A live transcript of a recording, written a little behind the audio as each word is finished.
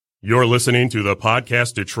You're listening to the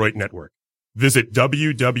Podcast Detroit Network. Visit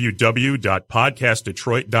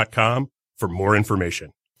www.podcastdetroit.com for more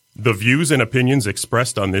information. The views and opinions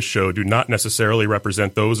expressed on this show do not necessarily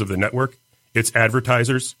represent those of the network, its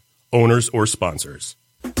advertisers, owners, or sponsors.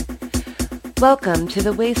 Welcome to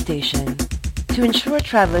the Way Station. To ensure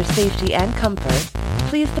traveler safety and comfort,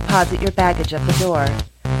 please deposit your baggage at the door.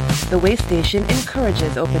 The Way Station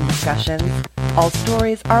encourages open discussions. All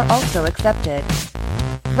stories are also accepted.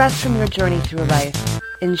 Rest from your journey through life.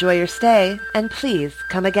 Enjoy your stay, and please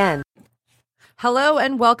come again. Hello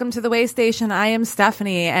and welcome to the Way Station. I am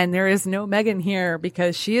Stephanie, and there is no Megan here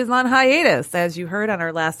because she is on hiatus, as you heard on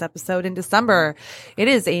our last episode in December. It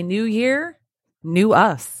is a new year, new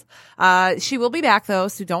us. She will be back, though,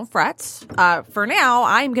 so don't fret. For now,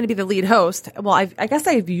 I'm going to be the lead host. Well, I guess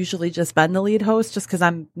I've usually just been the lead host just because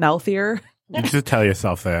I'm mouthier. You just tell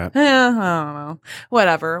yourself that. I don't know.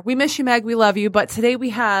 Whatever. We miss you, Meg. We love you. But today we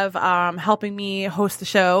have helping me host the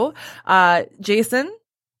show, Jason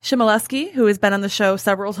Shimoleski, who has been on the show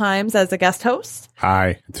several times as a guest host.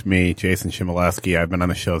 Hi, it's me, Jason Shimoleski. I've been on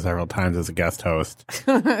the show several times as a guest host.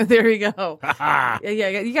 There you go.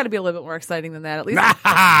 yeah, you got to be a little bit more exciting than that, at least.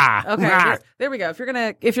 Okay, there we go. If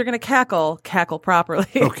you're gonna cackle properly.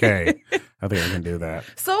 Okay, I think I can do that.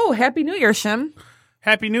 So, Happy New Year, Shim.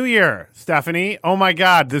 Happy New Year, Stephanie. Oh my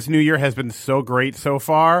God, this new year has been so great so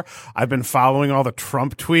far. I've been following all the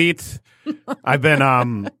Trump tweets. I've been,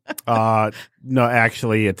 no,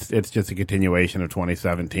 actually, it's just a continuation of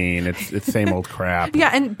 2017. It's same old crap.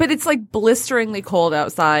 Yeah, but it's like blisteringly cold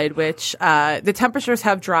outside, which, the temperatures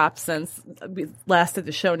have dropped since we last did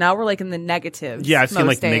the show. Now we're like in the negatives. Yeah, I've seen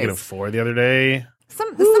like days. -4 the other day.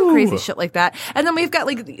 Some crazy shit like that. And then we've got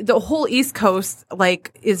like the whole East Coast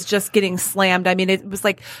like is just getting slammed. I mean, it was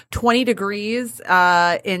like 20 degrees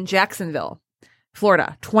in Jacksonville,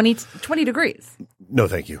 Florida. 20 degrees. No,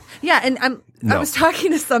 thank you. Yeah, and I was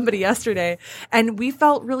talking to somebody yesterday and we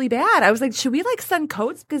felt really bad. I was like, should we like send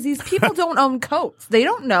coats? Because these people don't own coats. They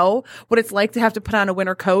don't know what it's like to have to put on a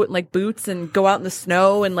winter coat and like boots and go out in the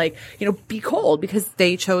snow and like, be cold because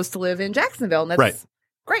they chose to live in Jacksonville. And that's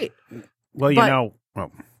great. Well,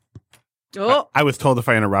 I was told if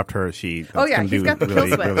I interrupt her, he's got the kill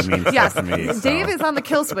switch. Really mean yes, stuff to me, so. Dave is on the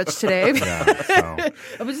kill switch today. Yeah, so.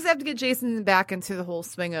 We just have to get Jason back into the whole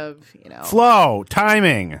swing of, flow,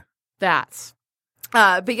 timing. That.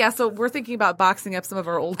 But yeah, so we're thinking about boxing up some of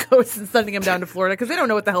our old coats and sending them down to Florida because they don't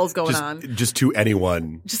know what the hell's going on. Just to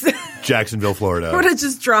anyone, Jacksonville, Florida. We're going to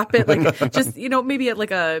just drop it, like, just, maybe at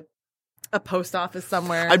like a post office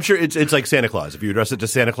somewhere. I'm sure it's like Santa Claus. If you address it to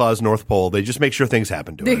Santa Claus, North Pole, they just make sure things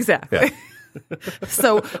happen to it. Exactly. Yeah.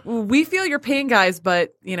 So we feel your pain, guys,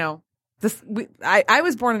 but I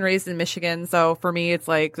was born and raised in Michigan, so for me it's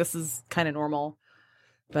like this is kind of normal.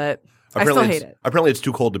 But apparently I still hate it. Apparently it's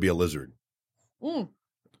too cold to be a lizard.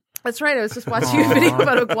 That's right. I was just watching a video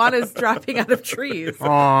about iguanas dropping out of trees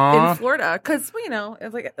in Florida. Because,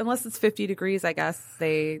 it's like, unless it's 50 degrees, I guess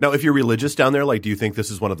they... Now, if you're religious down there, like, do you think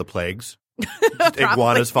this is one of the plagues?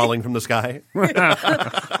 Iguanas falling from the sky?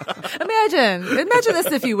 Imagine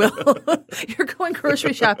this, if you will. You're going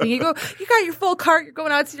grocery shopping. You got your full cart. You're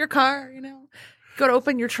going out to your car, Go to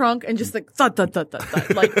open your trunk and just like thud, thud, thud, thud,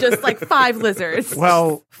 thud. Like just like 5 lizards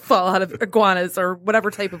fall out of iguanas or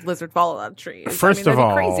whatever type of lizard fall out of trees. First of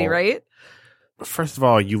all, crazy, right? First of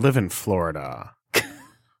all, you live in Florida.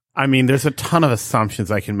 I mean, there's a ton of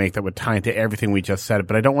assumptions I can make that would tie into everything we just said,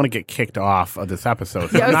 but I don't want to get kicked off of this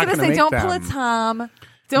episode. So yeah, I was going to say, don't pull a Tom.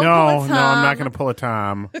 No, I'm not going to pull a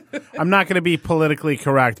Tom. I'm not going to be politically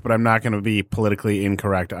correct, but I'm not going to be politically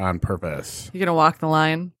incorrect on purpose. You're going to walk the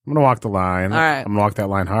line? I'm going to walk the line. All right. I'm going to walk that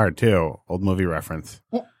line hard, too. Old movie reference.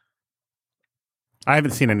 I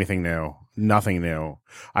haven't seen anything new. Nothing new.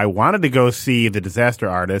 I wanted to go see The Disaster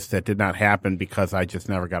Artist. That did not happen because I just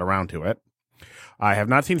never got around to it. I have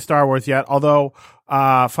not seen Star Wars yet, although,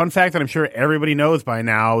 fun fact that I'm sure everybody knows by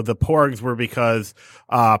now, the porgs were because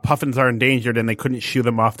puffins are endangered and they couldn't shoo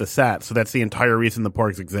them off the set. So that's the entire reason the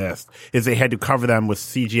porgs exist, is they had to cover them with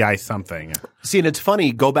CGI something. See, and it's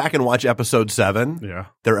funny, go back and watch episode 7. Yeah.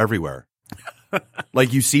 They're everywhere.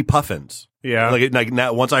 Like, you see puffins. Yeah. Like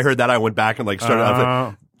now, once I heard that, I went back and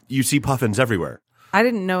started, you see puffins everywhere. I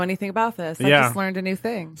didn't know anything about this. I just learned a new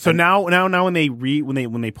thing. So now when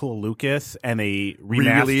they pull a Lucas and they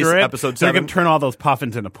re-release it, episode 7, they're going to turn all those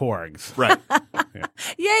puffins into porgs. Right. Yeah.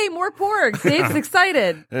 Yay, more porgs. Dave's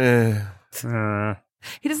excited.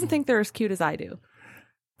 He doesn't think they're as cute as I do.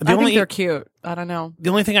 I think they're cute. I don't know. The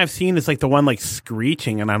only thing I've seen is like the one like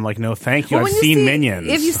screeching, and I'm like, no, thank you. Well, I've seen Minions.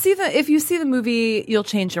 If you see the movie, you'll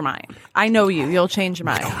change your mind. I know you. You'll change your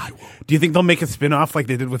mind. God. Do you think they'll make a spin-off like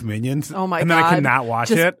they did with Minions? Oh my God! And then I cannot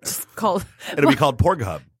watch it. Just called. It'll be called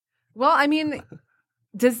Pornhub. Well, I mean,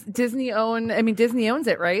 does Disney own? I mean, Disney owns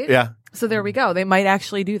it, right? Yeah. So there we go. They might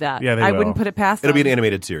actually do that. Yeah, they I will. wouldn't put it past. It'll be an them.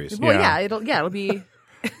 animated series. Well, Yeah. it'll be.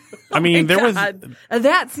 I mean, there was.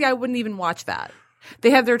 I wouldn't even watch that.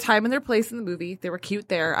 They have their time and their place in the movie. They were cute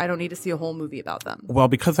there. I don't need to see a whole movie about them. Well,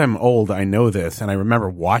 because I'm old, I know this, and I remember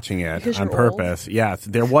watching it Because on you're purpose. Yes,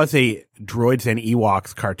 there was a Droids and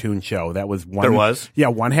Ewoks cartoon show that was one. There was? Yeah,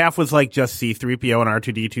 one half was like just C-3PO and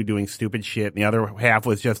R2-D2 doing stupid shit, and the other half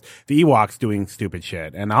was just the Ewoks doing stupid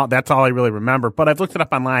shit. And that's all I really remember. But I've looked it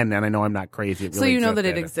up online, and I know I'm not crazy. It So really you know that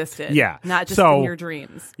it existed. existed. Yeah. Not just So- in your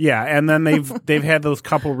dreams. Yeah, and then they've had those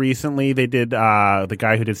couple recently. They did the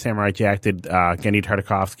guy who did Samurai Jack did Genndy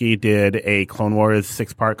Tartakovsky did a Clone Wars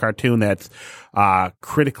 6-part cartoon that's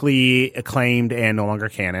critically acclaimed and no longer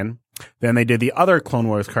canon. Then they did the other Clone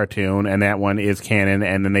Wars cartoon, and that one is canon.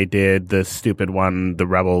 And then they did the stupid one, the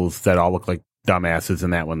Rebels that all look like dumbasses,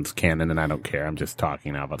 and that one's canon. And I don't care. I'm just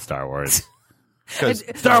talking now about Star Wars.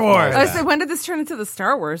 Star Wars. I said, when did this turn into the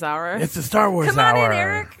Star Wars hour? It's the Star Wars Come hour. on in,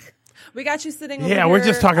 Eric. We got you sitting over Yeah, here, we're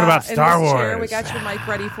just talking about in Star this chair. Wars. We got your mic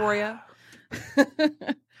ready for you.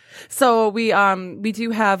 So we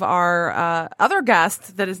do have our other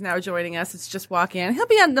guest that is now joining us. It's just walking in. He'll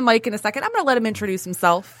be on the mic in a second. I'm going to let him introduce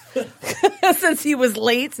himself since he was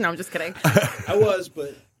late. No, I'm just kidding. I was,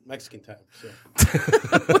 but Mexican time. So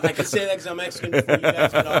I can say that because I'm Mexican before you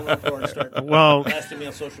guys get all over and start blasting me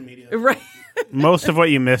on social media. Right. Most of what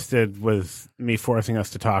you missed was me forcing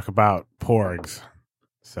us to talk about porgs.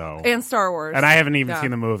 So And Star Wars. and I haven't even Yeah.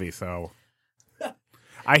 seen the movie, so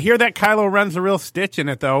I hear that Kylo Ren's a real stitch in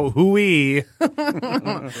it, though. Hooey.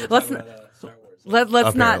 Let's Star Wars.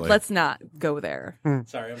 let's not go there.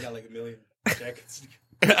 Sorry, I've got like a million jackets.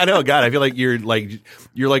 I know, God. I feel like you're like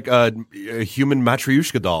a human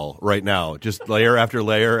Matryoshka doll right now, just layer after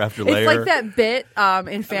layer after layer. It's like that bit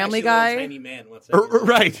in Family I'm actually a Guy. little tiny man. Once I get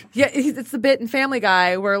Right. Yeah, it's the bit in Family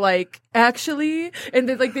Guy where like actually, and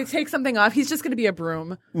then like they take something off. He's just going to be a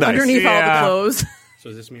broom Nice. underneath all the Yeah. clothes. So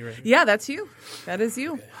is this me right now? Yeah, that's you. That is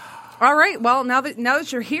you. Okay. All right. Well, now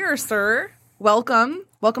that you're here, sir, welcome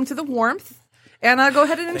to the warmth, and go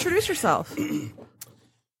ahead and introduce yourself.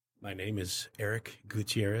 My name is Erick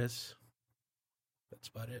Gutierrez. That's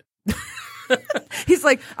about it. He's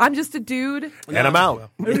like, I'm just a dude. And I'm out.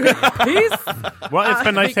 Peace. Well, it's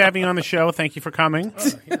been nice having you on the show. Thank you for coming.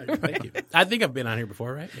 Yeah, thank you. I think I've been on here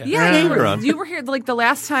before, right? Yeah, Yeah. you were here like the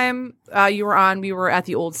last time you were on. We were at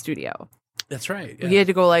the old studio. That's right. Yeah. We had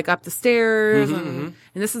to go like up the stairs, and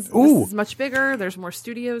this is much bigger. There's more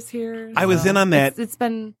studios here. I was in on that. It's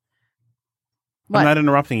been. I'm What? not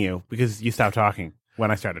interrupting you because you stopped talking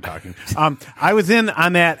when I started talking. I was in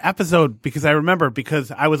on that episode because I remember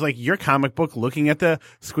because I was like, your comic book looking at the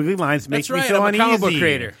squiggly lines makes That's right. me feel I'm uneasy. a comic book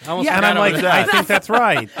creator. I almost Yeah. And forgot I'm like, about I that. think that's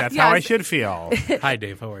right. That's how I Yes. should feel. Hi,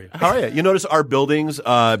 Dave. How are you? How are you? You notice our buildings,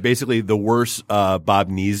 basically the worse Bob's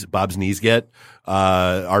knees get.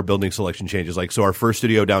 Our building selection changes. Like, so our first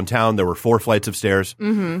studio downtown, there were 4 flights of stairs.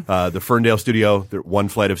 The Ferndale studio, there 1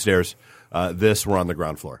 flight of stairs. We're on the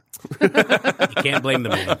ground floor. You can't blame the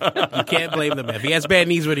man. You can't blame the man. If he has bad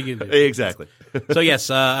knees, what are you going to do? Exactly. So, yes,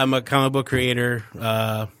 I'm a comic book creator,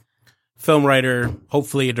 film writer,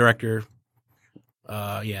 hopefully a director.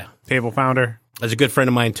 Yeah. Table founder. As a good friend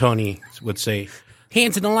of mine, Tony, would say,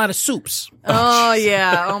 hands in a lot of soups. Oh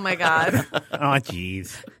yeah. Oh my God. Oh,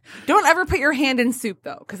 jeez. Don't ever put your hand in soup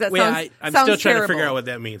though, because that sounds. I'm sounds still trying terrible. to figure out what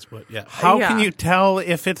that means, but yeah. How Yeah. can you tell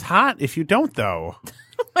if it's hot if you don't, though?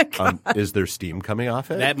 Oh my God. Is there steam coming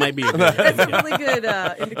off it? That might be a good That's a yeah. really good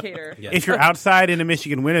indicator. Yeah. If you're outside in a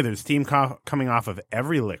Michigan winter, there's steam coming off of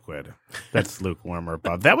every liquid that's lukewarm or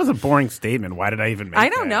above. That was a boring statement. Why did I even make I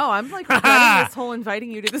don't that? know. I'm like regretting this whole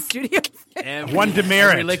inviting you to the studio thing. Every- One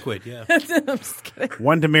demerit. Every liquid, yeah. I'm just kidding.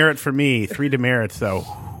 1 demerit for me, 3 demerits, though.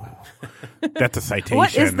 That's a citation.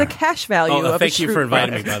 What is the cash value Oh, of thank a you for Shrew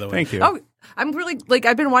inviting me, product? by the way. Thank you. Oh, I'm really like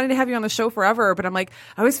I've been wanting to have you on the show forever, but I'm like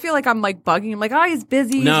I always feel like I'm like bugging him, like oh he's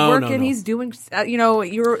busy, he's No, working, no. he's doing,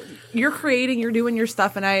 you're creating, you're doing your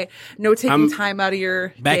stuff, and I know taking I'm time out of your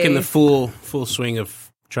Back day. in the full swing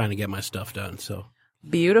of trying to get my stuff done, so.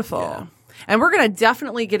 Beautiful. Yeah. And we're going to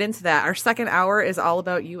definitely get into that. Our second hour is all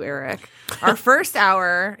about you, Eric. Our first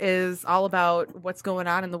hour is all about what's going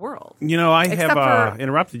on in the world. I Except have for-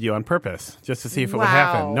 interrupted you on purpose just to see if it would Wow.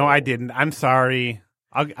 happen. No, I didn't. I'm sorry.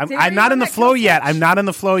 I'm not in the flow yet. I'm not in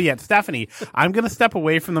the flow yet. Stephanie, I'm going to step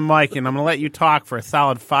away from the mic and I'm going to let you talk for a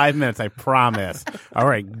solid 5 minutes. I promise. All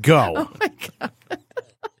right, go. Oh my God.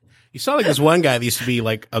 You sound like this one guy that used to be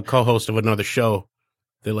like a co-host of another show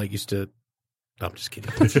that like used to. No, I'm just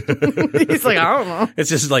kidding. He's like, I don't know. It's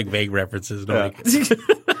just like vague references.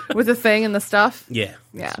 With the thing and the stuff? Yeah.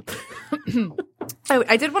 Yeah.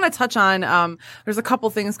 I did want to touch on, there's a couple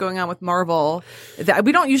things going on with Marvel that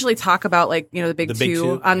we don't usually talk about, like, the big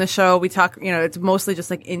two on the show. We talk, it's mostly just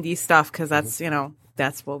like indie stuff because that's,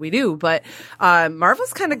 that's what we do. But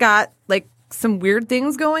Marvel's kind of got like some weird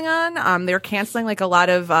things going on. They're canceling like a lot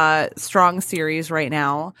of strong series right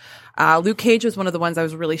now. Luke Cage was one of the ones I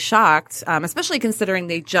was really shocked, especially considering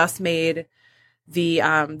they just made the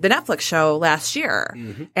Netflix show last year,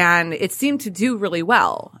 and it seemed to do really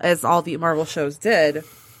well, as all the Marvel shows did.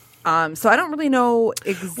 So I don't really know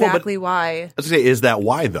exactly why. I was gonna say, is that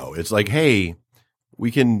why though? It's like, hey,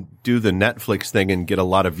 we can do the Netflix thing and get a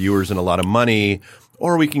lot of viewers and a lot of money,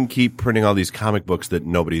 or we can keep printing all these comic books that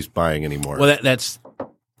nobody's buying anymore. Well, that's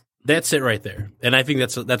it right there, and I think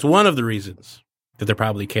that's one of the reasons that they're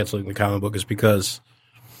probably canceling the comic book is because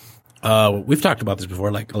we've talked about this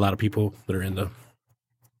before. Like a lot of people that are into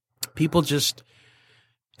people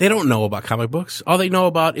they don't know about comic books. All they know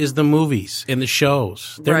about is the movies and the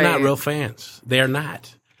shows. They're not real fans. They're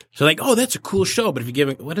not. So like, oh, that's a cool show. But if you give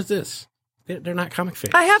them, what is this? They're not comic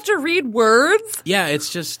fans. I have to read words? Yeah,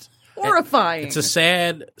 it's just horrifying. It's a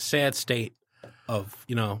sad state of,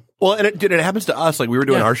 Well, and it happens to us. Like we were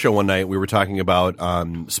doing our show one night. We were talking about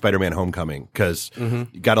Spider-Man: Homecoming because you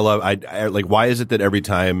gotta love. I like. Why is it that every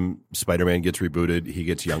time Spider-Man gets rebooted, he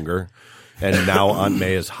gets younger? And now Aunt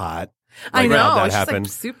May is hot. Like, I know. That she's happened.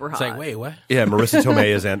 Like super hot. It's like, wait, what? Yeah, Marissa Tomei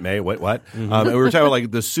is Aunt May. What? And we were talking about like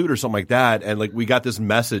the suit or something like that, and like we got this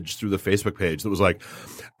message through the Facebook page that was like,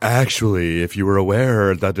 actually, if you were aware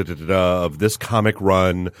of this comic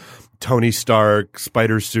run, Tony Stark,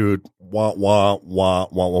 spider suit, wah, wah, wah,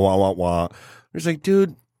 wah, wah, wah, wah. It's like,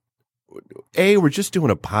 dude, A, we're just doing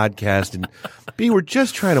a podcast, and B, we're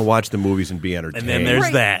just trying to watch the movies and be entertained. And then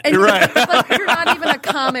there's that. And like, you're not even a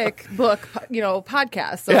comic book,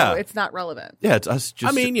 podcast, so it's not relevant. Yeah, it's us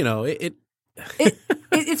just... I mean,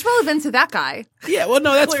 it's relevant to that guy. Yeah, well,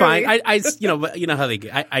 no, that's Clearly. fine. But you know how they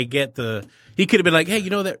get. I get the... He could have been like, hey,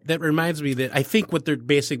 that reminds me that I think what they're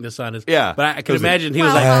basing this on is... Yeah. But I can imagine he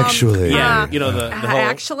was like... Actually. Yeah, the whole...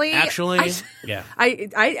 Actually? Yeah.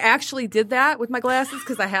 I actually did that with my glasses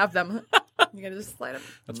because I have them. You gotta just slide them.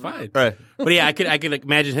 That's fine. Right. But yeah, I could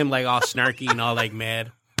imagine him like all snarky and all like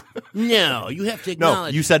mad. No, you have to No,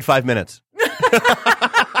 acknowledge... you said 5 minutes.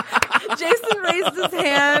 Jason raised his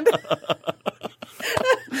hand.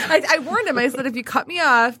 I warned him. I said, if you cut me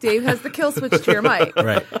off, Dave has the kill switch to your mic.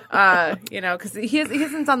 Right. Because he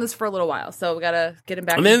hasn't done this for a little while, so we got to get him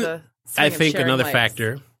back And into then the swing I of think sharing another mics.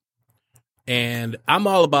 factor, and I'm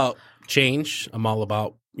all about change. I'm all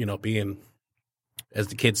about, being, as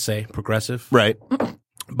the kids say, progressive. Right.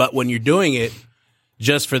 But when you're doing it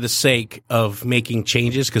just for the sake of making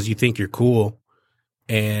changes because you think you're cool,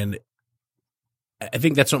 and I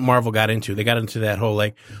think that's what Marvel got into. They got into that whole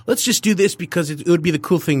like, let's just do this because it would be the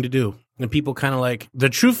cool thing to do. And people kind of like, the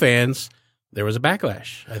true fans, there was a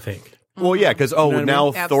backlash, I think. Well, yeah, because, You know what I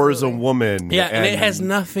now mean? Thor's a Absolutely. woman. Yeah, and it has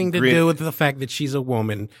nothing to do with the fact that she's a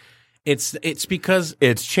woman. It's because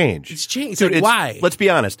It's changed. it's changed. Dude, Like, why? Let's be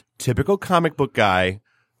honest. Typical comic book guy,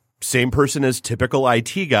 same person as typical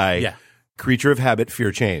IT guy, Yeah. creature of habit,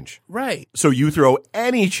 fear change. Right. So you throw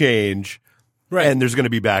any change, Right. and there's going to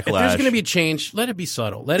be backlash. If there's going to be a change, let it be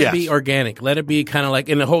subtle. Let it be organic. Let it be kind of like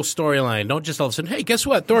in the whole storyline. Don't just all of a sudden, hey, guess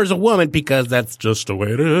what? Thor's a woman because that's just the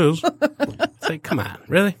way it is. It's like, come on,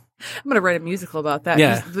 really? I'm going to write a musical about that.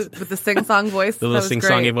 Yeah. Just with the sing-song voice. The That little was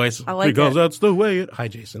sing-songy great. voice. I like because it. that's the way it. Hi,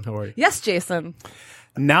 Jason. How are you? Yes, Jason.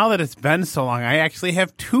 Now that it's been so long, I actually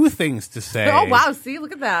have two things to say. Oh, wow. See,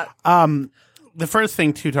 look at that. The first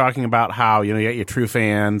thing too, talking about how you got your true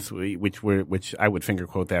fans, which I would finger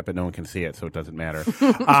quote that, but no one can see it, so it doesn't matter.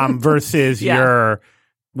 Versus your,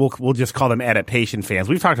 we'll just call them adaptation fans.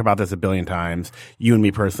 We've talked about this a billion times. You and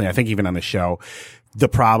me personally, I think even on the show. The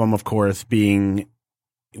problem, of course, being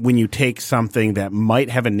when you take something that might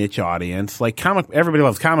have a niche audience, like everybody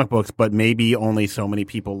loves comic books, but maybe only so many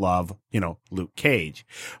people love, Luke Cage.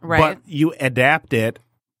 Right. But you adapt it.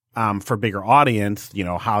 For bigger audience,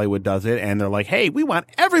 Hollywood does it, and they're like, hey, we want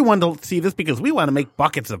everyone to see this because we want to make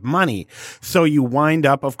buckets of money. So you wind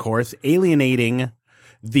up, of course, alienating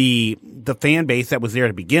the fan base that was there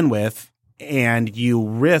to begin with, and you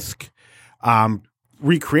risk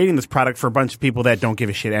recreating this product for a bunch of people that don't give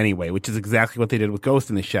a shit anyway, which is exactly what they did with Ghost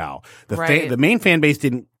in the Shell. The main fan base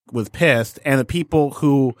didn't was pissed, and the people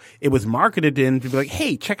who it was marketed in to be like,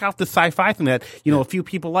 hey, check out the sci-fi thing that a few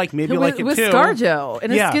people like, maybe like it with too. ScarJo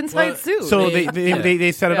in a skin tight suit. So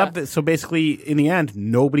they set it up. So basically, in the end,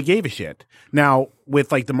 nobody gave a shit. Now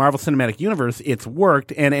with like the Marvel Cinematic Universe, it's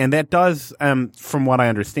worked, and that does, from what I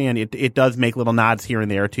understand, it does make little nods here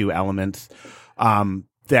and there to elements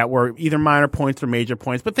that were either minor points or major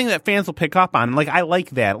points, but things that fans will pick up on. Like, I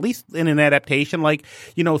like that, at least in an adaptation, like,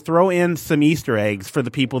 throw in some Easter eggs for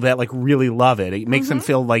the people that like really love it. It makes them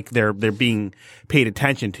feel like they're being paid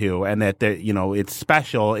attention to, and that it's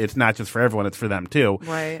special. It's not just for everyone, it's for them too.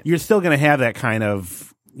 Right. You're still going to have that kind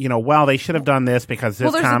of, well, they should have done this because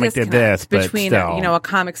this comic did this, but between still. a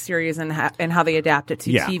comic series and how they adapt it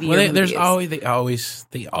to TV. Well,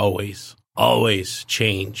 they always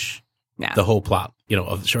change the whole plot,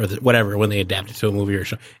 of the show, whatever, when they adapt it to a movie or a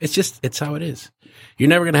show. It's how it is. You're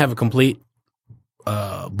never going to have a complete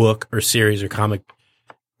book or series or comic,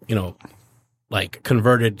 like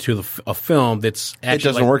converted to a film that's actually. It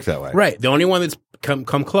doesn't work that way. Right. The only one that's come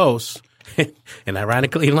close, and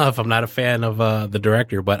ironically enough, I'm not a fan of the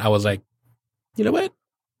director, but I was like, you know what?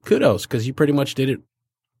 Kudos, because you pretty much did it.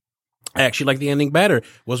 I actually like the ending better,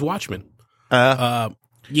 was Watchmen.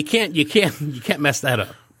 You can't mess that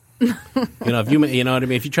up. If you know what I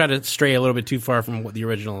mean. If you try to stray a little bit too far from what the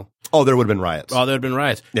original, there would have been riots. There would have been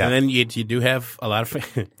riots. Yeah. And then you do have a lot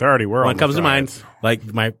of. There already were. One comes to mind, like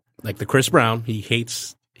the Chris Brown. He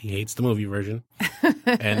hates the movie version,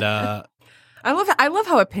 and I love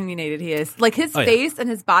how opinionated he is. Like his face and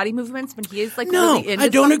his body movements when he is like no, really into I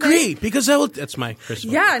don't something. agree because that's my Chris.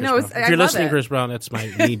 Yeah, Chris no, Brown. if If you're listening, Chris Brown, that's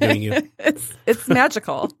me doing you. It's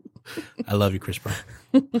magical. I love you, Chris Brown.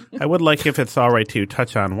 I would like, if it's all right, to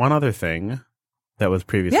touch on one other thing that was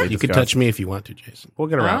previously discussed. You can touch me if you want to, Jason. We'll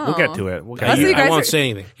get around. We'll get to it. I won't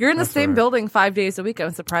say anything. You're in the same building 5 days a week.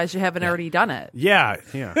 I'm surprised you haven't already done it. Yeah.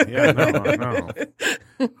 No.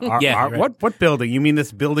 What building? You mean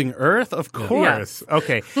this building Earth? Of course. Yeah.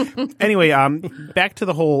 Okay. Anyway, back to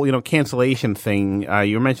the whole, cancellation thing.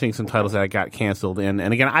 You were mentioning some titles that got canceled, and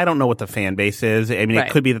again, I don't know what the fan base is. I mean,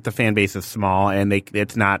 It could be that the fan base is small and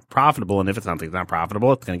it's not profitable, and if it's something's not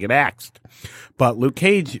profitable, it's going to get axed. But Luke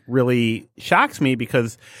Cage really shocks me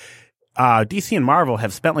because DC and Marvel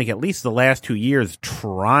have spent like at least the last 2 years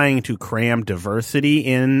trying to cram diversity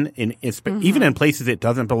in even in places it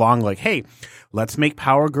doesn't belong. Like, hey, let's make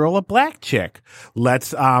Power Girl a black chick.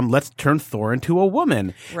 Let's turn Thor into a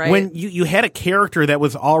woman. Right. When you had a character that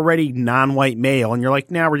was already non-white male, and you're like,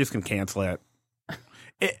 nah, we're just gonna cancel it.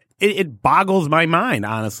 It boggles my mind,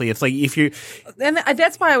 honestly. It's like and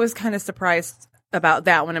that's why I was kind of surprised about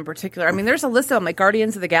that one in particular. I mean, there's a list of them, like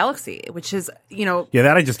Guardians of the Galaxy, which is, Yeah,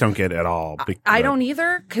 that I just don't get at all. I don't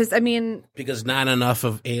either, because, Because not enough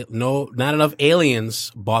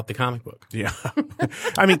aliens bought the comic book. Yeah.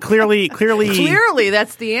 I mean, clearly... Clearly,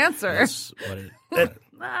 that's the answer. That's what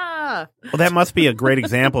Well, that must be a great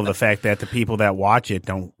example of the fact that the people that watch it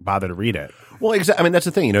don't bother to read it. Well, exactly. I mean, that's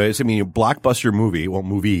the thing. Blockbuster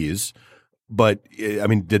movies, but I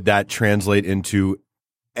mean, did that translate into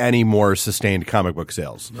any more sustained comic book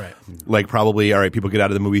sales? Right. Like, probably, all right, people get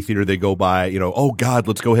out of the movie theater, they go buy, oh God,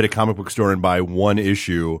 let's go hit a comic book store and buy one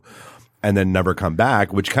issue, and then never come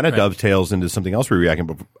back, which kind of dovetails into something else we were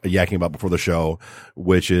yakking about before the show,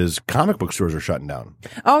 which is comic book stores are shutting down.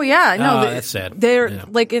 Oh yeah, no, that's sad. They're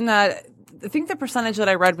like in that. I think the percentage that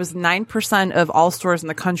I read was 9% of all stores in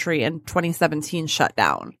the country in 2017 shut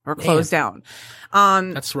down or closed down.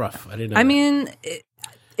 That's rough. I didn't know. I mean,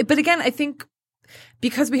 but again, I think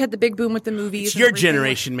because we had the big boom with the movies. It's your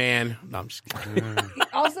generation, man. No, I'm just kidding.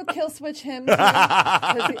 Also, kill switch him too, 'cause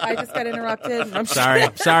I just got interrupted. I'm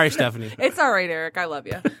sorry, Stephanie. It's all right, Eric. I love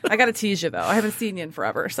you. I got to tease you though. I haven't seen you in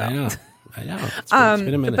forever. So I know. It's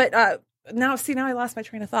been a minute. But now I lost my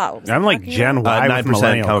train of thought. I'm like Gen Y with 9%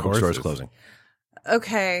 millennial comic book courses. stores closing.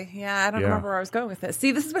 Okay, yeah, I don't remember where I was going with this.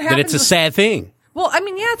 See, this is what happens. But it's a sad thing. Well, I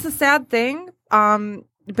mean, yeah, it's a sad thing.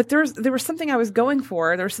 But there was something I was going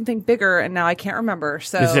for. There was something bigger, and now I can't remember.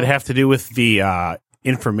 So does it have to do with the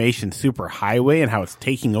information superhighway and how it's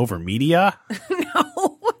taking over media? No.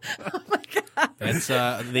 Oh my god. That's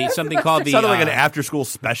something called the. Sounded like an after-school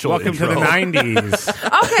special. Welcome intro. to the 90s.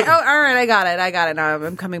 Okay. Oh, all right. I got it. Now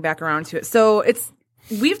I'm coming back around to it. So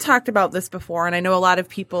we've talked about this before, and I know a lot of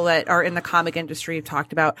people that are in the comic industry have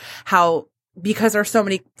talked about how because there's so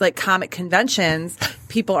many like comic conventions,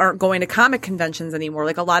 people aren't going to comic conventions anymore.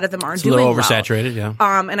 Like a lot of them aren't doing a little well. oversaturated, yeah.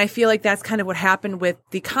 And I feel like that's kind of what happened with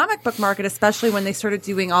the comic book market, especially when they started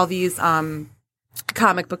doing all these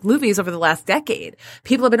comic book movies over the last decade.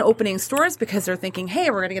 People have been opening stores because they're thinking, hey,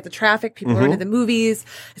 we're going to get the traffic. People are into the movies.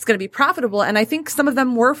 It's going to be profitable. And I think some of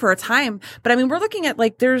them were for a time. But I mean, we're looking at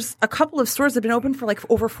like there's a couple of stores that have been open for like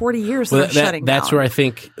over 40 years. So shutting that's down. where I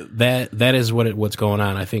think that is what's going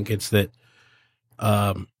on. I think it's that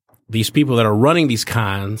these people that are running these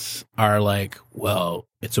cons are like, well,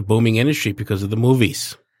 it's a booming industry because of the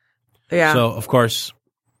movies. Yeah. So, of course,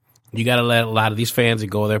 you got to let a lot of these fans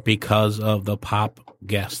go there because of the pop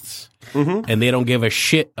guests. And they don't give a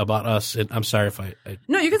shit about us. And I'm sorry if I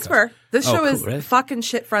no, you can swear. This show is right? fucking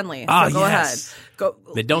shit friendly. Oh, so go ahead. Go.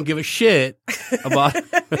 They don't give a shit about,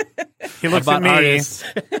 He looks about at me. artists.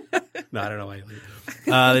 No, I don't know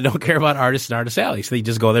why. They don't care about artists and Artist Alley. So they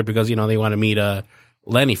just go there because, they want to meet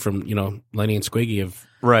Lenny from, Lenny and Squiggy of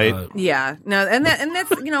Right. Yeah. No, and that's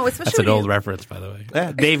especially that's an old reference, by the way.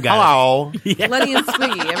 Yeah. Dave got Hello. Lenny and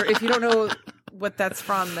Squiggy. If you don't know what that's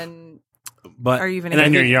from, then But are you even? And then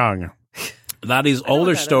into you're it? young. a lot of these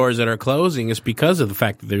older stores that are closing is because of the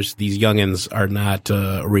fact that there's these youngins are not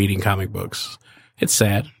reading comic books. It's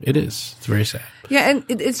sad. It is. It's very sad. Yeah, and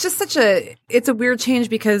it's just it's a weird change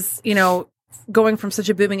because, going from such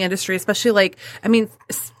a booming industry, especially like from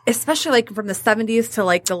the 70s to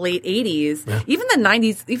like the late 80s, even the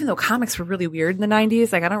 90s, even though comics were really weird in the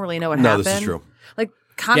 90s, like I don't really know what happened. No, this is true. Like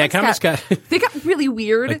comics got they got really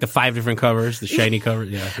weird. like the 5 different covers, the shiny covers.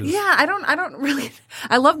 Yeah. Yeah, I don't really.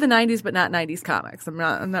 I love the 90s, but not 90s comics. I'm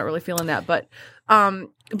not really feeling that. But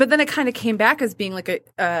then it kind of came back as being like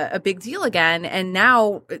a big deal again, and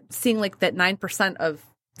now seeing like that 9% of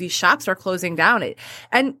these shops are closing down.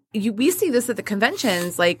 We see this at the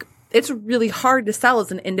conventions, like. It's really hard to sell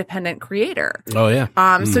as an independent creator. Oh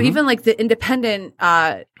yeah. So even like the independent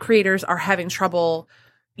creators are having trouble,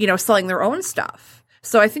 selling their own stuff.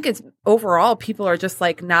 So I think it's overall people are just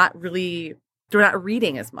like they're not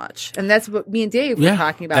reading as much, and that's what me and Dave were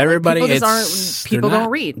talking about. Everybody, like, people don't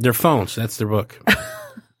read. Their phones. That's their book.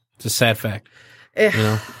 It's a sad fact.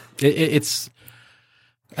 It's.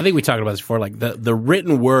 I think we talked about this before. Like the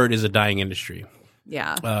written word is a dying industry.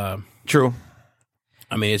 Yeah. True.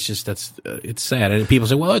 I mean, it's just it's sad, and people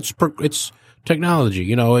say, "Well, it's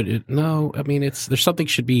technology." No. I mean, there's some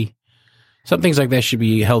things like that should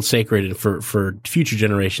be held sacred and for future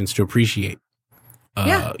generations to appreciate.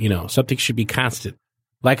 Something should be constant,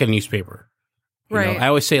 like a newspaper. Right. I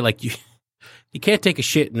always say, like you can't take a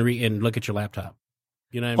shit and look at your laptop.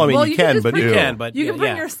 You know what I mean? Well, you can, but you can. But you can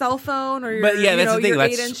bring your cell phone or your, that's the thing. your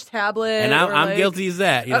 8-inch tablet. And I'm guilty as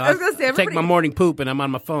that. I was gonna say, I take my morning poop and I'm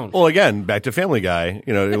on my phone. Well, again, back to Family Guy.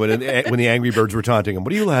 When the Angry Birds were taunting him,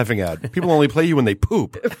 what are you laughing at? People only play you when they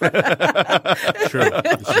poop. True.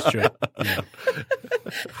 This is true. Yeah.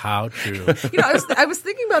 How true. I was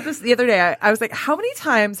thinking about this the other day. I was like, how many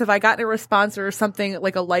times have I gotten a response or something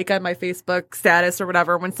like a like on my Facebook status or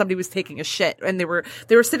whatever when somebody was taking a shit and they were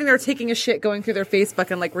sitting there taking a shit, going through their Facebook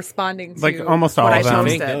and like responding to Like almost all what of I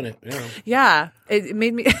them. posted. Yeah. It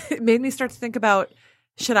made me start to think about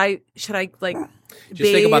should I like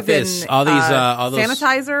just think about this. In, all those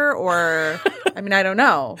sanitizer or I mean I don't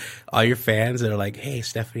know. All your fans that are like, "Hey,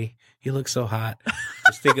 Stephanie, you look so hot."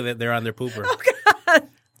 Just think of that they're on their pooper. Oh God.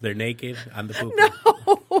 They're naked on the pooper.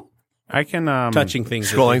 No. I can Touching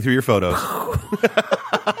things. Scrolling through your photos.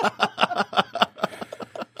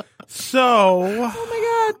 So, Oh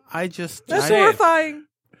my God. That's I- horrifying.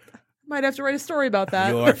 Might have to write a story about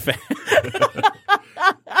that. Your fan.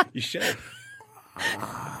 You should.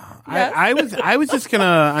 I was just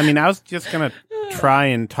gonna try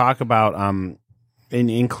and talk about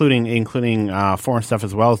including foreign stuff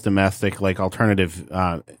as well as domestic, like alternative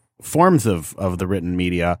forms of the written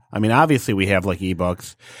media. I mean, obviously we have like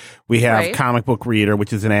ebooks. We have Right. Comic Book Reader,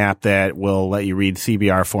 which is an app that will let you read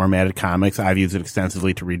CBR formatted comics. I've used it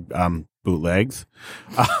extensively to read bootlegs.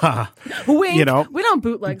 Wink. You know, we don't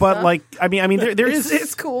bootleg but stuff. like, I mean, there is.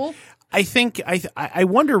 it's cool. I think I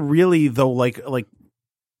wonder really though, like,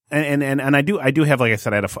 and I do have, like I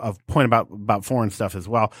said, I had a point about foreign stuff as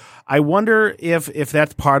well. I wonder if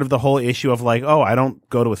that's part of the whole issue of like, oh, I don't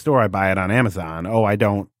go to a store, I buy it on Amazon. Oh, I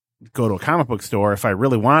don't go to a comic book store if I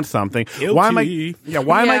really want something. Why am I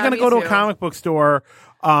going to go to a comic book store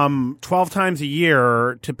 12 times a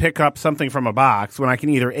year to pick up something from a box when I can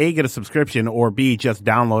either A, get a subscription, or B, just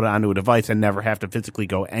download it onto a device and never have to physically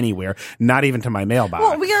go anywhere, not even to my mailbox.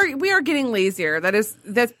 Well, we are getting lazier.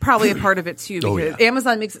 That's probably a part of it too, because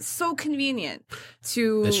Amazon makes it so convenient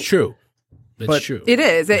to. That's true. That's true. It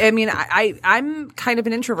is. I mean, I'm kind of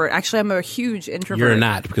an introvert. Actually, I'm a huge introvert. You're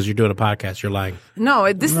not, because you're doing a podcast. You're lying.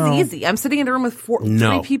 No, this is easy. I'm sitting in a room with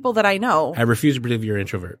 3 people that I know. I refuse to believe you're an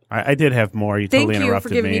introvert. I did have more. You Thank totally you interrupted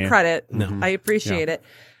for giving me credit. No. I appreciate it.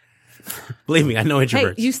 Believe me, I know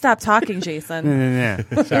introverts. Hey, you stop talking, Jason.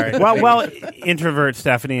 Yeah. Sorry. Well, introvert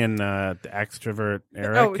Stephanie and extrovert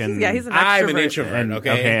Eric. Oh, and he's an extrovert. I'm an introvert.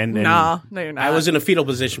 Okay. and No, you're not. I was in a fetal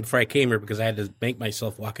position before I came here because I had to make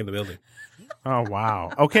myself walk in the building. Oh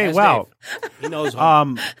wow. Okay. Ask Well, Dave. He knows.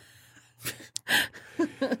 All.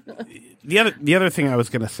 The other thing I was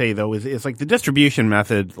going to say though is like the distribution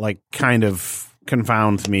method like kind of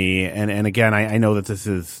confounds me, and again I know that this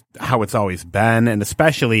is how it's always been, and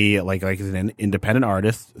especially like as an independent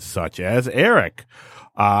artist such as Erick,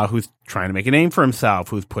 who's trying to make a name for himself,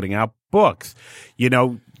 who's putting out books.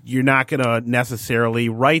 You're not going to necessarily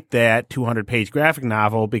write that 200-page graphic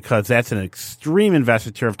novel because that's an extreme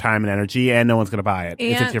investiture of time and energy, and no one's going to buy it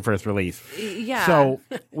if it's your first release. Yeah. So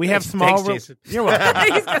we have small. Thanks, Jason. You're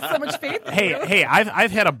welcome. He's got so much faith. Hey, I've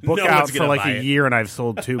had a book No out one's for gonna like buy a it. year, and I've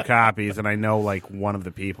sold 2 copies, and I know like one of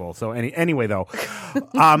the people. So anyway, though,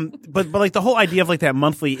 but like the whole idea of like that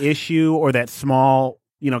monthly issue or that small,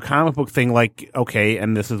 comic book thing, like okay,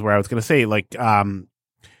 and this is where I was going to say, like,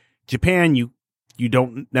 Japan, you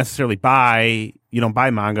don't necessarily buy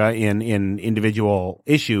manga in individual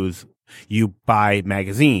issues. You buy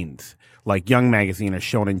magazines, like Young Magazine or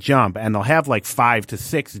Shonen Jump, and they'll have like 5 to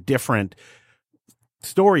 6 different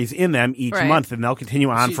stories in them each Right. month, and they'll continue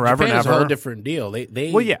on See, forever Japan and is a ever. whole different deal.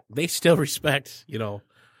 They still respect.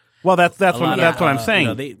 Well, that's a lot what I'm of,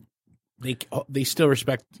 saying. They still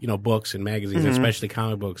respect books and magazines, Mm-hmm. especially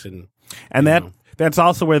comic books, and That's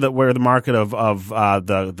also where the market of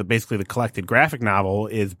the basically the collected graphic novel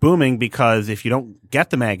is booming, because if you don't get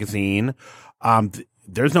the magazine,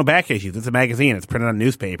 there's no back issues. It's a magazine. It's printed on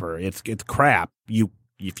newspaper. It's crap.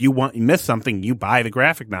 If you miss something, you buy the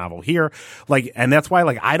graphic novel here. And that's why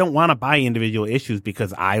I don't want to buy individual issues,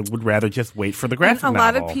 because I would rather just wait for the graphic And a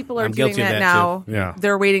novel. lot of people are I'm doing guilty of that that, now. too. Yeah.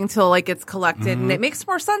 They're waiting till it's collected, and it makes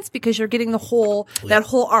more sense because you're getting that whole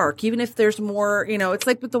arc. Even if there's more, it's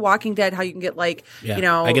like with The Walking Dead, how you can get I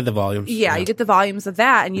get the volumes. Yeah, you get the volumes of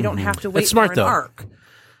that, and you don't have to wait That's smart, for an though. arc.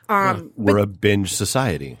 We're a binge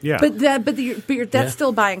society. Yeah. But that's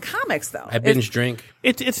still buying comics though. I binge drink.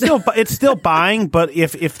 It's still buying, but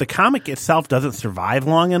if the comic itself doesn't survive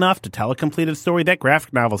long enough to tell a completed story, that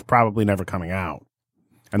graphic novel is probably never coming out,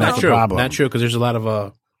 and that's Not the true. problem. Not true, because there's a lot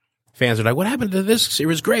of fans that are like, "What happened to this? It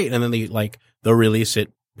was great," and then they'll release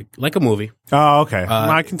it like a movie. Oh, okay.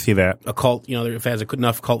 I can see that. A cult, if it has a good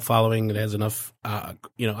enough cult following, it has enough,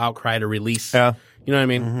 outcry to release. Yeah. You know what I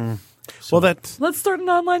mean? Mm-hmm. Well, Let's start an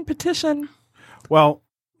online petition. well.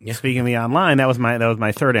 Yeah. Speaking of the online, that was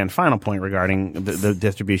my third and final point regarding the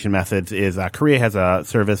distribution methods. Is Korea has a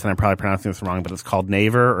service, and I'm probably pronouncing this wrong, but it's called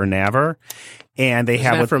Naver, and they Isn't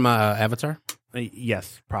have that from Avatar?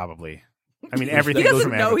 yes, probably. I mean, everything He goes doesn't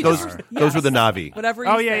from know. He Avatar. just- Those were the Navi. Whatever. You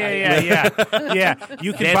Oh say. yeah.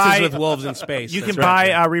 You can Dances buy with wolves in space. You That's can right.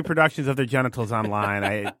 buy reproductions of their genitals online.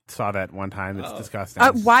 I saw that one time. It's disgusting.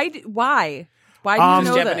 Why? Why do you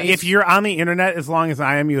know Japanese. this? If you're on the internet as long as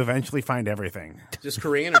I am, you eventually find everything. Just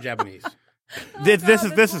Korean or Japanese?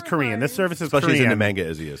 This is Korean. This service is Especially as Korean. into manga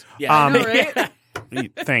as he is. Yeah. I know, right?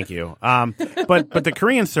 Thank you. But the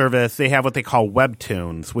Korean service, they have what they call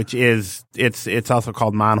webtoons, which is it's also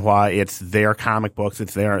called manhwa. It's their comic books.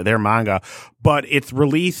 It's their manga. But it's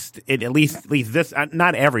released. At least this,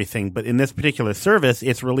 not everything, but in this particular service,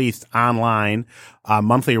 it's released online,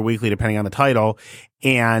 monthly or weekly, depending on the title,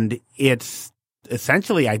 and it's.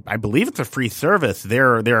 Essentially, I believe it's a free service.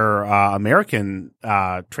 Their American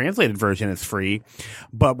translated version is free,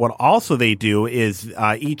 but what also they do is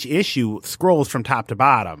each issue scrolls from top to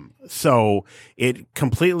bottom, so it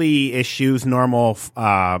completely issues normal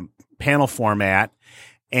panel format,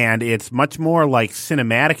 and it's much more like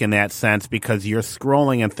cinematic in that sense because you're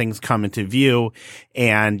scrolling and things come into view,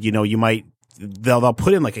 and you might. They'll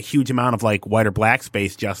put in a huge amount of white or black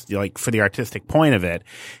space just for the artistic point of it.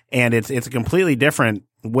 And it's a completely different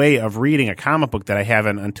way of reading a comic book that I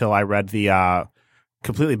haven't until I read the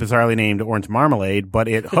completely bizarrely named Orange Marmalade, but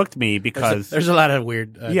it hooked me because there's a lot of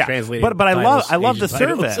weird translating. But I love Asian the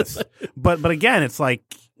titles. service. but again, it's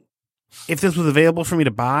if this was available for me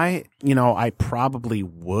to buy, I probably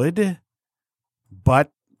would,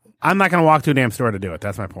 but I'm not going to walk to a damn store to do it.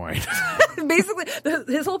 That's my point. Basically,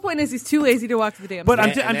 his whole point is he's too lazy to walk to the damn. But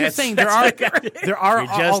store. I'm just saying there are You're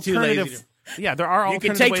just too lazy alternatives. Yeah, there are. You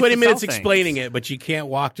can alternative take ways 20 to minutes sell things. explaining it, but you can't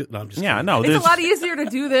walk to. No, I'm just Yeah, kidding. no. It's there's- a lot easier to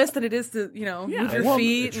do this than it is to move your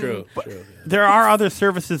feet. True. and- True. There are other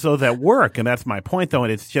services though that work, and that's my point though.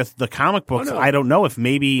 And it's just the comic books. Oh, no. I don't know if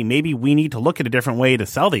maybe we need to look at a different way to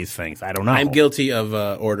sell these things. I don't know. I'm guilty of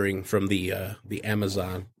ordering from the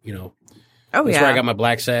Amazon. Oh That's yeah. where I got my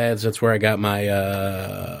Black Sads. That's where I got my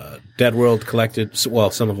Dead World collected.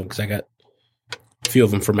 Well, some of them because I got few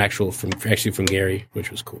of them from Gary,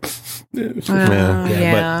 which was cool.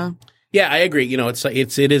 Yeah. But I agree. You know, it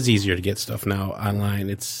is easier to get stuff now online.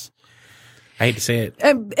 I hate to say it.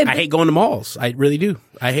 I hate going to malls. I really do.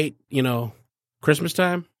 I hate, Christmas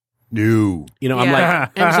time. No. I'm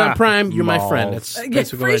like, Amazon Prime, you're my friend. That's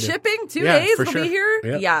basically free what I do. shipping, 2 Yeah, days, for we'll sure. be here.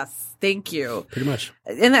 Yep. Yes. Thank you. Pretty much.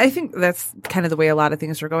 And I think that's kind of the way a lot of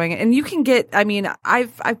things are going. And you can get,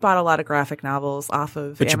 I've bought a lot of graphic novels off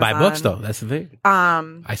of But Amazon. you buy books, though. That's the thing.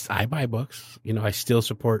 I buy books. I still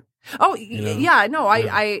support. Oh, yeah. No,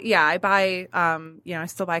 I buy, I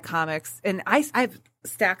still buy comics. And I have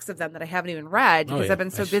stacks of them that I haven't even read because I've been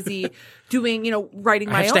so busy doing, writing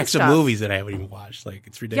my I have own stacks stuff. of movies that I haven't even watched. Like,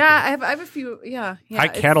 it's ridiculous. Yeah, I have a few. Yeah. I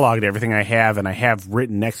cataloged everything I have, and I have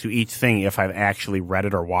written next to each thing if I've actually read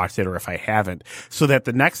it or watched it, or if I haven't, so that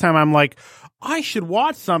the next time I'm like, I should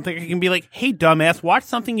watch something, I can be like, hey, dumbass, watch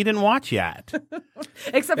something you didn't watch yet.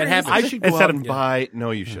 Except That for happens. I should go out and buy.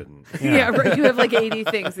 No, you shouldn't. Yeah, right, you have like 80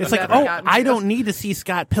 things. It's like, I don't need to see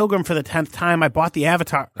Scott Pilgrim for the 10th time. I bought the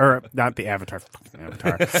Avatar, or not the Avatar, fucking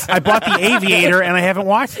Avatar. I bought the Aviator, and I haven't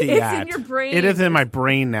watched it yet. It's in your brain. It is in my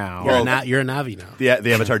brain now. You're a Navi now.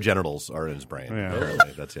 The Avatar genitals are in his brain. Yeah.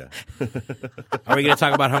 Apparently. That's Are we going to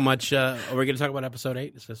talk about how much? Are we going to talk about episode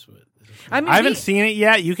 8? Is this what? I haven't seen it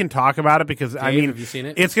yet. You can talk about it because Dave, have you seen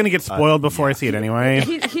it? It's going to get spoiled before I see it anyway.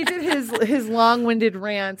 He did his long-winded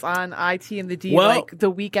rants on IT and the D Well- the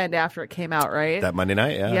weekend after it came out, right? that Monday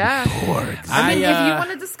night. Yeah. Yeah. I mean, if you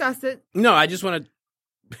want to discuss it, No, I just want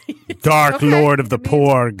to. Dark Okay. Lord of the I mean,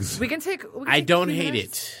 Porgs. we can take. I don't hate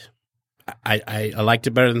it. I liked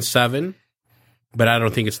it better than 7, but I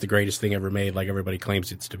don't think it's the greatest thing ever made, like everybody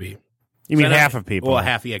claims it's to be. You mean So half of people? Well,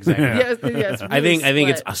 half, yeah, exactly. Yes, I think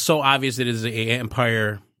it's so obvious it is a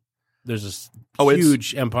empire. There's this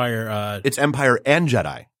huge empire. It's Empire and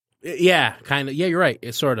Jedi. Yeah, kind of. Yeah, you're right.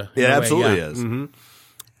 It's sort of. It absolutely is. Mm-hmm.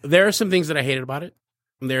 There are some things that I hated about it.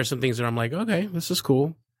 And there are some things that I'm like, okay, this is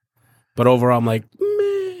cool. But overall, I'm like,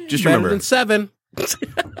 meh, Just better remember- than 7.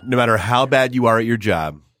 No matter how bad you are at your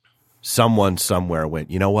job, someone somewhere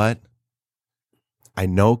went, you know what? I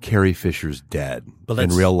know Carrie Fisher's dead in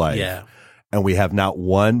real life. Yeah. And we have not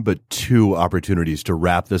one but 2 opportunities to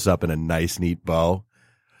wrap this up in a nice, neat bow.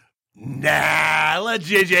 Nah, let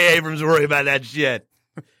J.J. Abrams worry about that shit.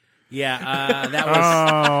 Yeah, that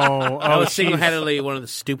was Oh, single-handedly one of the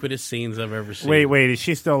stupidest scenes I've ever seen. Wait, is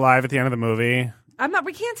she still alive at the end of the movie? I'm not.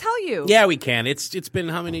 We can't tell you. Yeah, we can. It's been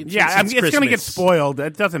how many? Yeah, since it's going to get Christmas. spoiled.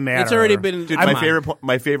 It doesn't matter. It's already been. Dude, come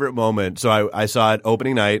my on. favorite moment. So I saw it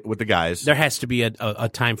opening night with the guys, There has to be a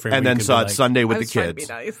time frame. and where you then can saw be it like, Sunday I with the was trying to be kids.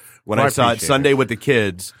 nice. When Well, I I saw it appreciate Sunday it. with the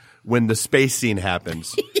kids, when the space scene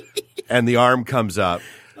happens, and the arm comes up,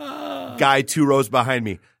 guy 2 rows behind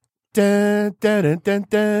me. Dun, dun, dun, dun,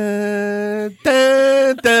 dun,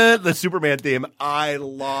 dun, dun, the Superman theme. I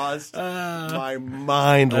lost my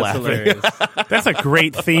mind That's laughing. hilarious. That's a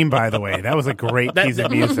great theme, by the way. That was a great piece of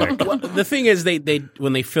music. Well, the thing is, they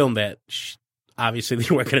when they filmed that, obviously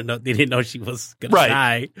they weren't going to know. They didn't know she was going Right. to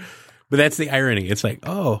die. But that's the irony. It's like,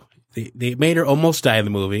 oh, they made her almost die in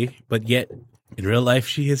the movie, but yet in real life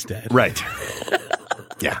she is dead. Right.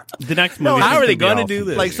 Yeah. The next movie. How are they going to going to do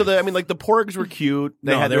this? Like, so the porgs were cute.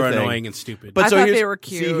 They no, had they their were thing. annoying and stupid. But I so thought here's, they were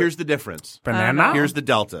cute. See, here's the difference. Banana? Here's the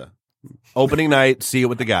delta. Opening night, see it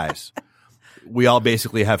with the guys. We all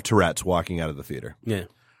basically have Tourette's walking out of the theater. yeah.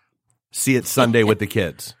 See it Sunday with the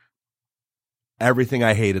kids. Everything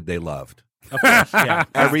I hated, they loved. Of course, yeah.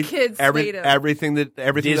 Kids hate 'em. Everything that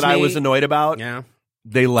I Disney- was annoyed about, Yeah.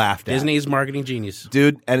 they laughed at. Disney's marketing genius.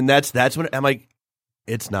 Dude, and that's when I'm like,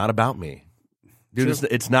 it's not about me. Dude, True.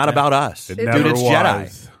 it's not about us. It Dude, never it's was.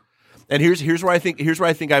 Jedi. And here's where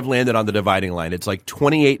I think I've landed on the dividing line. It's like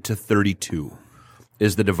 28 to 32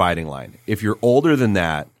 is the dividing line. If you're older than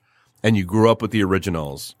that and you grew up with the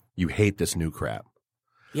originals, you hate this new crap.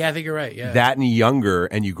 Yeah, I think you're right. Yeah. That and younger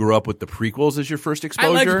and you grew up with the prequels as your first I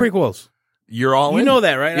exposure. like the prequels. You're all You in. know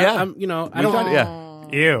that, right? Yeah. I don't. Yeah.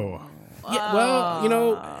 Ew. Yeah,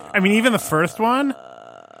 well, I mean, even the first one?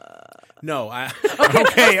 no.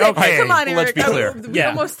 Okay. Come on, Eric. let's be clear. We Yeah.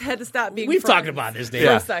 almost had to stop being. We've friends talked about this, Dave.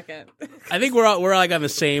 for Yeah. a second. I think we're like on the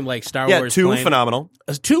same like Star Yeah, Wars. 2 plane. phenomenal.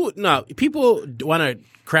 2. No, people want to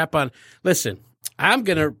crap on. Listen, I'm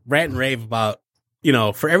gonna rant and rave about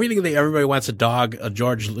for everything that everybody wants to dog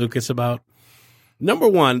George Lucas about. Number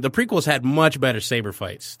 1, the prequels had much better saber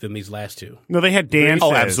fights than these last 2. No, they had dances.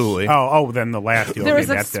 Oh, absolutely. Then the last two. There Okay, was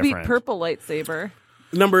a that's sweet different. purple lightsaber.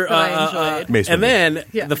 Number That I enjoyed. Mace and Windu. then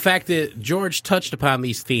Yeah. the fact that George touched upon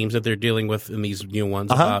these themes that they're dealing with in these new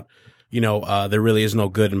ones about there really is no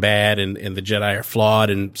good and bad and the Jedi are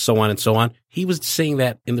flawed and so on and so on. He was saying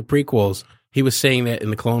that in the prequels He was saying that in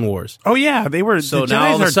the Clone Wars. Oh yeah, they were. So the now Jedis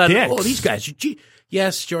all of a are sudden, dicks. these guys.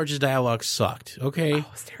 Yes, George's dialogue sucked. Okay, It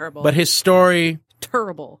was terrible. but his story,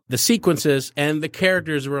 terrible. the sequences, and the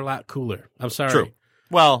characters were a lot cooler. I'm sorry. True.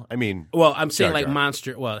 Well, I mean, Well, I'm saying Jar like Jar.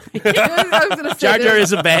 monster. Well, I was gonna say Jar Jar this.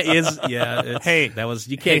 is a bad. It's, Hey. that was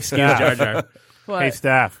you can't excuse Steph. Jar Jar. What? Hey,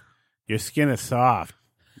 Steph, your skin is soft,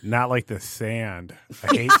 not like the sand.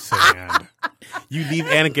 I hate sand. You leave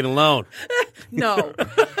Anakin alone. No.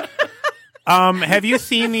 Have you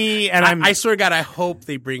seen the? And I swear to God, I hope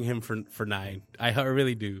they bring him for 9. I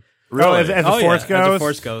really do. Oh, as the Force goes. As the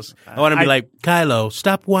Force goes, I want to be like Kylo.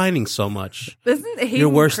 Stop whining so much. Isn't Hayden You're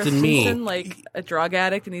worse than me. Christensen, like a drug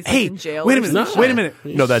addict and he's Hey, in jail? wait a or minute. some Wait a shit? minute.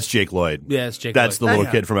 no, that's Jake Lloyd. Yeah, it's Jake. That's the Lloyd.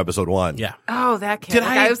 little kid from episode 1. Yeah. Oh, that kid. Did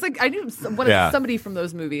Like, I- I was like, I knew somebody from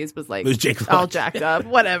those movies was like It was Jake all Lloyd. jacked up.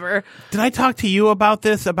 Whatever. Did I talk to you about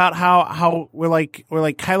this? About how we're like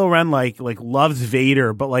Kylo Ren like loves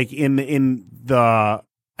Vader, but like in the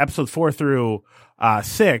episodes 4 through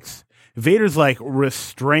 6. Vader's like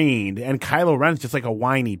restrained, and Kylo Ren's just like a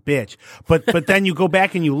whiny bitch. But then you go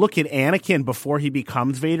back and you look at Anakin before he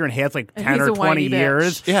becomes Vader and has like 10 he's or a 20 whiny bitch.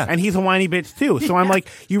 years, Yeah. and he's a whiny bitch too. So I'm like,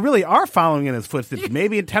 you really are following in his footsteps.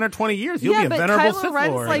 Maybe in 10 or 20 years you'll yeah, be a but venerable Kylo Sith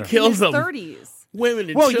Ren's Lord. like Kills in his them. 30s. Women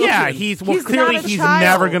and well, children. yeah, he's not clearly a he's child.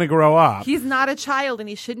 never going to grow up. He's not a child, and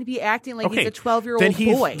he shouldn't be acting like he's a 12-year-old then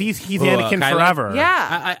he's, boy. He's Who, Anakin Kylo? forever.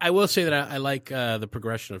 Yeah. I will say that I like the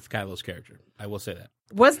progression of Kylo's character. I will say that.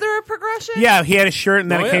 Was there a progression? Yeah, he had a shirt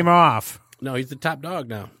and then Oh, it yeah. came off. No, he's the top dog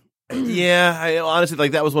now. Yeah, I honestly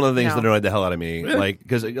like that was one of the things No. that annoyed the hell out of me. Like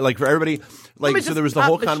because like for everybody, me like so just there was the pop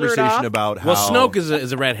whole the shirt conversation off. about how Well, Snoke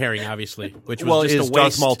is a red herring, obviously, which was well just is a Darth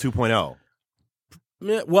waste. Maul 2.0.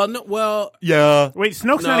 Yeah, well, no, well, Yeah. Wait,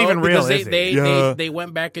 Snoke's no, not even real, because is he? Yeah. they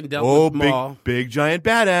went back and dealt Oh, with Maul. big giant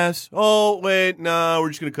badass. Oh wait, no, we're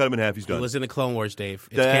just gonna cut him in half. He's It done. was in the Clone Wars, Dave.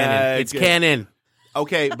 It's That- canon. It's canon.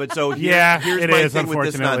 Okay, but so Yeah, here's it my is, thing with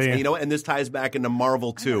this unfortunately. nonsense. You know what? And this ties back into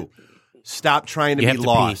Marvel too. Stop trying to You be have to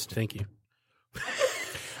lost. pee. Thank you.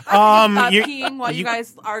 Stop you- peeing while you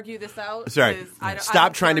guys argue this out. Sorry. 'cause I don't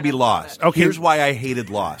Stop trying to be care about lost. it. Okay. Here's why I hated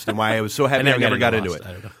Lost and why I was so happy I never got into Lost. it.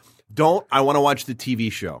 I don't know. I want to watch the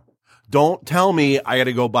TV show. Don't tell me I got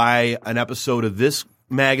to go buy an episode of this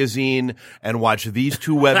magazine and watch these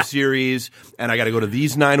 2 web series and I got to go to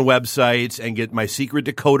these 9 websites and get my secret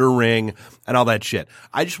decoder ring and all that shit.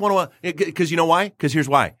 I just want to, because you know why? Because here's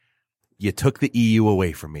why. You took the EU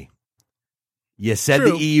away from me. You said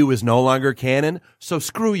True. the EU is no longer canon, so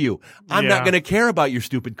screw you. I'm Yeah. not going to care about your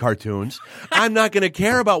stupid cartoons. I'm not going to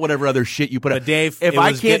care about whatever other shit you put But up. Dave, if it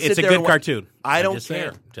I was can't good, it's sit a there good and wa- cartoon. I I'm don't just care.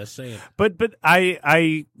 saying. Just saying. But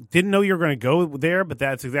I didn't know you were going to go there, but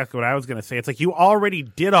that's exactly what I was going to say. It's like you already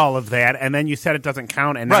did all of that, and then you said it doesn't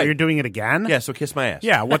count, and now Right. you're doing it again? Yeah, so kiss my ass.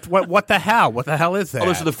 Yeah, what the hell? What the hell is that?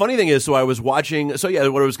 Although, so the funny thing is, so I was watching. So yeah,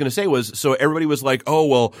 what I was going to say was, so everybody was like, "Oh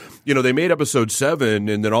well, you know, they made episode 7,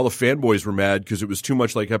 and then all the fanboys were mad because it was too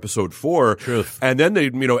much like episode 4." Truth. And then they,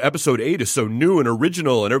 you know, episode 8 is so new and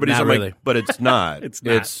original, and everybody's Not like, really. "But it's not. It's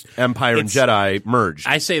not. It's Empire and It's- Jedi merged."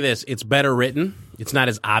 I say this: it's better written. It's not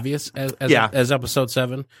as obvious as Yeah. as episode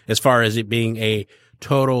 7, as far as it being a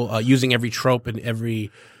total using every trope and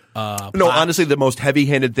every. no, plot. honestly, the most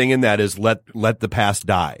heavy-handed thing in that is let the past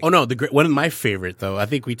die. Oh no, one of my favorite though. I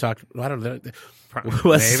think we talked. I don't know.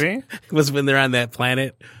 Was, Maybe. was when they're on that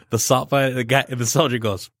planet, the salt planet. The guy, the soldier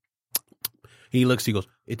goes. He looks. He goes.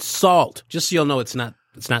 It's salt. Just so you'll know, it's not.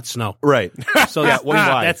 It's not snow. Right. So Yeah,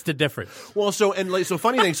 why? that's the difference. Well, so and like, so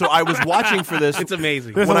funny thing. So I was watching for this. It's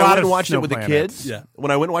amazing. There's when a I lot went of and watched it snow with the planets. kids, Yeah.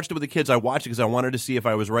 when I went and watched it with the kids, I watched it because I wanted to see if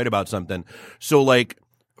I was right about something. So like,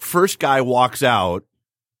 first guy walks out,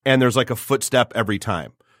 and there's like a footstep every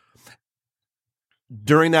time.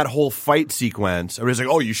 During that whole fight sequence, everybody's like,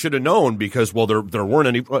 "Oh, you should have known because well, there weren't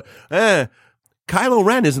any." Kylo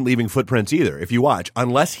Ren isn't leaving footprints either. If you watch,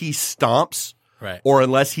 unless he stomps Right. or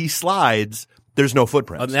unless he slides, there's no Oh,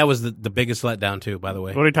 footprints. and that was the biggest letdown too. By the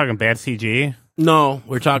way. What are you talking, bad CG? No,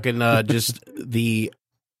 we're talking just the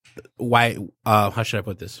why. How should I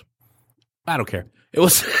put this? I don't care. It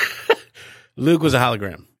was Luke was a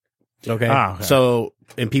hologram. Okay. Oh, okay. So,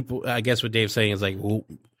 and people, I guess what Dave's saying is like, well,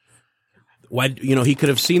 why? You know, he could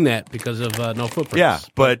have seen that because of no footprints. Yeah,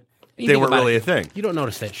 but You they think weren't about really it, a thing. You don't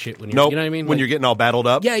notice that shit when you're. Nope. You know what I mean? When Like, you're getting all battled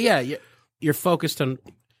up. yeah. You're focused on.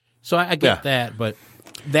 So I get Yeah. that, but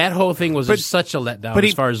that whole thing was But- such a letdown but he-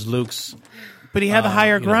 as far as Luke's. But he had the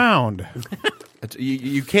higher you know. ground.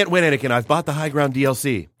 You can't win, Anakin. I've bought the high ground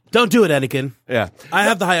DLC. Don't do it, Anakin. Yeah. I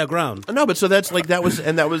have the higher ground. No, but so that's like that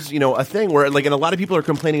was you know a thing where like and a lot of people are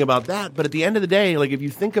complaining about that, but at the end of the day, like if you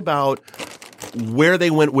think about where they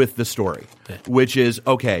went with the story, which is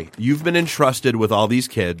okay, you've been entrusted with all these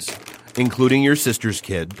kids, including your sister's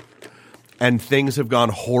kid, and things have gone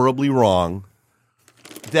horribly wrong,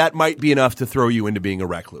 that might be enough to throw you into being a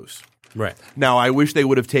recluse. Right. Now, I wish they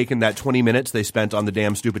would have taken that 20 minutes they spent on the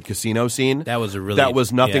damn stupid casino scene. That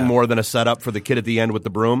was nothing more than a setup for the kid at the end with the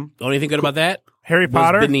broom. The only thing good about that, Harry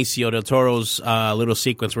Potter, was Benicio del Toro's little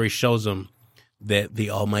sequence where he shows them that the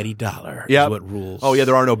almighty dollar is what rules. Oh, yeah,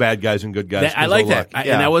 there are no bad guys and good guys. I like that.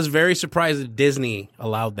 And I was very surprised that Disney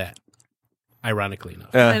allowed that, ironically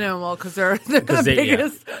enough. I know, well, because they're the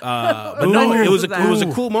biggest. But no, it was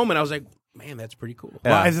a cool moment. I was like, man, that's pretty cool.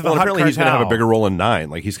 Yeah. Well, apparently he's going to have a bigger role in 9.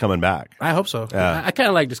 Like, he's coming back. I hope so. Yeah. I kind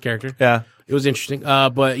of like this character. Yeah. It was interesting.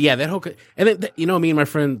 But yeah, that whole... And then, me and my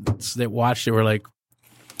friends that watched it were like,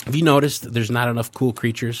 have you noticed there's not enough cool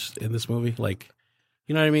creatures in this movie? Like,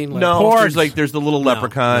 you know what I mean? Like, no, there's the little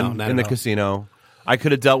leprechaun not in the at all. casino. I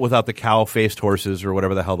could have dealt without the cow-faced horses or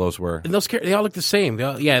whatever the hell those were. And those they all look the same.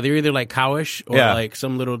 They're either like cowish or like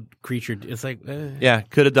some little creature. It's like yeah,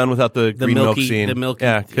 could have done without the green milky, milk scene. the milky.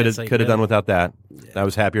 Yeah, could have done without that. I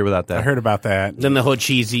was happier without that. I heard about that. Then the whole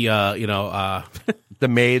cheesy, the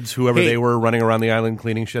maids, whoever they were, running around the island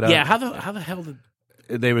cleaning shit up. Yeah, how the hell did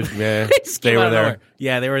they was? Yeah, they were there.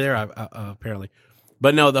 Yeah, they were there apparently.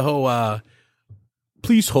 But no, the whole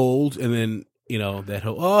please hold, and then. That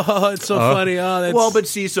whole, it's so funny. That's... Well, but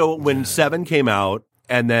see, so when 7 came out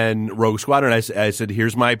and then Rogue Squadron, I said,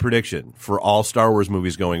 here's my prediction for all Star Wars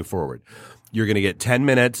movies going forward. You're going to get 10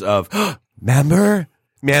 minutes of, remember,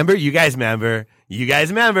 you guys remember,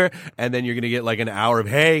 and then you're going to get like an hour of,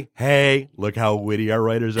 hey, look how witty our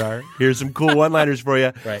writers are. Here's some cool one-liners for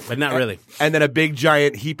you. Right, but not really. And then a big,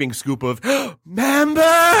 giant, heaping scoop of, member!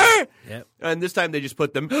 Yep. And this time they just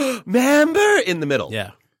put them, member, in the middle.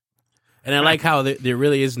 Yeah. And I like how there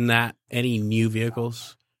really is not any new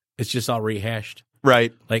vehicles. It's just all rehashed.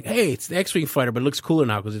 Right. Like, hey, it's the X-Wing fighter, but it looks cooler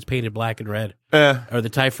now because it's painted black and red. Or the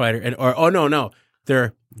TIE fighter. No.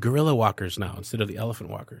 They're gorilla walkers now instead of the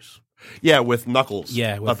elephant walkers. Yeah, with knuckles.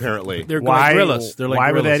 Yeah. Apparently. They're like gorillas. They're like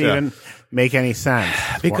why gorillas. would that even make any sense?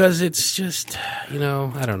 Because it's just,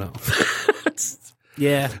 I don't know.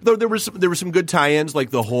 Yeah, though there were some good tie-ins, like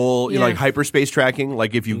the whole like hyperspace tracking.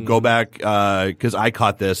 Like if you go back, because I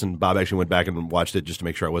caught this, and Bob actually went back and watched it just to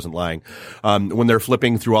make sure I wasn't lying. When they're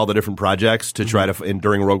flipping through all the different projects to try to,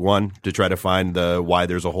 during Rogue One, to try to find why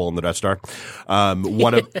there's a hole in the Death Star.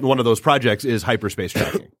 One of those projects is hyperspace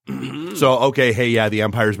tracking. So the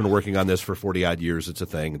Empire's been working on this for 40 odd years. It's a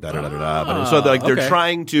thing. But so they're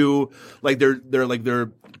trying to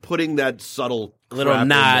they're putting that subtle little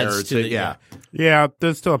nods to Yeah,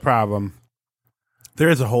 there's still a problem. There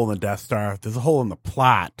is a hole in the Death Star. There's a hole in the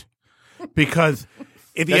plot. Because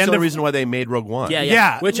at the That's end the reason why they made Rogue One.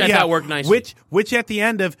 Yeah. Which I thought worked nicely. Which at the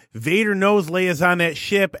end of Vader knows Leia's on that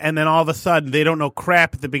ship, and then all of a sudden they don't know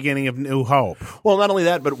crap at the beginning of New Hope. Well, not only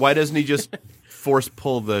that, but why doesn't he just force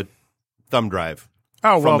pull the thumb drive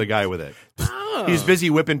from the guy with it? He's busy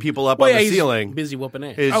whipping people up on the ceiling. Busy whooping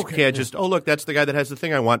ass. Can't just, look, that's the guy that has the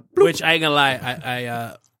thing I want. Which I ain't gonna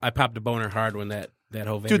lie, I popped a boner hard when that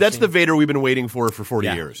whole Vader Dude, that's scene. the Vader we've been waiting for 40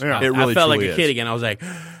 years. Yeah. It really I felt like truly a is. kid again. I was like,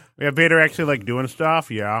 Yeah, Vader actually like doing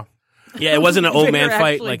stuff. Yeah, it wasn't an old man Vader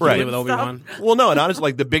fight actually like doing you did with Obi-Wan. Well, no, and honestly,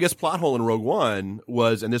 like the biggest plot hole in Rogue One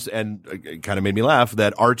was, and it kind of made me laugh,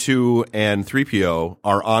 that R2 and 3PO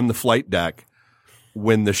are on the flight deck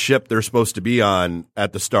when the ship they're supposed to be on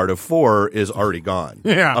at the start of 4 is already gone.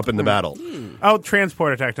 Yeah. Up in the battle. Oh,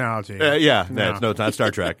 transporter technology. It's not Star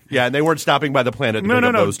Trek. Yeah, and they weren't stopping by the planet to pick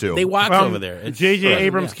up those two. They walked over there. J.J.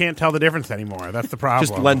 Abrams can't tell the difference anymore. That's the problem.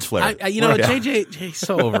 Just lens flare. JJ's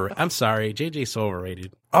so over. I'm sorry, JJ's so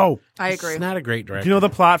overrated. Oh, I agree. He's not a great director. do you know the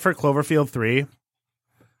plot for Cloverfield 3?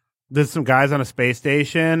 There's some guys on a space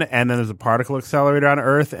station, and then there's a particle accelerator on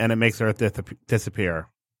Earth, and it makes Earth disappear.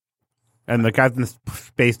 And the guys in the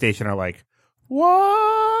space station are like,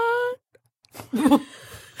 "What?"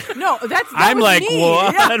 No, I'm was like, me.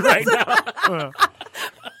 what Yeah. right now?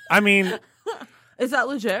 I mean, Is that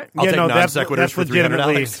legit? I'll take non that's sequiturs for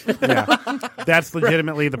 $300. That's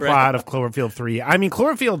legitimately the plot of Cloverfield 3. I mean,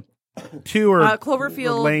 Cloverfield 2 or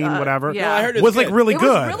Cloverfield Lane, whatever, yeah. I heard it was was like good. really It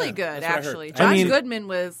good. was really good, actually. I Josh mean- Goodman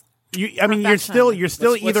was. You're still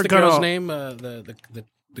What's either the gonna. girl's name? The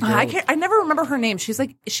girl. I never remember her name. She's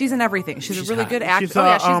in everything. She's a really hot. good actress.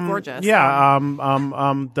 She's, She's gorgeous. Yeah,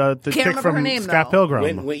 the chick remember from her name, Scott though.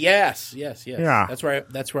 Pilgrim. Yes. Yeah. That's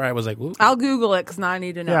where I was like, ooh. I'll Google it because now I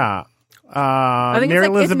need to know. Yeah. I think Mary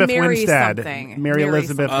it's Elizabeth Mary Winstead. something. Mary Mary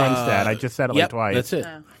Elizabeth something. Winstead. I just said it like Yep, twice. that's it.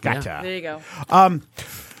 Gotcha. There you go. Um,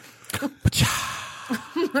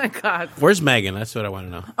 Oh my God. Where's Megan? That's what I want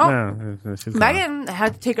to know. no, she's gone. Megan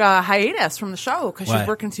had to take a hiatus from the show because Why? she's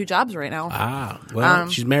working 2 jobs right now. Well,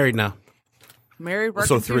 she's married now. Married, working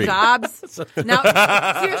So 2 3. jobs. Now,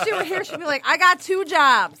 seriously, we're here. She'd be like, I got 2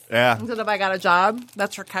 jobs. Yeah. Instead of I got a job.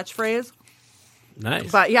 That's her catchphrase.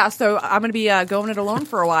 Nice. But yeah, so I'm going to be going it alone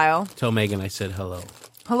for a while. Tell Megan I said hello.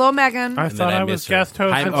 Hello, Megan. I And thought then I miss was her. guest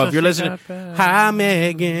host. Hi, until if you're she listening, got back. hi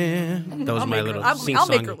Megan. That was my little sing I'll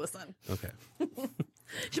song. make her listen. Okay.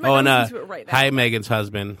 She might Oh, not and listen to it right now. hi Megan's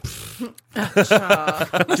husband.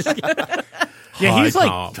 Yeah, he's Hi,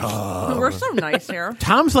 like Tom. We're so nice here.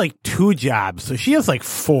 Tom's like 2 jobs, so she has like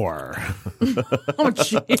 4. Oh,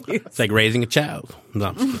 jeez. It's like raising a child. No,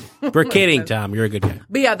 I'm just kidding. We're kidding, Tom. You're a good guy.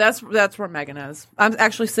 But yeah, that's where Megan is. I'm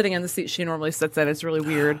actually sitting in the seat she normally sits in. It's really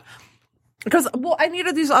weird. Because, I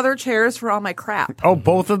needed these other chairs for all my crap. Oh,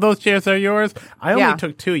 both of those chairs are yours? I only Yeah.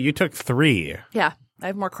 took 2. You took 3. Yeah, I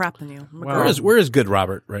have more crap than you. I'm a Wow. girl. Where is good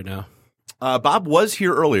Robert right now? Bob was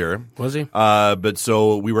here earlier. Was he? But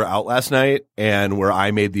so we were out last night, and where I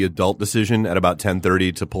made the adult decision at about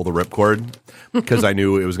 10:30 to pull the ripcord because I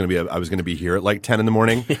knew I was going to be here at like 10 in the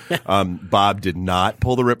morning. Bob did not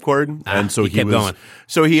pull the ripcord, and so he kept going.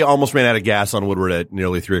 So he almost ran out of gas on Woodward at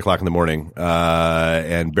nearly 3:00 in the morning,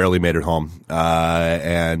 and barely made it home,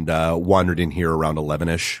 and wandered in here around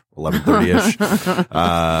 11ish, 11:30ish,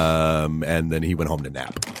 and then he went home to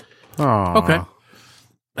nap. Aww. Okay.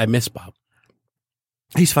 I miss Bob.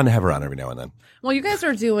 He's fun to have around every now and then. Well, you guys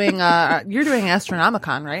are doing, you're doing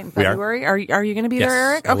Astronomicon, right? In We are. February? Are you going to be Yes,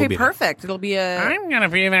 there, Eric? I will Okay, be there. perfect. It'll be I'm going to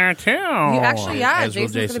be there too. You actually, yeah. As will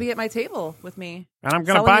Jason's going to Jason. be at my table with me. And I'm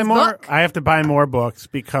going to selling buy his more. book. I have to buy more books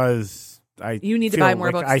because You need to feel buy more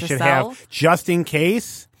like books I to should sell? have just in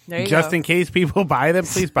case. There you Just go. in case people buy them,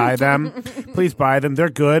 please buy them. Please buy them. They're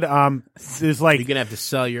good. There's like You're gonna have to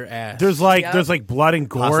sell your ass. there's like Yep. there's like blood and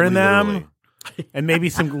gore Possibly in them. literally. And maybe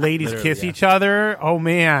some ladies Literally, kiss yeah. each other. Oh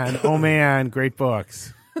man, great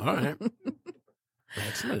books. All right.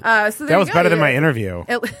 Excellent. So there That you was go. better than Yeah. my interview.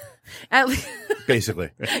 At least,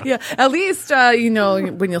 Basically. yeah. At least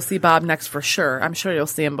when you'll see Bob next for sure. I'm sure you'll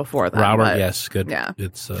see him before that. Robert, but- yes, good. Yeah.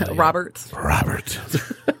 It's Robert. Robert.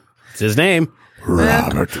 It's his name.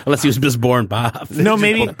 Robert. Unless he was just born Bob. No,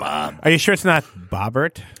 maybe. Bob. Are you sure it's not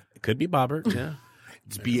Bobbert? It could be Bobbert. Yeah.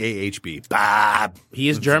 It's BAHB. Bob. He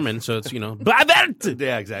is German, so it's Bobbert.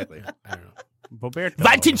 Yeah, exactly. I don't know. Boberto.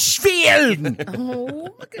 Weitenspiel.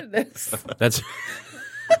 Oh, look at this. That's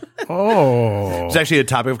Oh. It's actually a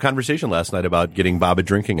topic of conversation last night about getting Bob a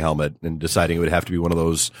drinking helmet and deciding it would have to be one of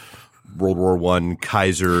those World War I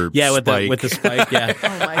Kaiser with spike. the spike. Yeah. Oh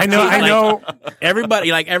my I know. God. I know.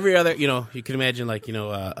 Everybody, like every other, you can imagine, like,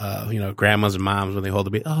 grandmas and moms when they hold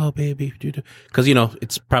the baby. Oh, baby, because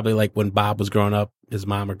it's probably like when Bob was growing up, his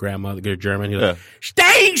mom or grandma, they're German. He was like,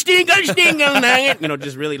 "Stink, stingle,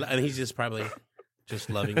 just really, and he's just probably just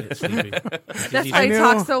loving it, sleeping. That's why he knew.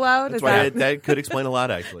 talks so loud. That's Is why that? that could explain a lot,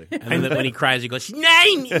 actually. And then when he cries, he goes,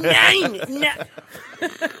 nine.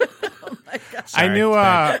 I knew.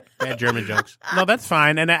 Bad German jokes. No, that's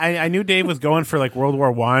fine. And I knew Dave was going for like World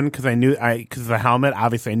War I because because the helmet.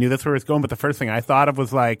 Obviously, I knew that's where he was going. But the first thing I thought of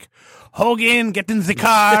was like, Hogan, get in the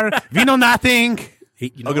car. We know nothing.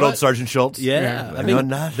 Good old Sergeant Schultz. Yeah, I know think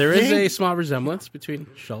nothing. there is a small resemblance between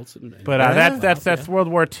Schultz and. But that's World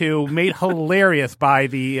War II, made hilarious by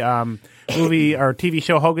the movie or TV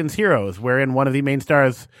show Hogan's Heroes, wherein one of the main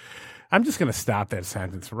stars. I'm just going to stop that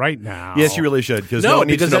sentence right now. Yes, you really should. Because No, one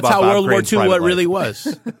needs because to know that's about how Bob World War Crane's II private what life. really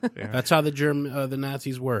was. That's how the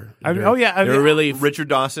Nazis were. I They mean, were really Richard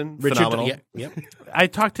Dawson, phenomenal. Yeah, yep. I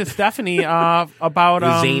talked to Stephanie about It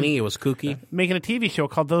was zany. It was kooky. making a TV show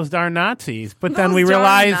called Those Darn Nazis, but then Those we Darn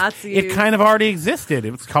realized Nazis. it kind of already existed.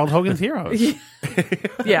 It was called Hogan's Heroes.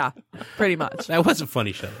 Yeah, pretty much. That was a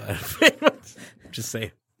funny show. Just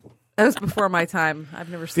saying. That was before my time. I've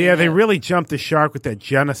never seen. Yeah, they that. really jumped the shark with that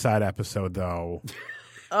genocide episode, though.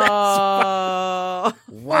 Oh,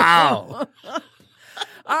 Wow.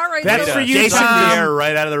 all right. That's so- for you, Jason Tom. Pierre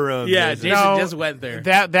right out of the room. Yeah, Jason. Jason No, just went there.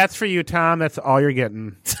 That's for you, Tom. That's all you're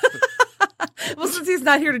getting. Well, since he's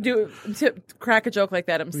not here to crack a joke like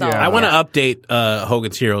that himself, Yeah. I want to update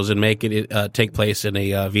Hogan's Heroes and make it take place in a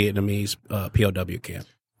Vietnamese POW camp.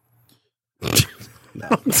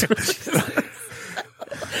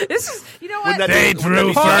 This is, you know what? Wouldn't that They be- drew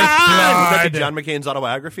wouldn't first that be blood. John McCain's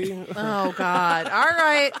autobiography? Oh God! All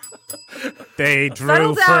right, They drew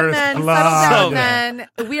settle down, first men. blood. Settle down, men.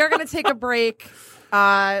 We are going to take a break.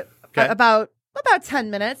 About 10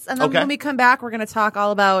 minutes, and then Okay. when we come back, we're going to talk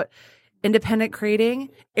all about independent creating,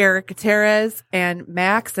 Erick Gutierrez, and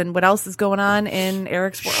Max, and what else is going on in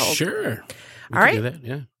Erick's world. Sure. We All can right. do that,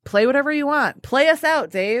 yeah. Play whatever you want. Play us out,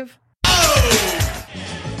 Dave.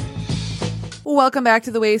 Welcome back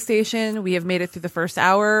to the Way Station. We have made it through the first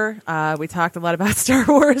hour. We talked a lot about Star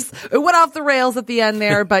Wars. It went off the rails at the end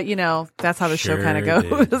there, but that's how the show kind of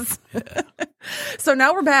goes. Yeah. So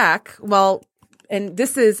now we're back. Well, and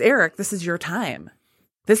this is Eric. This is your time.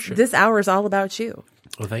 This hour is all about you.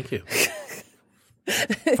 Well, thank you.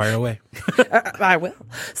 Fire away. I will.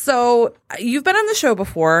 So you've been on the show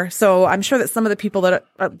before, so I'm sure that some of the people that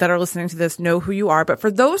are listening to this know who you are. But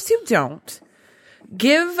for those who don't,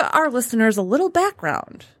 give our listeners a little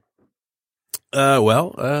background.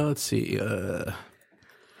 Let's see.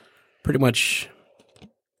 Pretty much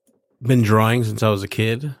been drawing since I was a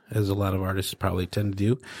kid, as a lot of artists probably tend to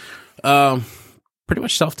do. Pretty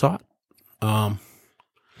much self-taught.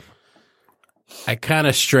 I kind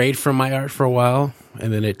of strayed from my art for a while,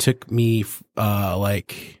 and then it took me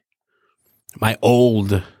like my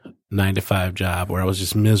old 9-to-5 job where I was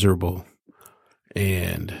just miserable,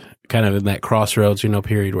 and kind of in that crossroads,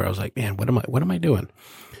 period where I was like, man, what am I doing?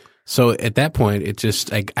 So at that point, it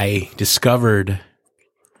just I discovered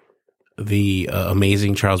the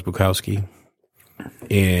amazing Charles Bukowski,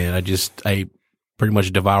 and I pretty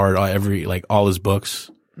much devoured all his books.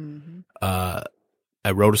 Mm-hmm. I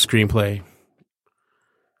wrote a screenplay.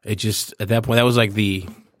 It just, at that point, that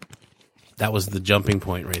was the jumping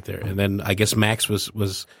point right there. And then I guess Max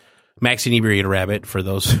was Max Inebriated Rabbit, for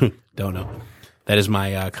those who don't know. That is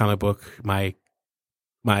my comic book, my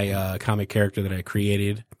comic character that I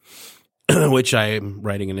created, which I am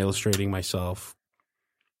writing and illustrating myself.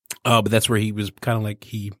 But that's where he was kind of like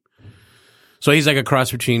so he's like a cross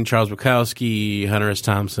between Charles Bukowski, Hunter S.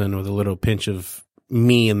 Thompson, with a little pinch of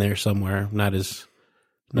me in there somewhere. Not as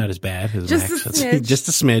bad as just Max. A smidge. Just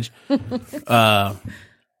a smidge.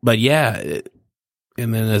 But yeah,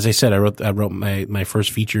 and then as I said, I wrote my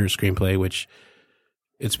first feature screenplay, which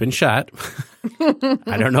it's been shot.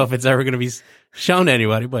 I don't know if it's ever going to be shown to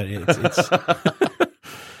anybody, but it's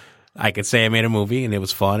I could say I made a movie, and it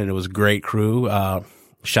was fun, and it was a great crew.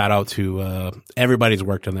 Shout out to everybody's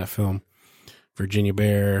worked on that film. Virginia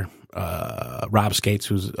Bear, Rob Skates,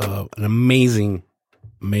 who's an amazing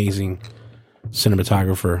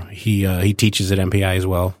cinematographer. He teaches at MPI as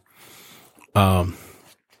well. But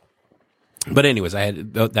anyways,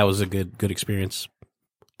 that was a good experience.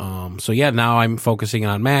 So yeah, now I'm focusing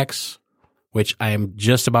on Max, which I am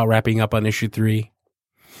just about wrapping up on issue 3.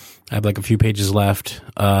 I have like a few pages left.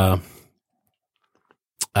 I'm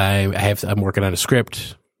working on a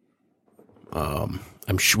script.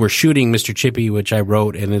 We're shooting Mr. Chippy, which I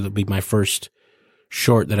wrote, and it'll be my first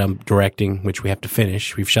short that I'm directing, which we have to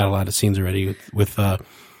finish. We've shot a lot of scenes already with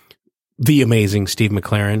the amazing Steve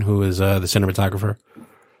McLaren, who is the cinematographer.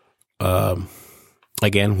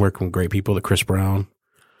 Again, working with great people, the Chris Brown,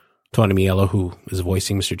 Tony Mielo, who is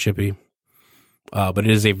voicing Mr. Chippy. But it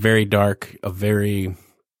is a very dark, I think,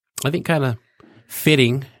 kind of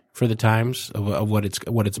fitting for the times of what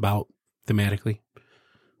it's about thematically.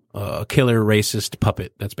 A killer racist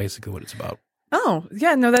puppet. That's basically what it's about. Oh,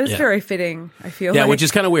 yeah, no, that is very fitting, I feel. Yeah, which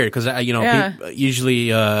is kind of weird because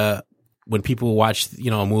usually when people watch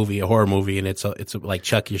a movie, a horror movie, and it's like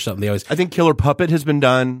Chucky or something, they always. I think killer puppet has been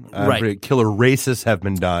done. Right. Killer racists have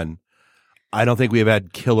been done. I don't think we have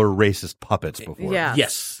had killer racist puppets before. Yeah.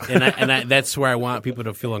 Yes, and that's where I want people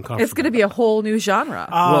to feel uncomfortable. It's going to be a whole new genre.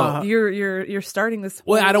 Well, you're starting this.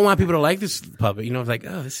 Well, I don't want people to like this puppet. It's like,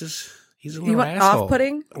 oh, he's a little asshole.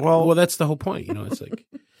 Off-putting. Well, that's the whole point. It's like.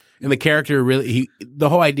 And the character the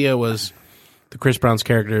whole idea was the Chris Brown's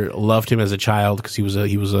character loved him as a child because he was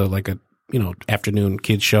a afternoon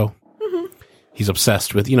kids show. Mm-hmm. He's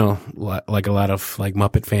obsessed with, like a lot of like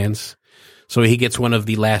Muppet fans. So he gets one of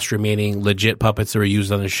the last remaining legit puppets that were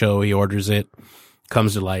used on the show. He orders it,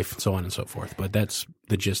 comes to life, so on and so forth. But that's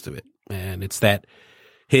the gist of it. And it's that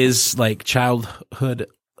his like childhood.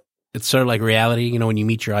 It's sort of like reality, when you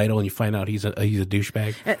meet your idol and you find out he's a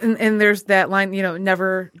douchebag. And there's that line,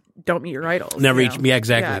 don't meet your idols. Never eat, yeah,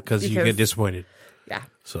 exactly, because you get disappointed. Yeah.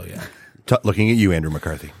 So yeah. Looking at you, Andrew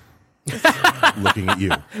McCarthy. Looking at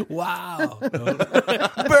you. Wow.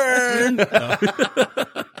 Burn.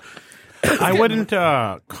 I wouldn't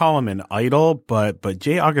call him an idol, but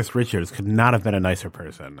J. August Richards could not have been a nicer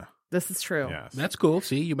person. This is true. Yes. That's cool.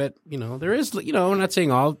 See, you bet. There is. I'm not saying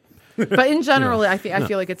all. But in general, I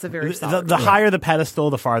feel like it's a very solid. The higher the pedestal,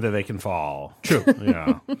 the farther they can fall. True.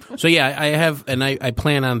 Yeah. So yeah, I have, and I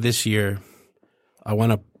plan on this year. I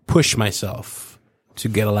want to push myself to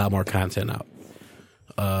get a lot more content out.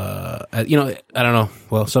 I don't know.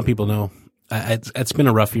 Well, some people know. It's been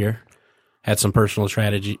a rough year. Had some personal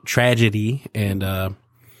tragedy, and I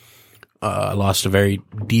lost a very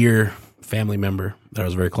dear family member that I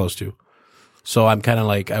was very close to. So I'm kind of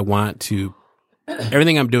like, I want to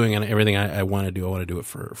everything I'm doing and everything I want to do it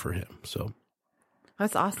for him. So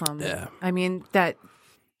that's awesome. Yeah. I mean, that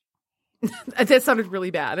sounded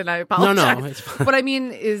really bad, and I apologize. No, it's fine. What I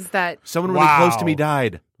mean is that Someone really close to me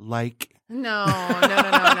died. Like. No.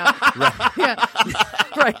 Right. Yeah.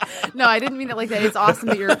 Right. No, I didn't mean it like that. It's awesome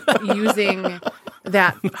that you're using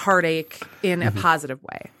that heartache in a positive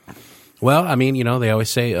way. Well, I mean, they always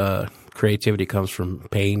say creativity comes from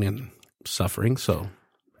pain and suffering. So,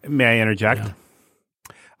 may I interject? Yeah.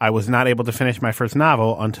 I was not able to finish my first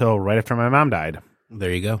novel until right after my mom died.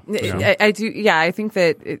 There you go. I do. Yeah, I think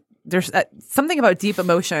that there's something about deep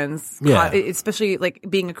emotions, especially like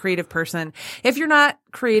being a creative person. If you're not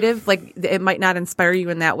creative, like it might not inspire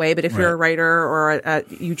you in that way. But if you're a writer or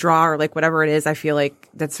you draw or like whatever it is, I feel like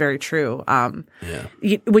that's very true.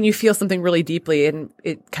 When you feel something really deeply and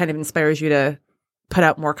it kind of inspires you to put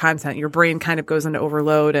out more content, your brain kind of goes into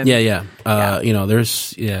overload. And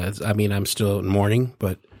there's I mean, I'm still in mourning,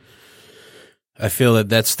 but I feel that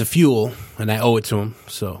that's the fuel, and I owe it to him.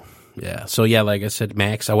 So. Yeah. So like I said,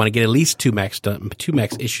 Max, I want to get at least 2 Max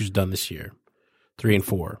issues done this year, 3 and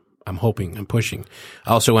 4. I'm hoping, I'm pushing.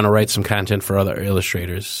 I also want to write some content for other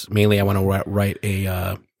illustrators. Mainly, I want to write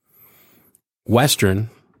a Western,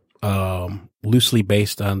 loosely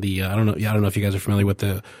based on the I don't know if you guys are familiar with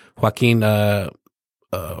the Joaquin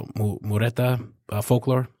Mureta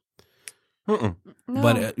folklore. No.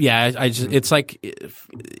 But I just it's like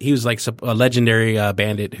he was like a legendary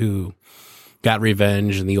bandit who got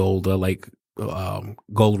revenge in the old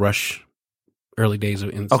gold rush early days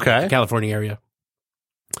in the California area.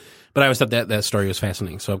 But I always thought that story was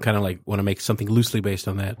fascinating. So I'm kind of like want to make something loosely based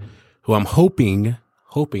on that. Who I'm hoping,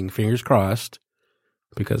 fingers crossed,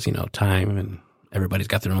 because time and everybody's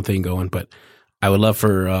got their own thing going. But I would love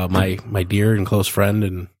for my dear and close friend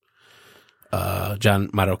and John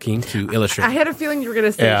Marroquin to illustrate. I had a feeling you were going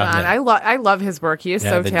to say John. Yeah. I love his work. He is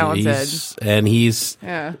so talented. He's as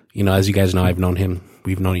you guys know, I've known him.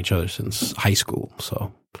 We've known each other since high school.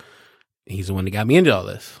 So he's the one that got me into all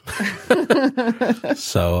this.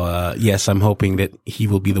 So yes, I'm hoping that he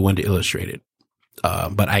will be the one to illustrate it.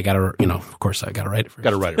 But I gotta, of course, I gotta write it first.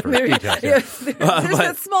 Gotta write it first. There's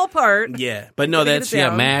that small part. Yeah, but no, that's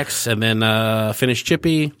Max, and then finish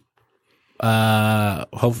Chippy.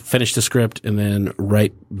 Finish the script and then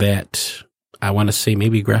write that. I want to say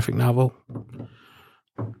maybe a graphic novel.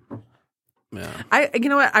 Yeah. You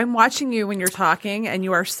know what? I'm watching you when you're talking, and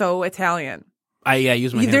you are so Italian. I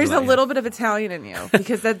use my hands There's a lot, little bit of Italian in you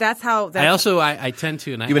because that's how. I tend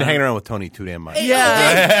to. And you've been hanging around with Tony too damn much.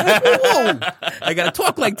 Yeah. Whoa. I gotta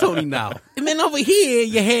talk like Tony now. And then over here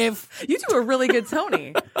you do a really good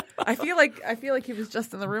Tony. I feel like he was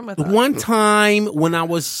just in the room with us. One time when I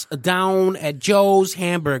was down at Joe's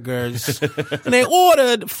Hamburgers and I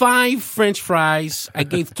ordered 5 French fries. I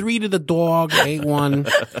gave 3 to the dog, ate 1.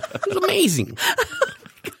 It was amazing.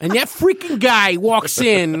 And that freaking guy walks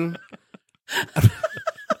in.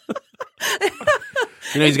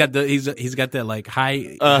 He's got that like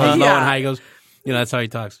high, low and high. He goes, that's how he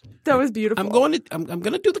talks. That was beautiful. I'm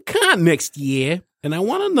gonna do the con next year, and I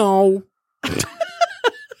want to know.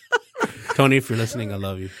 Tony, if you're listening, I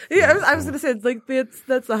love you. Yeah, I was gonna say like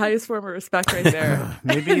that's the highest form of respect right there.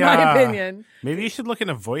 Maybe, in my opinion. Maybe you should look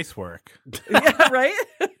into voice work. Yeah, right.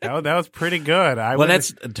 That was pretty good.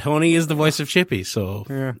 Tony is the voice of Chippy,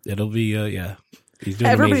 so it'll be He's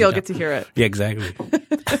doing everybody will get to hear it. Yeah, exactly.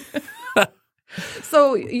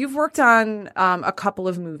 So you've worked on a couple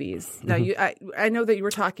of movies. Now, I know that you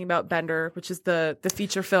were talking about Bender, which is the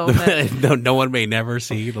feature film. That, no one may never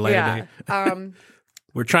see the light of day.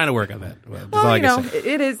 We're trying to work on that.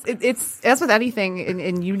 It's as with anything,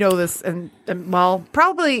 and you know this, and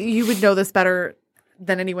probably you would know this better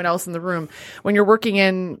than anyone else in the room. When you're working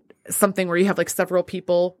in something where you have like several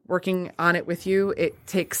people working on it with you, it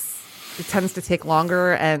tends to take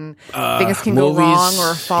longer, and things can go wrong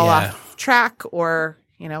or fall off track or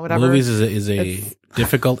whatever. Movies is a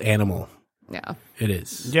difficult animal. Yeah, it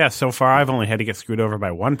is. Yeah, so far I've only had to get screwed over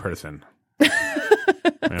by one person. All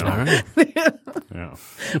right. Yeah.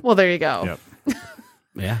 Well, there you go. Yep.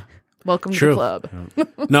 Yeah. Welcome to the club.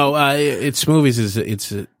 No, it's movies.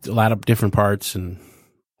 It's a lot of different parts, and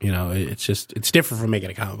it's different from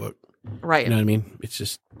making a comic book. Right. You know what I mean? It's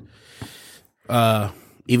just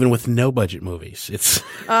even with no budget movies, it's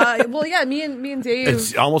me and Dave.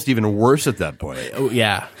 It's almost even worse at that point. Oh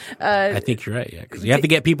yeah, I think you're right. Yeah, because you have to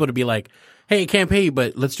get people to be like, "Hey, can't pay you,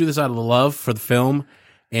 but let's do this out of the love for the film,"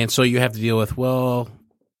 and so you have to deal with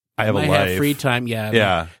I have a life. Have free time.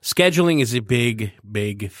 Yeah. Scheduling is a big,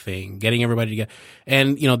 big thing. Getting everybody together,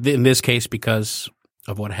 and in this case, because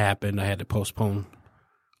of what happened, I had to postpone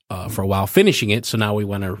for a while finishing it. So now we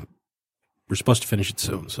want to we're supposed to finish it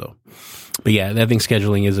soon. So, but yeah, I think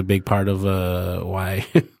scheduling is a big part of why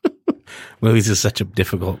movies is such a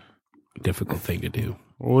difficult thing to do.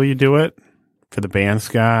 Will you do it for the band,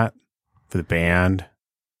 Scott? For the band?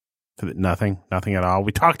 For the, nothing at all.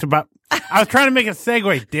 We talked about. I was trying to make a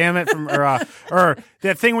segue. Damn it! From or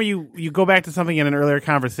that thing where you go back to something in an earlier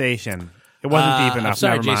conversation. It wasn't deep enough. I'm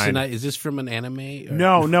sorry, Never Jason. mind. Is this from an anime?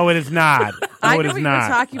 Or? No, it is not. No, I it know is what you not.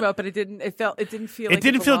 were talking about, but it didn't feel. It didn't feel.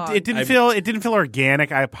 It didn't feel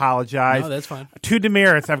organic. I apologize. No, that's fine. 2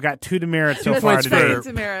 demerits. I've got 2 demerits so far Points today.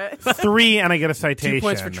 demerit. 3, and I get a citation. 2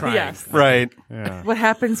 points for trying. Yes. Right. Yeah. What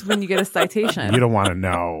happens when you get a citation? You don't want to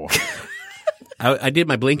know. I did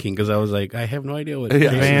my blinking because I was like, I have no idea what Yeah.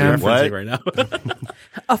 Jason's Man. referencing right now.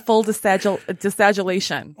 A full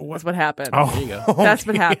destagulation was what happened. Oh, There you go. That's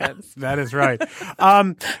what happens. that is right.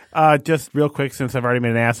 Just real quick, since I've already made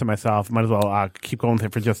an ass of myself, might as well keep going with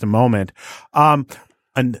it for just a moment.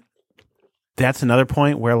 And that's another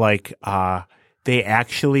point where, like, they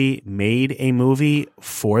actually made a movie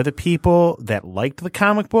for the people that liked the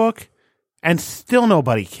comic book, and still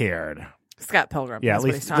nobody cared. Scott Pilgrim. Yeah,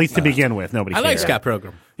 that's at least to begin with, nobody I cared. like Scott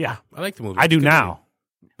Pilgrim. Yeah, I like the movie. I do It's a good now,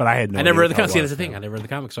 but I had no movie. I never read the idea comic. See, what that's it the thing. was. I never read the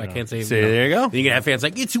comic, so I can't say. See, there you go. Then you can have fans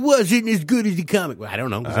like, it wasn't as good as the comic. Well, I don't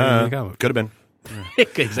know. 'Cause I didn't read the comic. Could have been.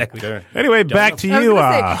 Exactly. Anyway, back to I was you.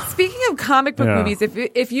 gonna say, speaking of comic book yeah. movies,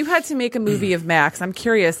 if you had to make a movie of Max, I'm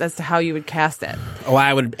curious as to how you would cast it. Oh,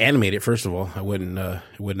 I would animate it first of all. I wouldn't. It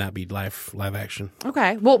would not be live action.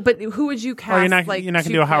 Okay, well, but who would you cast? Oh, you're not like, gonna to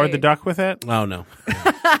do a Howard play- the Duck with it? Oh no,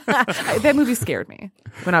 That movie scared me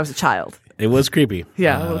when I was a child. it was creepy.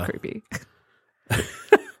 Yeah, a little creepy.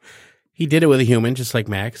 He did it with a human, just like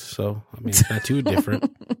Max. So I mean, it's not too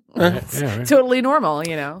different. Right? Yeah, right. Totally normal,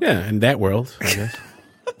 you know. Yeah, in that world, I guess.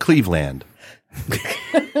 Cleveland.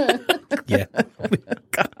 Yeah.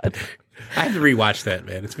 God, I have to rewatch that,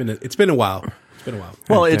 man. It's been a while. It's been a while.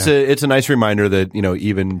 Well, it's a nice reminder that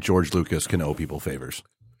even George Lucas can owe people favors.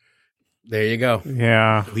 There you go.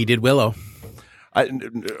 Yeah. He did Willow.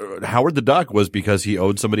 Howard the Duck was because he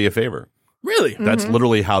owed somebody a favor. Really? That's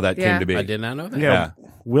literally how that Yeah. came to be. I did not know that. Yeah.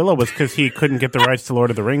 Willow was because he couldn't get the rights to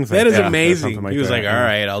Lord of the Rings. That is Yeah, amazing. something He was that. like, all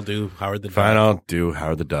right, I'll do Howard the Duck. Fine, I'll do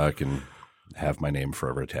Howard the Duck and have my name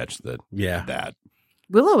forever attached to Yeah. that.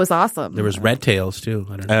 Willow was awesome. There was Red Tails too.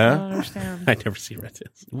 I don't know. I don't understand. I never see Red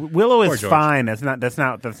Tails. Willow Poor is George. fine. That's not the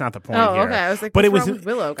point Oh, here. okay. I was like, but what's wrong with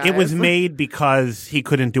Willow, it was guys? made because he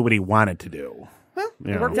couldn't do what he wanted to do.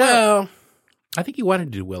 It worked out. Well, I think he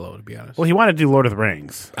wanted to do Willow, to be honest. Well, he wanted to do Lord of the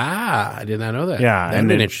Rings. I did not know that. Yeah, That'd and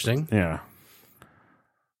been then- interesting. Yeah.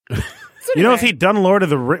 You know, if he'd done Lord of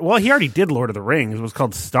the Rings, well, he already did Lord of the Rings. It was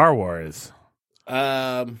called Star Wars.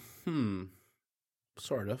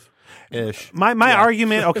 Sort of. Ish. My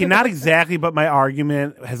argument, okay, not exactly, but my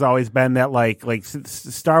argument has always been that like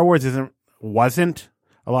Star Wars wasn't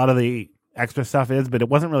a lot of the extra stuff is, but it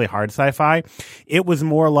wasn't really hard sci-fi. It was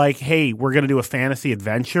more like, hey, we're going to do a fantasy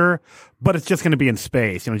adventure, but it's just going to be in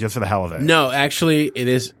space, just for the hell of it. No, actually, it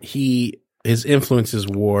is. His influences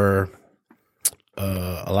were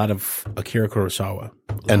a lot of Akira Kurosawa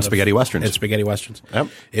And spaghetti westerns. and spaghetti westerns. Yep.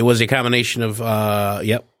 It was a combination of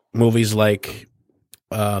movies like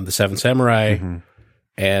The Seven Samurai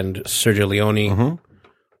and Sergio Leone,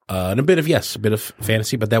 and a bit of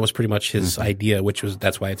fantasy, but that was pretty much his idea,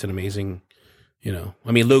 that's why it's an amazing.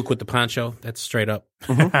 I mean, Luke with the poncho, that's straight up.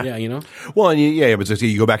 Yeah, Well, and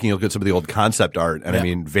you go back and you look at some of the old concept art, and I Yeah.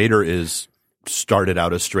 mean, Vader started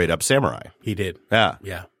out as straight up samurai. He did. Yeah.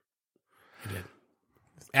 Yeah, he did.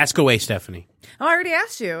 Ask away, Stephanie. Oh, I already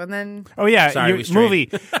asked you, and then Oh yeah, Sorry, your we strayed. movie.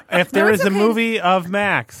 If there it's is a okay. movie of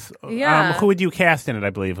Max, Yeah. who would you cast in it? I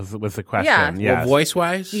believe was the question. Yeah. Yes. Well, voice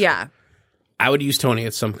wise, yeah, I would use Tony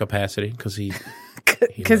at some capacity because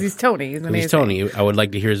because he's Tony. He's amazing. he's Tony. I would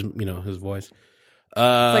like to hear his voice. It's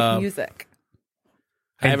like music.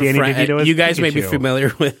 I And have a Danny friend. DeVito as You guys may be Pikachu.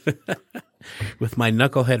 familiar with my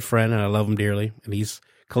knucklehead friend, and I love him dearly. And he's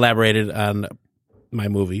collaborated on my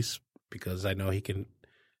movies because I know he can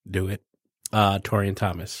do it. Torian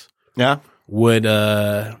Thomas Yeah. would.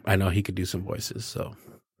 I know he could do some voices, so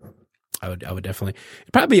I would definitely.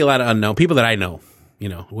 It'd probably be a lot of unknown people that I know.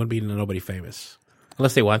 It wouldn't be nobody famous.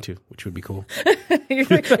 Unless they want to, which would be cool. You're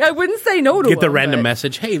like, I wouldn't say no to Get the him, random but-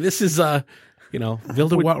 message. Hey, this is Valderrama.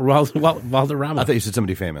 I thought you said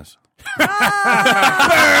somebody famous.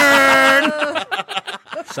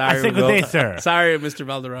 Sorry, I say good day, sir. Sorry, Mr.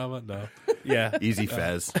 Valderrama. No. Yeah. Easy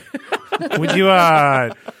Fez. Would you?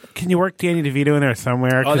 Can you work Danny DeVito in there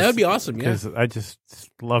somewhere? Oh, that would be awesome. Yeah. Because I just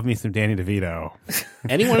love me some Danny DeVito,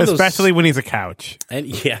 Any one of those, especially when he's a couch.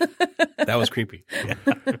 yeah, that was creepy.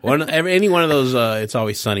 Any one of those, It's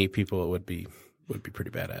Always Sunny people would be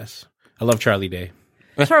pretty badass. I love Charlie Day.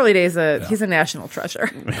 Charlie Day's he's a national treasure.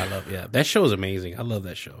 I love that show is amazing. I love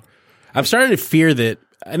that show. I'm starting to fear that,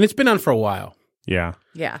 and it's been on for a while. Yeah.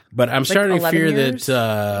 Yeah. But I'm starting to fear years?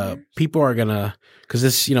 that people are gonna, because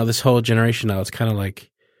this whole generation now, it's kind of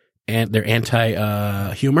like, and they're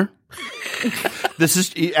anti humor. This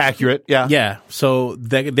is accurate. Yeah. Yeah. So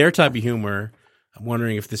their type of humor, I'm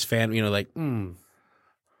wondering if this fan, like, I'm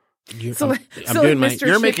doing Mr.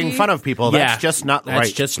 You're making Chicky? fun of people. That's just not right.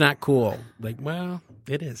 That's just not cool. Like, well,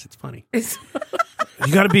 it is. It's funny.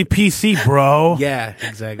 You got to be PC, bro. Yeah,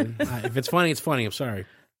 exactly. If it's funny, it's funny. I'm sorry.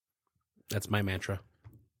 That's my mantra.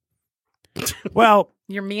 Well,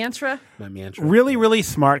 Your mantra? My mantra. really, really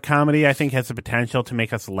smart comedy, I think, has the potential to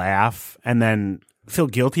make us laugh and then feel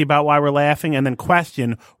guilty about why we're laughing and then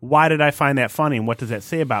question, why did I find that funny and what does that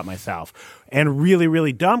say about myself? And really,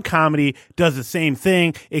 really dumb comedy does the same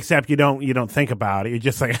thing, except you don't think about it. You're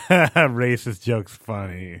just like, racist joke's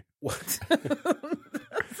funny. What?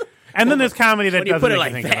 And then there's comedy that When you doesn't put it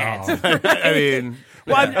make like you think at that. all. I mean,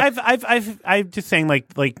 Well, I'm just saying, like,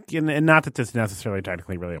 and not that this necessarily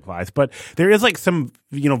technically really applies, but there is like some,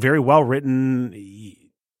 very well written,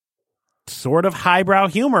 sort of highbrow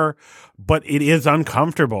humor, but it is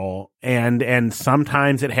uncomfortable, and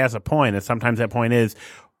sometimes it has a point, and sometimes that point is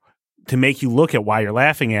to make you look at why you're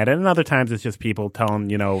laughing at it, and other times it's just people telling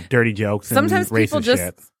dirty jokes. And Sometimes people racist just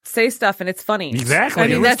shit. say stuff and it's funny. Exactly. I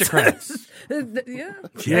mean, Aristocrats. yeah.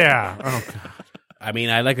 Yeah. Oh, God. I mean,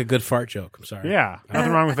 I like a good fart joke. I'm sorry. Yeah.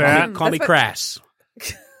 Nothing wrong with that. Call me That's what- crass.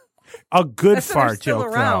 A good That's why they're fart still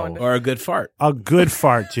joke, around. though. Or a good fart. A good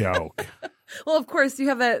fart joke. Well, of course, you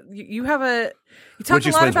have that. You have a. You talk Which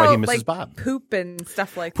a lot explains why he about misses like Bob. poop and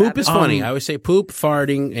stuff like Poop that. is funny. I always say poop,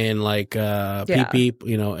 farting, and like Yeah. peep,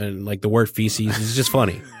 and like the word feces is just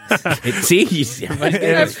funny. Everybody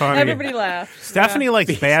It's funny. Everybody laughed. Stephanie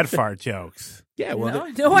likes bad fart jokes. yeah,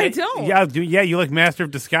 well, No, I don't. Yeah, you like Master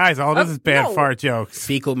of Disguise. All this is bad no. fart jokes.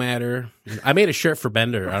 fecal matter. I made a shirt for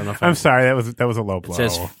Bender. I don't know if I'm sorry, that was a low blow. It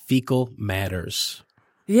says fecal matters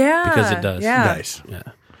Yeah, because it does. Yeah. nice. Yeah.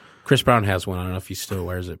 Chris Brown has one. I don't know if he still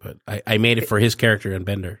wears it, but I made it for his character in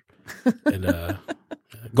Bender. And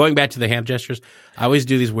going back to the hand gestures, I always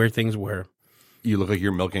do these weird things where, You look like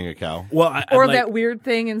you're milking a cow. well, Or I'm that weird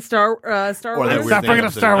thing in Star Or that Wars. weird Stop thing bringing I'm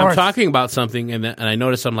up sitting Star on. Wars. I'm talking about something, and I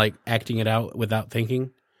notice I'm like acting it out without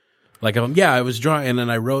thinking. Like, I was drawing, and then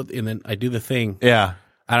I wrote, and then I do the thing. Yeah.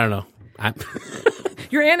 I don't know.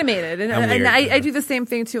 You're animated, and I'm weird. I do the same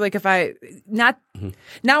thing too. Like if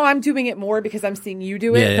now I'm doing it more because I'm seeing you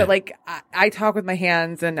do it. Yeah, yeah. But like I talk with my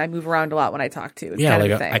hands and I move around a lot when I talk too. It's Yeah, kind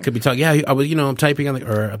like of a thing. I could be talking. Yeah, I was, I'm typing on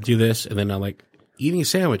or I'll do this, and then I'm like eating a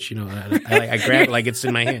sandwich. I grab it like it's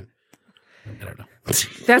in my hand. I don't know.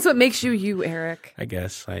 That's what makes you you, Eric. I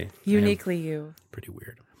guess I Uniquely am you. pretty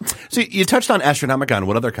weird. So you touched on Astronomicon.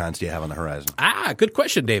 What other cons do you have on the horizon? Good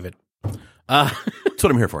question, David. That's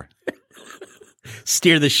what I'm here for.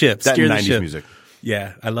 Steer the ship. That Steer the 90s ship. music.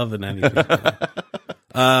 Yeah, I love the 90s music.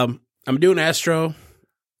 I'm doing Astro.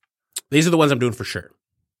 These are the ones I'm doing for sure.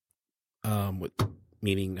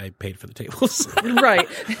 Meaning I paid for the tables. Right.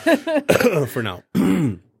 For now.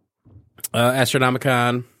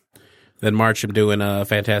 Astronomicon. Then March, I'm doing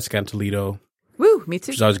Fantasticon Toledo, Woo, me too.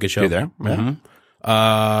 which is always a good show. You there? Yeah.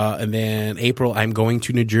 And then April, I'm going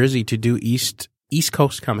to New Jersey to do East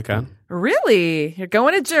Coast Comic Con. Really? You're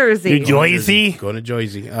going to Jersey. New Jersey. Going to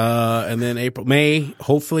Jersey. And then May,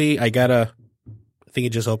 hopefully, I think it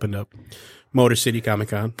just opened up. Motor City Comic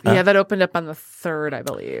Con. Yeah, that opened up on the 3rd, I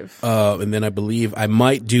believe. And then I believe I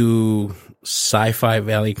might do Sci-Fi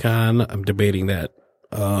Valley Con. I'm debating that.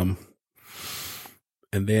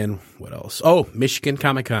 And then what else? Oh, Michigan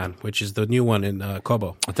Comic Con, which is the new one in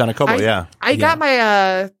Kobo. It's on a Kobo, yeah. I got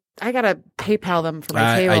my I gotta PayPal them for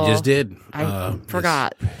my table. I just did. I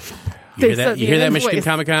forgot. You hear They that? sent You me hear an that, Michigan invoice.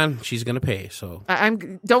 Comic Con? She's gonna pay. So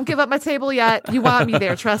I'm don't give up my table yet. You want me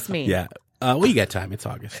there? Trust me. yeah. Well, you got time. It's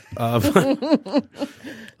August.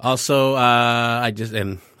 Also, I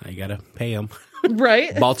gotta pay them.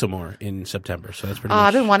 Right. Baltimore in September, so that's pretty.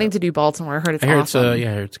 I've much been wanting to do Baltimore. I heard it's I hear awesome. I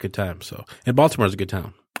hear it's a good time. So, and Baltimore's a good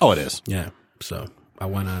town. Oh, it is. Yeah. So I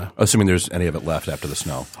wanna. Assuming there's any of it left after the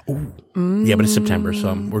snow. Yeah, but it's September,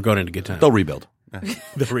 so we're going into good time. They'll rebuild.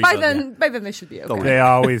 By then they should be okay. They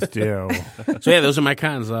always do. So yeah, those are my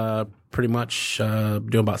cons. Pretty much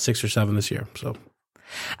doing about 6 or 7 this year. So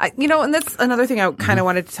And that's another thing I kind of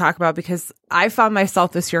wanted to talk about because I found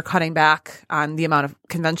myself this year cutting back on the amount of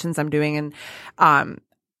conventions I'm doing, and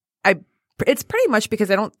it's pretty much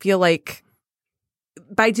because I don't feel like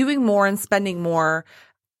by doing more and spending more,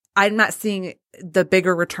 I'm not seeing the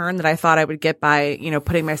bigger return that I thought I would get by,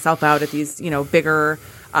 putting myself out at these, bigger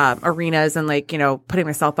arenas and like, putting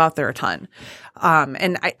myself out there a ton.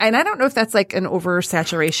 And I don't know if that's like an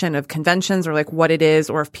oversaturation of conventions or like what it is,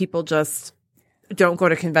 or if people just don't go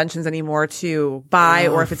to conventions anymore to buy,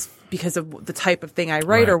 or if it's because of the type of thing I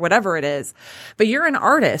write or whatever it is. But you're an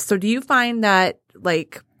artist. So do you find that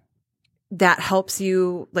like that helps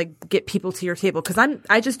you like get people to your table? Cause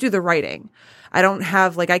I just do the writing. I don't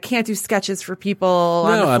have like, I can't do sketches for people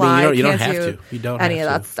on the fly. I mean, you don't have to. You don't any have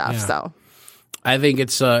of to. that stuff. Yeah. So I think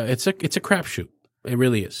it's a crapshoot. It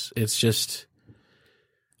really is. It's just,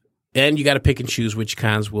 and you got to pick and choose which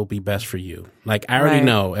cons will be best for you. Like I already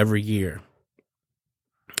know every year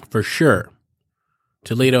for sure,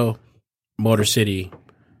 Toledo, Motor City,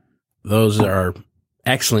 those are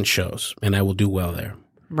excellent shows, and I will do well there.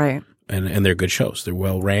 Right. And they're good shows. They're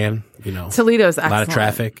well ran. Toledo's excellent. A lot of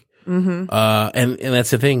traffic. Mm-hmm. And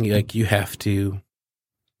that's the thing. Like you have to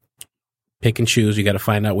pick and choose. You got to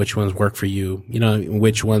find out which ones work for you.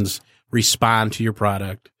 Which ones respond to your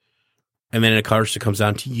product, and then of course it comes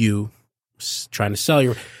down to you trying to sell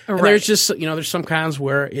your. And there's just there's some cons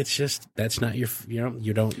where it's just that's not your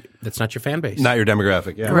that's not your fan base, not your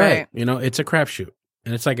demographic. Yeah, right. It's a crapshoot,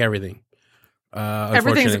 and it's like everything.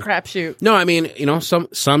 Everything's a crapshoot. No, I mean, some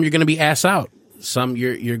you're going to be ass out. Some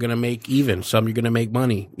you're going to make even. Some you're going to make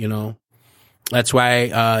money. That's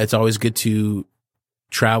why it's always good to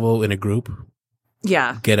travel in a group.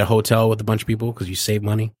 Yeah. Get a hotel with a bunch of people because you save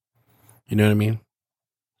money. You know what I mean?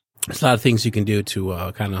 There's a lot of things you can do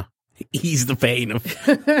to kind of ease the pain of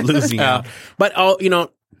losing out. But and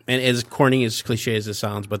as corny as cliche as it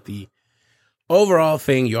sounds, but the overall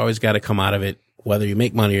thing you always got to come out of it, whether you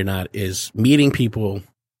make money or not, is meeting people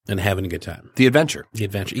and having a good time. The adventure.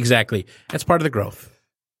 Exactly. That's part of the growth.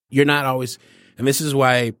 You're not always, and this is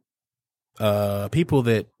why people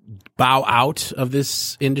that bow out of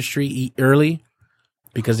this industry eat early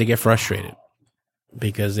because they get frustrated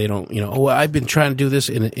because they don't, I've been trying to do this,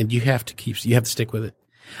 and you have to stick with it.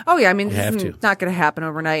 Oh yeah, I mean, it's not going to happen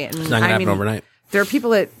overnight. And it's not going to happen overnight. There are people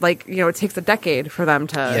that it takes a decade for them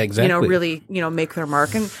to, really, make their mark,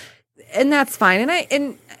 and that's fine.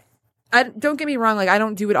 And I don't get me wrong, like I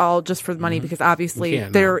don't do it all just for the money because obviously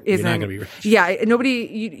isn't. You're not going to be rich. Yeah,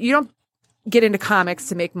 nobody. You don't get into comics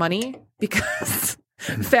to make money because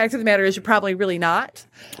the fact of the matter is you're probably really not.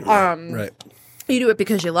 Right. You do it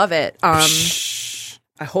because you love it.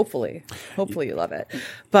 Hopefully you love it.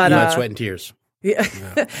 But blood, sweat, and tears. Yeah.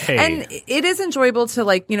 Hey. And it is enjoyable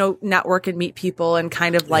to network and meet people and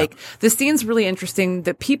kind of the scene's really interesting.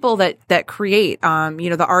 The people that create,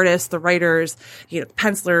 the artists, the writers,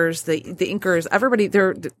 pencilers, the inkers, everybody,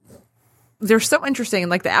 they're so interesting. And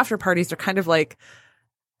like the after parties are kind of like,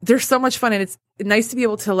 they're so much fun. And it's nice to be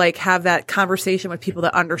able to have that conversation with people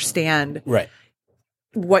that understand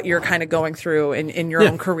what you're kind of going through in your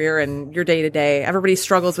own career and your day to day. Everybody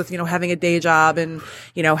struggles with, having a day job and,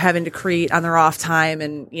 having to create on their off time.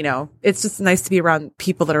 And, it's just nice to be around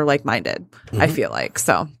people that are like-minded, I feel like.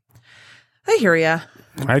 So I hear ya.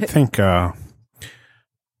 I think,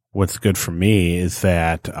 what's good for me is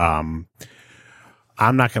that,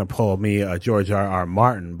 I'm not going to pull me a George R.R.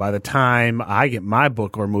 Martin. By the time I get my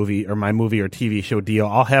book or movie or TV show deal,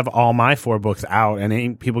 I'll have all my 4 books out, and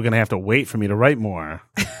ain't people going to have to wait for me to write more.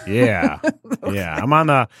 Yeah, yeah. I'm on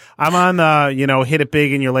the hit it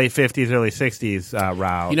big in your late 50s, early 60s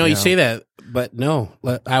route. You say that, but no.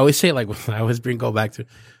 I always say I always go back to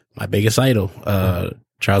my biggest idol,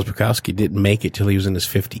 Charles Bukowski. Didn't make it till he was in his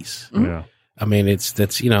 50s. Mm-hmm. Yeah. I mean,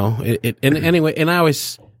 and anyway, and I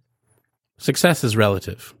always. Success is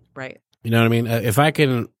relative. Right. You know what I mean?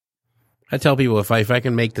 I tell people if I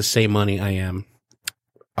can make the same money I am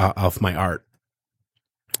off my art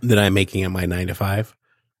that I'm making at my 9 to 5,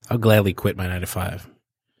 I'll gladly quit my 9 to 5.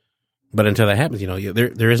 But until that happens,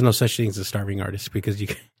 there is no such thing as a starving artist because you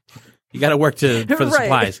got to work for the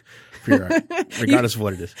supplies for your art, regardless of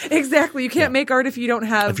what it is. Exactly. You can't make art if you don't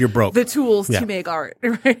have if you're broke. The tools to make art.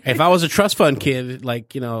 Right? If I was a trust fund kid,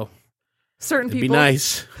 certain it'd people be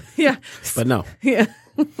nice. Yeah. But no. Yeah.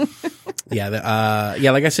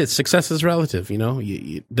 Like I said, success is relative,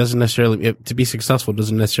 it doesn't necessarily, to be successful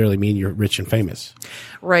doesn't necessarily mean you're rich and famous.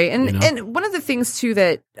 Right. And and one of the things too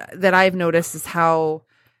that I've noticed is how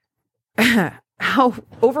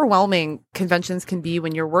overwhelming conventions can be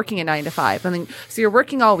when you're working a 9 to 5. And then so you're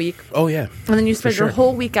working all week. Oh yeah. And then you spend your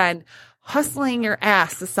whole weekend hustling your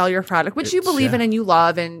ass to sell your product, which you believe in and you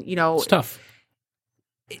love, and it's tough.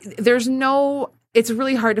 It's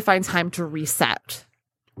really hard to find time to reset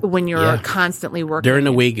when you're constantly working. During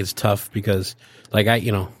the week is tough because I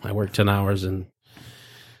work 10 hours and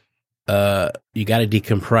you got to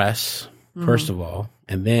decompress first of all,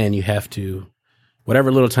 and then you have to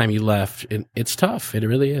whatever little time you left. It's tough. It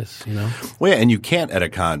really is. Well, yeah, and you can't at a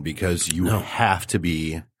con because you have to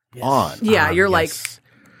be on. Yeah, you're like,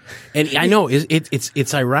 and I know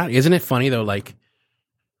it's ironic, isn't it funny though? Like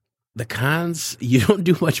the cons, you don't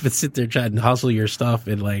do much but sit there trying to hustle your stuff,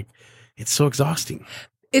 and like it's so exhausting.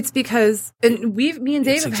 It's because, and me and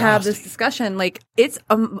Dave have had this discussion. Like it's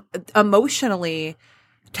emotionally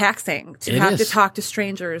taxing to have to talk to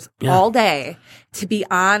strangers all day, to be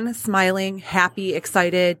on, smiling, happy,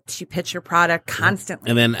 excited, to pitch your product constantly.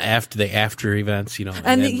 And then after events, and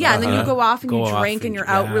then you go off and you drink and you're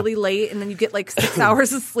out really late, and then you get like 6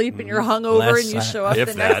 hours of sleep and you're hungover and you show up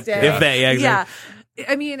the next day. If that, exactly. Yeah.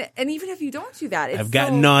 I mean, and even if you don't do that, I've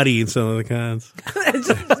gotten naughty in some of the cons.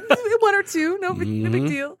 just 1 or 2, no big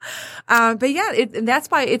deal. But yeah, and that's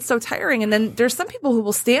why it's so tiring. And then there's some people who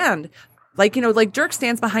will stand. Like Dirk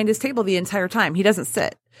stands behind his table the entire time. He doesn't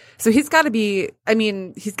sit. So he's got to be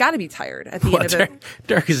tired at the end of it.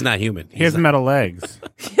 Dirk is not human. He has metal legs.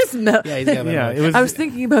 He's got metal legs. I was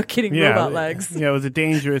thinking about getting robot legs. Yeah, it was a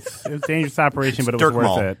dangerous operation, but it was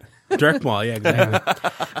worth it. Dirk Mall, yeah,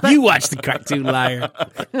 exactly. You watch the cartoon, liar.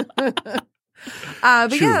 So I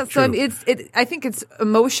think it's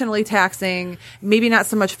emotionally taxing, maybe not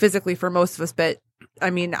so much physically for most of us, but I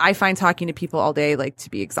mean, I find talking to people all day like to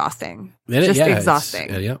be exhausting.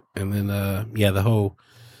 Exhausting. And then the whole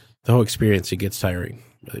experience, it gets tiring.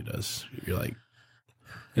 It really does. You're like,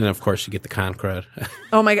 and then of course you get the con crud.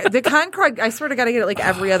 Oh my god, the con crud! I swear to God, I get it like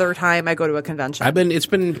every other time I go to a convention. It's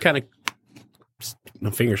been kind of,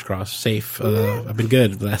 fingers crossed, safe. I've been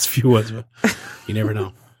good the last few ones, but you never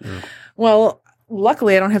know. Well,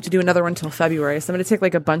 luckily I don't have to do another one until February, so I'm going to take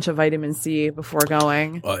like a bunch of vitamin C before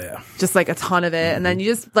going. Oh yeah, just like a ton of it, and then you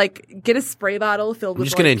just like get a spray bottle filled with. I'm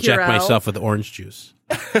just going to inject myself with orange juice.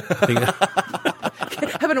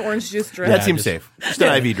 Have an orange juice drip. That seems safe. Just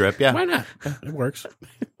an IV drip. Yeah, why not? It works.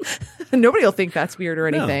 Nobody will think that's weird or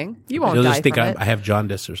anything. No. You won't. They'll die just think from it. I have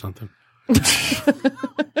jaundice or something.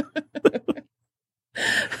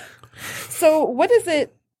 So, what is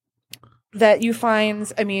it that you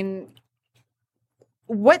find? I mean,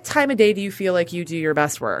 what time of day do you feel like you do your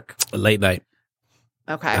best work? Late night.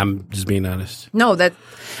 Okay, I'm just being honest. No, I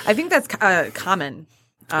think that's common.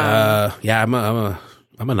 Yeah, I'm a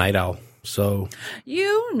night owl. So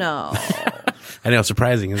I know,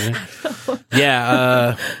 surprising, isn't it?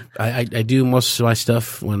 Yeah, I do most of my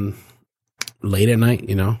stuff when late at night.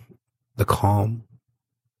 The calm,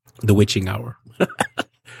 the witching hour.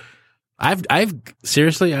 I've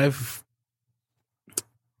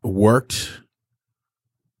worked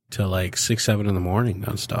till like 6, 7 in the morning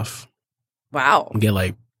on stuff. Wow.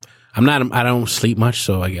 I don't sleep much,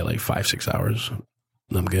 so I get like 5, 6 hours.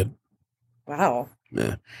 And I'm good. Wow.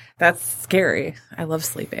 Yeah. That's scary. I love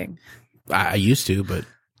sleeping. I used to, but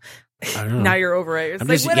I don't know. Now you're over it. It's I'm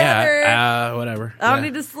like, just, whatever. Whatever. I don't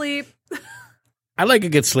need to sleep. I like a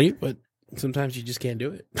good sleep, but sometimes you just can't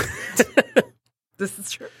do it. This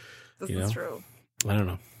is true. This is true. I don't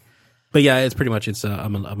know. But yeah, it's pretty much,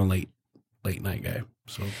 I'm a late night guy.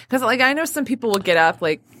 So, because like I know some people will get up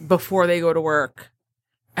like before they go to work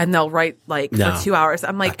and they'll write like for 2 hours.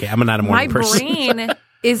 I'm like, okay, I'm not a morning person. My brain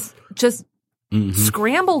is just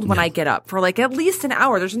scrambled when I get up for like at least an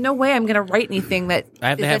hour. There's no way I'm going to write anything that I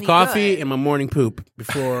have to have coffee and my morning poop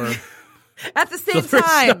before. At the same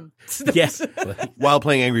time. Yes. While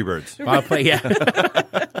playing Angry Birds.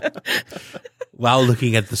 While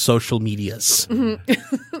looking at the social medias. On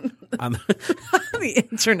the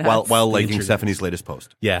internet. While liking Stephanie's latest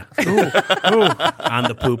post. Yeah. Ooh. On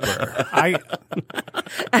the pooper.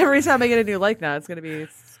 Every time I get a new like now, it's going to be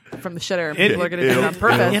from the shitter. People are going to do it on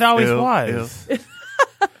purpose. It always was.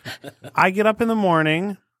 I get up in the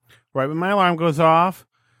morning, right when my alarm goes off,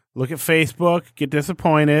 look at Facebook, get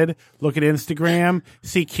disappointed, look at Instagram,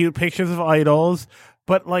 see cute pictures of idols,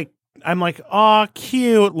 but like, I'm like, oh,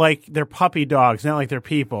 cute, like they're puppy dogs, not like they're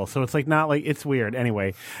people. So it's like not like, it's weird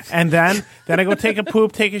anyway. And then I go take a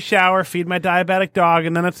poop, take a shower, feed my diabetic dog,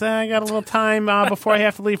 and then it's I got a little time before I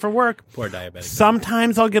have to leave for work. Poor diabetic.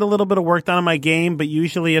 Sometimes I'll get a little bit of work done on my game, but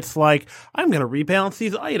usually it's like I'm going to rebalance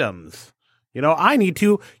these items. I need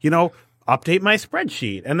to, update my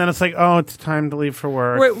spreadsheet. And then it's like, oh, it's time to leave for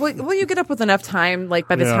work. Right. Well, you get up with enough time, like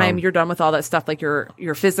by the time you're done with all that stuff, like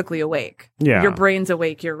you're physically awake. Yeah. Your brain's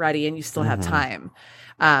awake, you're ready, and you still have time.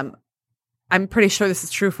 I'm pretty sure this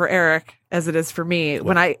is true for Eric as it is for me.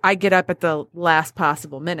 When I get up at the last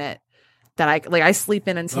possible minute, that I sleep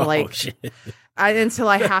in until until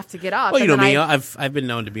I have to get up. Well, you And know then me. I've been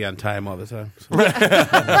known to be on time all the time. So.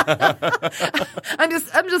 I'm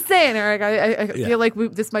just saying, Eric. I feel like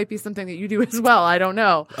this might be something that you do as well. I don't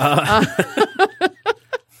know.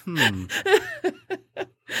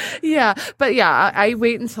 Yeah, but yeah, I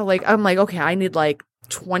wait until I'm like, okay, I need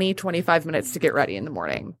 20, 25 minutes to get ready in the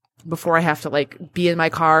morning before I have to be in my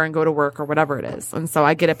car and go to work or whatever it is. And so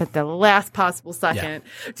I get up at the last possible second,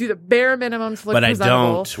 do the bare minimum to look presentable. But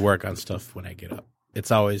I don't work on stuff when I get up.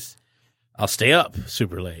 It's always, I'll stay up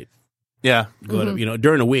super late. Yeah. Go to,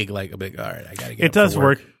 during the week, I'm like, all right, I got to get up. It does for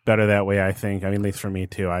work. better that way, I think. I mean, at least for me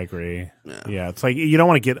too. I agree. Yeah, it's like you don't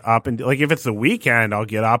want to get up and if it's the weekend, I'll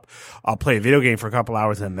get up, I'll play a video game for a couple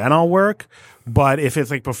hours and then I'll work. But if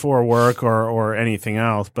it's before work or anything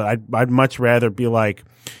else, but I'd much rather be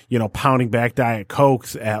pounding back Diet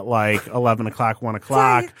Cokes at 11 o'clock, 1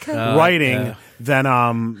 o'clock, writing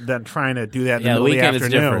than trying to do that in the middle of the afternoon.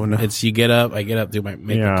 Is different. It's I get up, make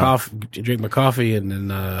my coffee, drink my coffee, and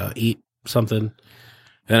then eat something.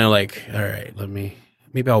 Then I'm like, all right,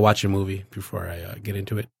 maybe I'll watch a movie before I get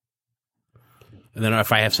into it. And then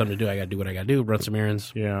if I have something to do, I got to do what I got to do, run some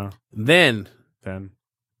errands. Yeah. And then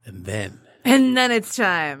it's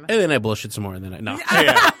time. And then I bullshit some more, and then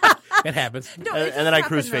it happens. No, and then I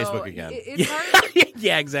cruise Facebook again. It's hard.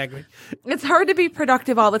 Yeah, exactly. It's hard to be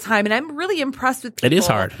productive all the time, and I'm really impressed with people. It is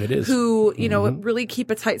hard. It is. Who really keep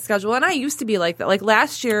a tight schedule, and I used to be like that. Like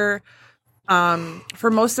last year, for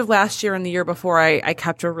most of last year and the year before, I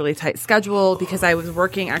kept a really tight schedule because I was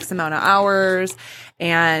working X amount of hours,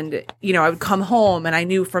 and I would come home and I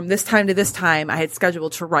knew from this time to this time I had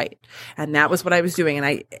scheduled to write, and that was what I was doing,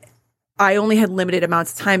 and I only had limited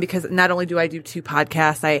amounts of time because not only do I do 2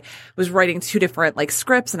 podcasts, I was writing 2 different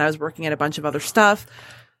scripts, and I was working at a bunch of other stuff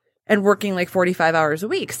and working 45 hours a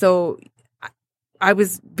week. So I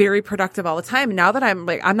was very productive all the time. And now that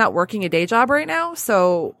I'm not working a day job right now.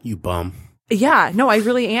 So you bum. Yeah, no, I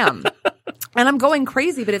really am. And I'm going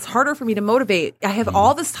crazy, but it's harder for me to motivate. I have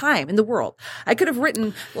all this time in the world. I could have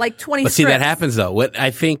written 20 But see, scripts. that happens though. What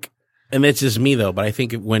I think, and it's just me though, but I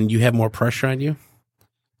think when you have more pressure on you,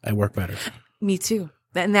 I work better. Me too.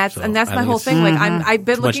 And that's So, my think whole it's- thing. I've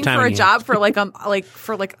been Too much looking time for a in your job for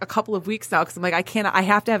for a couple of weeks now because I'm I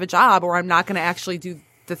have to have a job or I'm not going to actually do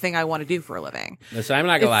the thing I want to do for a living. Listen, I'm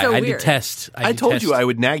not gonna It's lie. so I weird. detest. I told you I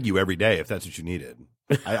would nag you every day if that's what you needed.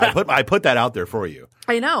 I put that out there for you.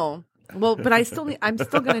 I know. Well, but I'm still gonna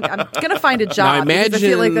find a Now job. because imagine I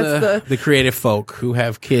feel like that's the creative folk who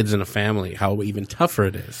have kids and a family. How even tougher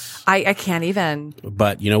it is. I can't even.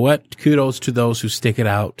 But you know what? Kudos to those who stick it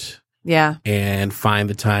out. Yeah. And find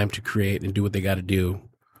the time to create and do what they got to do.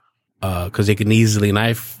 Because they can easily, and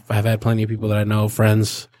I've had plenty of people that I know,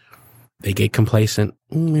 friends, they get complacent.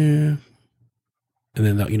 And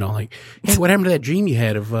then, hey, what happened to that dream you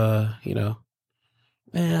had of, I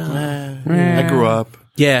grew up.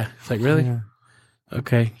 Yeah. It's really? Yeah.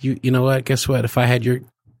 Okay. You know what? Guess what? If I had your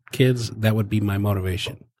kids, that would be my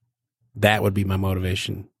motivation. That would be my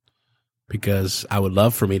motivation. Because I would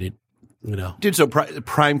love for me to, Dude, so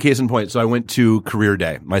prime case in point. So I went to career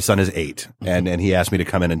day. My son is 8, and he asked me to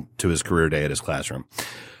come in to his career day at his classroom.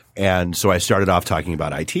 And so I started off talking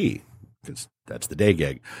about IT because that's the day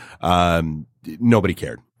gig. Nobody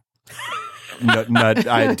cared.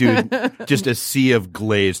 Dude, just a sea of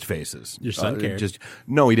glazed faces. Your son cared?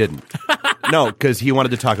 No, he didn't. No, because he wanted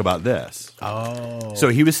to talk about this. Oh. So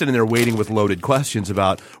he was sitting there waiting with loaded questions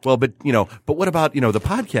about, but what about, the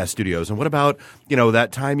podcast studios? And what about,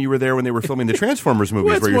 that time you were there when they were filming the Transformers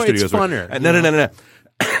movies where your studios were? No.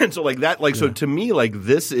 And so so to me,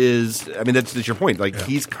 this is, that's your point.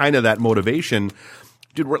 He's kind of that motivation.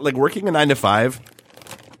 Dude, working a 9 to 5,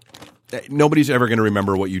 nobody's ever going to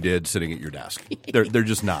remember what you did sitting at your desk. They're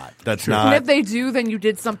just not. That's not. And if they do, then you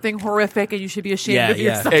did something horrific, and you should be ashamed of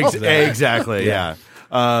yourself. Exactly. Yeah.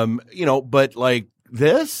 But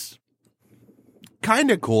this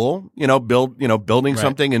kind of cool. Building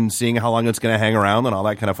something and seeing how long it's going to hang around and all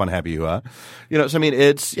that kind of fun, happy you are. So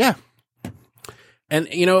it's And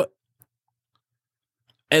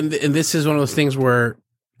and this is one of those things where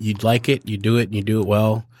you like it, you do it, and you do it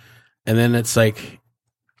well, and then it's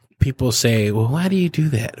people say, well, why do you do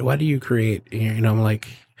that? Why do you create? I'm like,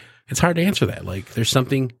 it's hard to answer that. There's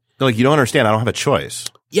something. You don't understand. I don't have a choice.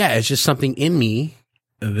 Yeah, it's just something in me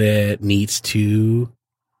that needs to,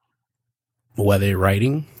 whether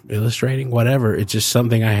writing, illustrating, whatever, it's just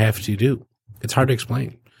something I have to do. It's hard to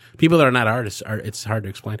explain. People that are not artists, it's hard to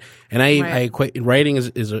explain. And I quite, writing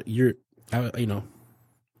is that you're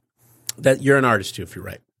an artist too if you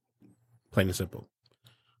write. Plain and simple.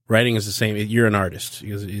 Writing is the same. You're an artist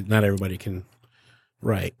because not everybody can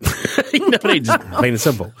write. Just plain and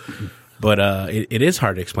simple. But it is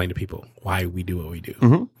hard to explain to people why we do what we do.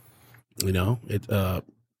 Mm-hmm. You know,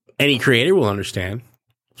 any creator will understand.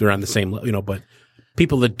 They're on the same level, you know, but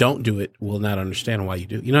people that don't do it will not understand why you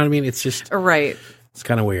do. You know what I mean? It's just Right. It's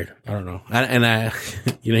kind of weird. I don't know. And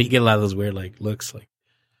you know, you get a lot of those weird looks like.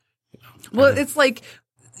 You know, Well, it's like,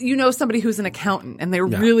 you know, somebody who's an accountant and they're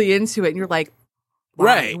really into it, and you're like,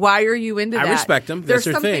 right? Why are you into that? I respect them. There's That's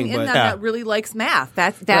their something thing, in but, them that really likes math.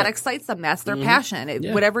 That excites them. That's their passion.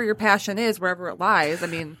 Yeah. Whatever your passion is, wherever it lies. I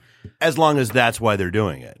mean, As long as that's why they're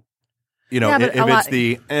doing it. You know, Yeah, but if a lot-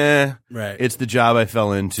 it's Right. it's the job I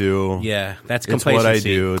fell into. Yeah, that's It's what I complacency.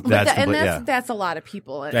 do. But that's a lot of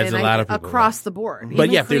people. That's and a lot of people, across the board. But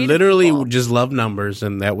Even yeah, if they creative literally people. just love numbers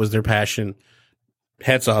and that was their passion,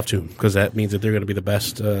 hats off to them, because that means that they're going to be the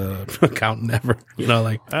best accountant ever. You know,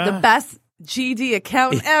 like the best GD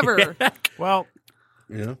accountant ever. Well,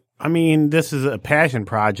 you know. I mean, this is a passion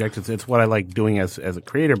project. It's what I like doing as a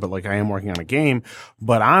creator, but like I am working on a game.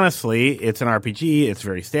 But honestly, it's an RPG. It's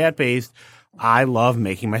very stat based. I love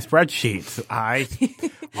making my spreadsheets.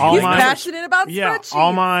 He's passionate about spreadsheets.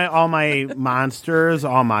 all my monsters,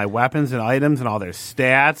 all my weapons and items, and all their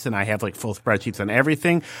stats, and I have like full spreadsheets on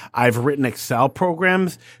everything. I've written Excel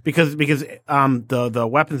programs because the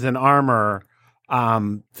weapons and armor.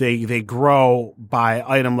 They grow by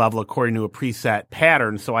item level according to a preset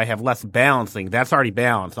pattern, so I have less balancing. That's already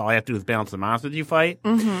balanced. All I have to do is balance the monsters you fight.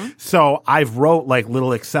 Mm-hmm. So I've wrote like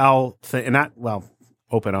little Excel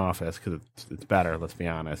Open Office because it's better. Let's be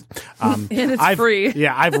honest. And it's free.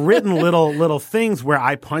 Yeah, I've written little things where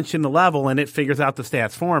I punch in the level and it figures out the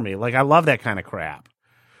stats for me. Like I love that kind of crap.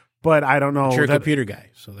 But I don't know. You're a computer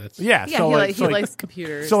guy, so that's Yeah, he likes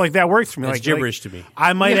computers. So like that works for me. that's like gibberish to me.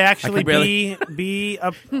 I might actually barely- be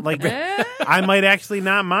like I might actually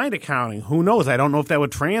not mind accounting. Who knows? I don't know if that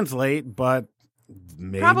would translate, but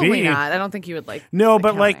maybe. Probably not. I don't think you would like. No,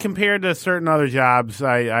 but like accounting. compared to certain other jobs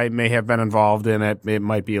I may have been involved in, it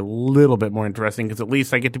might be a little bit more interesting because at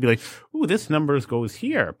least I get to be like, ooh, this numbers goes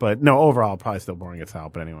here. But no, overall, probably still boring as hell.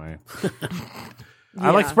 But anyway,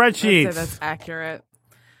 I like Yeah, spreadsheets. I'd say that's accurate.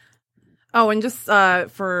 Oh, and just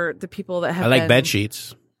for the people that have I like been, bed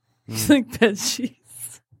sheets. like bed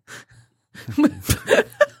sheets.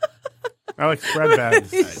 I like spread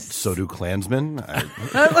beds. So do Klansmen.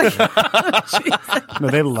 No,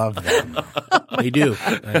 they love them. They do.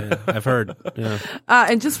 I've heard. Yeah.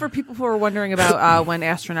 And just for people who are wondering about when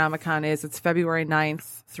Astronomicon is, it's February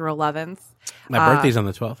 9th through 11th. My birthday's on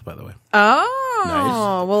the 12th, by the way. Oh,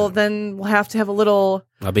 Nice. well, then we'll have to have a little.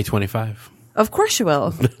 I'll be 25. Of course you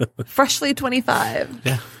will. Freshly 25.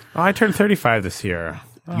 Yeah. Oh, I turned 35 this year.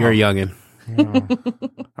 You're a youngin'.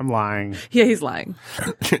 I'm lying. Yeah, he's lying.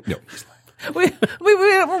 No.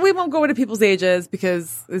 We won't go into people's ages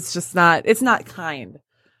because it's just not. It's not kind.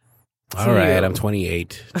 All right, you. I'm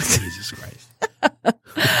 28. Jesus Christ.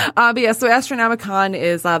 But yeah, so Astronomicon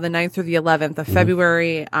is the 9th through the 11th of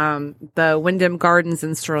February. The Wyndham Gardens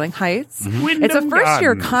in Sterling Heights. It's a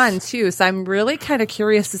first-year con, too, so I'm really kind of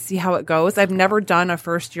curious to see how it goes. I've never done a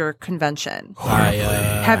first-year convention.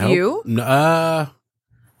 Have you? Yeah,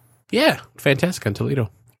 fantastic on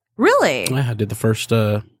Toledo. Really? Yeah, I did the first.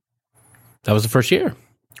 That was the first year,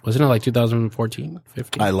 wasn't it? Like 2014,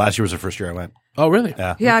 15. Last year was the first year I went. Oh, really?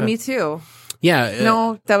 Yeah. Yeah, me too. Yeah.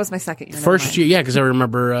 No, that was my second year. Never First mind. year, yeah, because I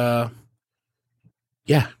remember.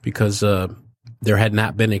 Because there had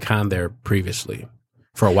not been a con there previously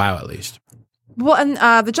for a while, at least. Well, and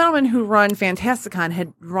the gentleman who run Fantasticon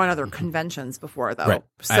had run other conventions before, though. Right.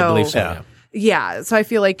 So, I believe so. Yeah. Yeah, so I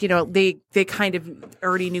feel like, they kind of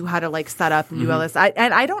already knew how to like set up and do all this.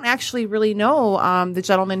 I don't actually really know the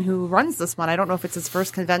gentleman who runs this one. I don't know if it's his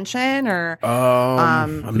first convention or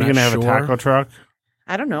I'm Are you not gonna have sure. a taco truck?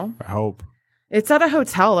 I don't know. I hope. It's at a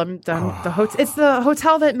hotel. It's the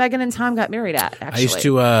hotel that Megan and Tom got married at.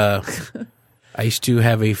 Actually, I used to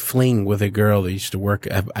have a fling with a girl that used to work.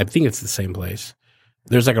 I think it's the same place.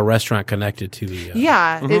 There's like a restaurant connected to the.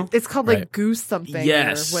 it's called like Right. Goose something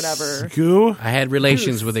Yes. or whatever. Goo? I had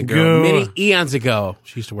relations with a girl Goo. many eons ago.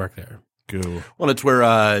 She used to work there. Goo. Well, it's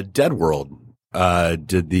where Dead World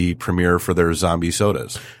did the premiere for their zombie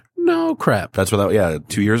sodas. No crap. That's what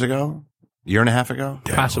 2 years ago? Year and a half ago?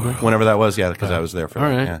 Possibly. Whenever that was, because I was there for all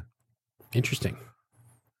that. right. Yeah. Interesting.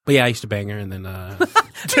 But yeah, I used to bang her, and then Yeah,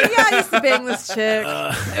 I used to bang this chick.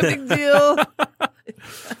 No big deal.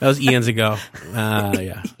 that was eons ago.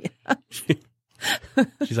 Yeah.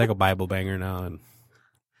 She's like a Bible banger now, and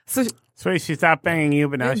So So she stopped banging you,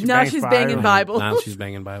 but now she now bangs she's Bible. banging Bible. now she's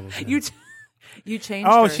banging Bibles. yeah. You changed.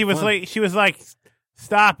 Oh, her. she was like,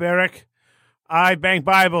 stop, Eric. I bang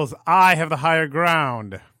Bibles. I have the higher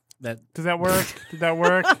ground. Does that work? Did that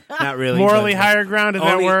work? Not really. Morally higher ground. Does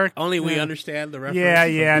that work? Only we understand the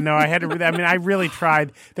reference. Yeah. No, I had to. I mean, I really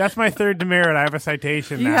tried. That's my third demerit. I have a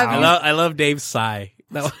citation now. I love Dave's sigh.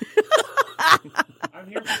 No. I'm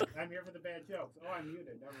here for the bad jokes. Oh, I'm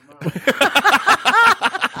muted. Never mind.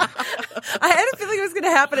 I had a feeling it was going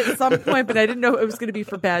to happen at some point, but I didn't know it was going to be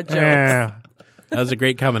for bad jokes. Yeah. That was a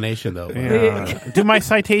great combination, though. Yeah. Do my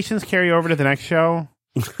citations carry over to the next show?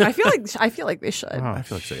 I feel like they should. Oh, I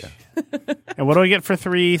feel like so, yeah. And what do I get for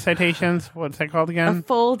 3 citations? What's that called A again?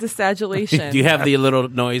 full disagulation. Do you have the little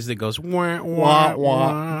noise that goes wah, wah,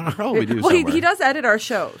 wah? Probably do. Well, he does edit our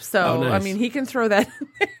show, so nice. I mean, he can throw that in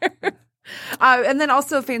there. And then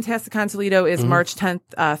also Fantasticon Toledo is March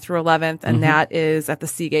 10th through 11th, and that is at the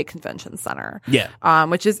Seagate Convention Center. Yeah.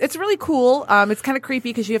 Which is, it's really cool. It's kind of creepy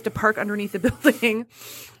because you have to park underneath the building.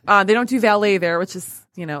 They don't do valet there, which is,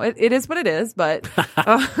 it is what it is, but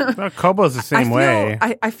Well, Kobo's the same way.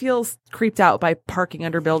 I feel creeped out by parking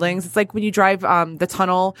under buildings. It's like when you drive the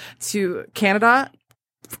tunnel to Canada,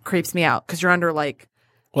 creeps me out because you're under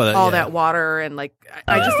that water and I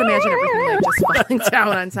just imagine everything just falling down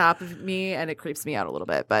on top of me, and it creeps me out a little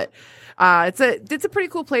bit. But it's a pretty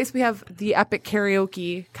cool place. We have the epic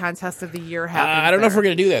karaoke contest of the year happening. I don't know if we're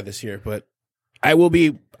gonna do that this year, but I will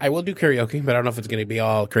do karaoke, but I don't know if it's gonna be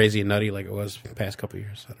all crazy and nutty like it was the past couple of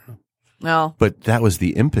years. I don't know. No, But that was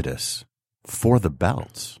the impetus for the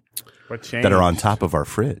belts What changed? that are on top of our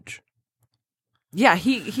fridge. yeah,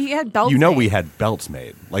 he had belts. We made. had belts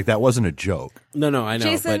made. Like, that wasn't a joke. No, I know.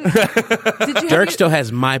 Jason, but did you? Dirk still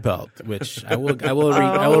has my belt, which I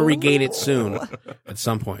will regain it soon at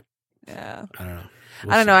some point. Yeah, I don't know.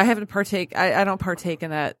 I don't know. I haven't partake. I don't partake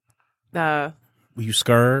in that. Will you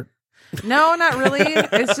scar? No, not really.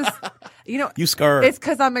 It's just You scar. It's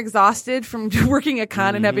because I'm exhausted from working a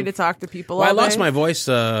con and having to talk to people. Well, I all lost day. my voice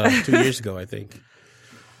 2 years ago. I think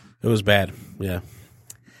it was bad. Yeah.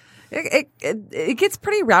 It gets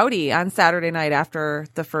pretty rowdy on Saturday night after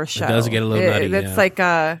the first show. It does get a little nutty. It's yeah. like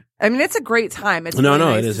I mean, it's a great time. It's really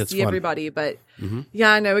nice it is. to It's see fun. everybody, but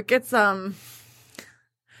yeah, I know it gets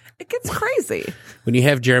crazy. When you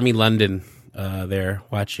have Jeremy London there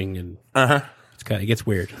watching, and it gets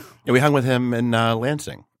weird. Yeah, we hung with him in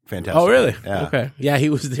Lansing. Fantastic. Oh, really? Yeah. Okay. Yeah, he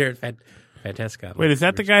was there at Fantastic. Wait, is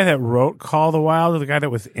that the guy that wrote Call the Wild or the guy that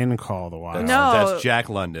was in Call the Wild? No. That's Jack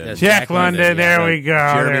London. That's Jack London, there we go.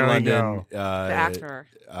 Jeremy there London. we go. The actor.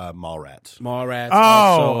 Mallrats. Mallrats. Oh,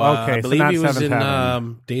 also, okay, I so believe not he was Seventh in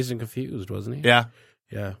Heaven. Dazed and Confused, wasn't he? Yeah.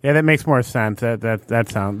 Yeah. Yeah, that makes more sense.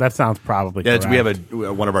 That sounds probably Yeah, correct. we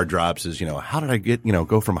have one of our drops is, how did I get,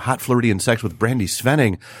 go from hot flirty and sex with Brandy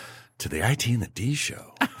Svenning to the IT and the D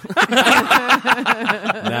show?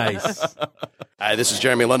 Nice. Hi, this is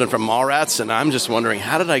Jeremy London from Mallrats, and I'm just wondering,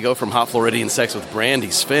 how did I go from hot Floridian sex with Brandy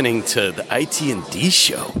Spinning to the IT&D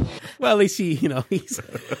show? Well, at least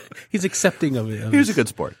he's accepting of it. He was a good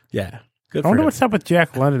sport. Yeah. Good I for wonder him. what's up with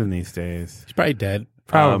Jack London these days. He's probably dead.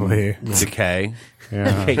 Probably. Decay.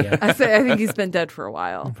 Yeah. Okay, yeah. I think he's been dead for a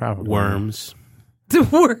while. Probably. Worms.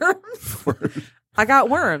 Worms. I got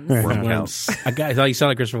worms. Worms. I thought you sound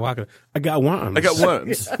like Christopher Walken. I got worms. I got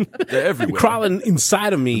worms. They're everywhere. crawling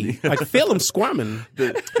inside of me. I can feel them squirming.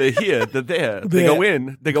 They're here. They're there. They go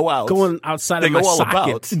in. They go out. Going outside They of my go all socket,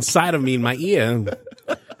 about. inside of me, in my ear.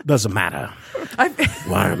 Doesn't matter.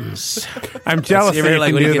 Worms. I'm jealous that you like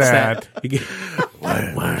can when he do gets that. you get,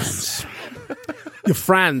 worms. Your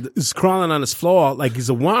friend is crawling on his floor like he's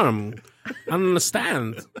a worm. I don't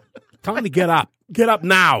understand. Tell him to get up. Get up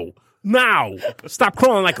now. Now. Stop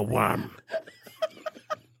crawling like a worm.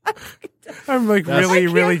 I'm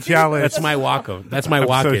really jealous. That's my walk-up. That's my I'm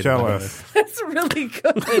walk-in. so jealous. That's really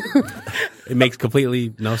good. It makes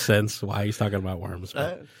completely no sense why he's talking about worms.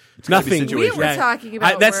 But It's gotta be nothing. situational. We were talking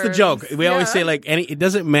about that's the worms. joke. We always Yeah. say it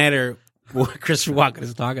doesn't matter what Christopher Walken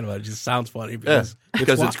is talking about. It just sounds funny because it's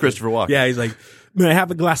Walken. Christopher Walken. Yeah, he's like, may I have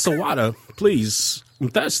a glass of water, please? I'm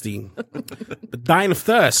thirsty. I'm dying of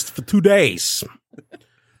thirst for 2 days.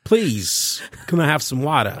 Please, can I have some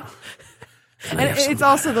water? And it's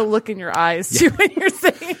also the look in your eyes too when you're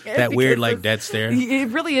saying it. That weird, because like, dead stare. It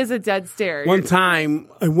really is a dead stare. One time,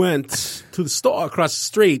 I went to the store across the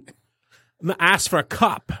street and I asked for a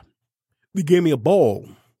cup. They gave me a bowl.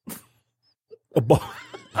 A bowl.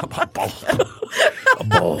 A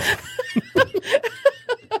bowl.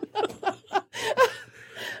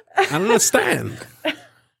 I don't understand.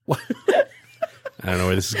 What? I don't know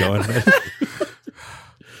where this is going.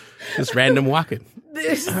 Just random walking.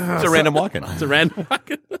 It's a random walk-in. It's a random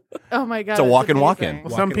walking. Oh my god, It's a that's walk-in, amazing. walk-in.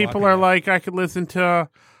 Some people are like, I could listen to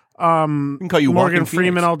We can call you Morgan Walking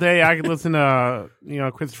Freeman Phoenix. all day. I could listen to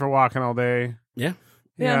Christopher Walken all day. Yeah.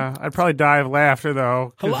 Yeah, I'd probably die of laughter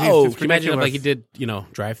though. 'cause he's Hello. just Can you imagine if like he ridiculous.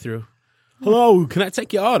 did, drive through? Hello, can I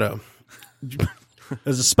take your order?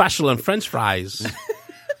 There's a special on French fries.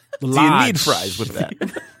 Do you need fries with that?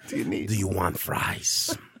 Do you want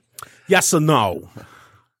fries? Yes or no?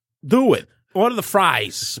 Do it. Order the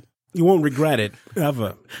fries. You won't regret it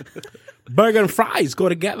ever. Burger and fries go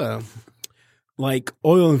together like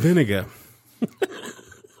oil and vinegar.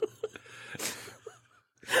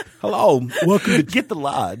 Hello, welcome to Get the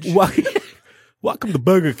lodge. Welcome to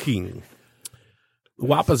Burger King. The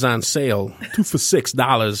Whopper's on sale, 2 for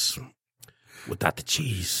 $6 without the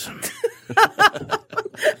cheese.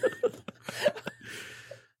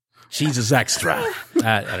 Cheese is extra.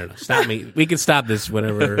 I don't know. Stop me. We can stop this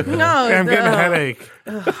whenever. No, I'm getting a headache.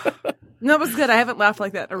 No, it was good. I haven't laughed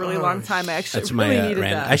like that in a really long time. I actually That's really my needed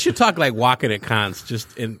rant. that. I should talk like walking at cons,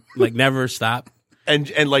 just in like never stop. And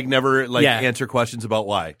like never like Yeah. answer questions about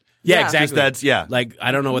why. Yeah, Yeah. exactly. That's Like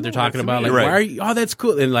I don't know what they're talking about. Like Right. why are you? Oh, that's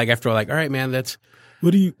cool. And like after all, like all right, man, that's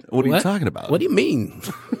what are you talking about? What do you mean?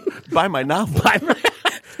 Buy my novel. Buy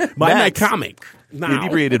my Max. comic. The Now.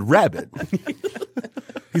 inebriated rabbit.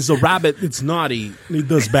 He's a rabbit that's naughty. And he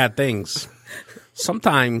does bad things.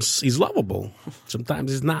 Sometimes he's lovable.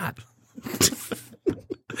 Sometimes he's not.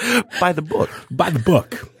 Buy the book. Buy the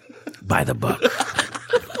book. Buy the book.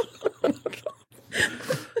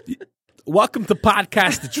 Welcome to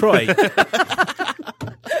Podcast Detroit.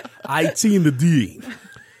 IT and the D.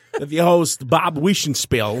 With your host, Bob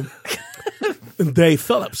Weishenspiel and Dave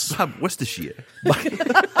Phillips. Bob Worcestershire.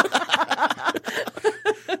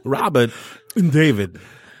 Robert and David.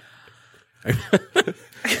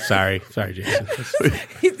 Sorry, Jason.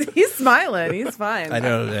 He's smiling. He's fine. I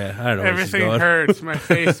don't know. Where this is Everything going. hurts. My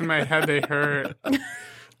face and my head, they hurt.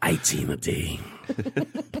 IT and the D.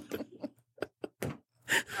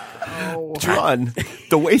 John,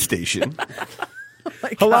 the way station.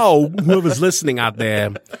 Hello, whoever's listening out there.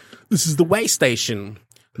 This is the Way Station.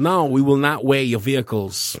 No, we will not weigh your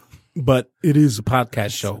vehicles, but it is a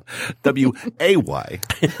podcast show. WAY.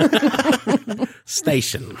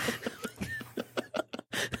 Station.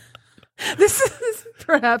 This is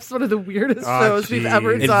perhaps one of the weirdest shows we've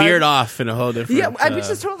ever It done. veered off in a whole different. Yeah, which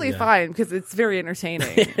is totally fine because it's very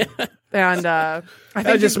entertaining. And I That think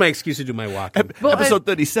was just my excuse to do my walking. Well, Episode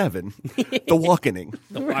 37. The Walkening.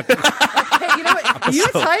 hey, you know what? You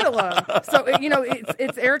title them. So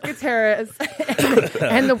it's Erick Gutierrez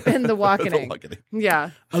and the Walkening. Walkening.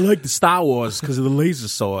 Yeah. I like the Star Wars because of the laser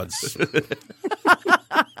swords.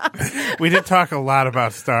 We did talk a lot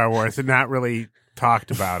about Star Wars and not really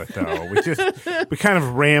talked about it though. We kind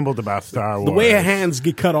of rambled about Star Wars. The way her hands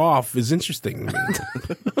get cut off is interesting.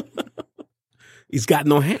 He's got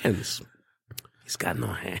no hands. He's got no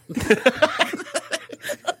hands.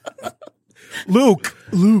 Luke,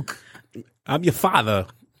 I'm your father.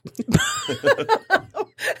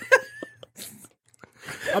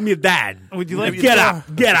 I'm your dad. Would you like Get to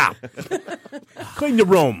up. Get up. Clean your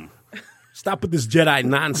room. Stop with this Jedi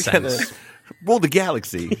nonsense. Rule the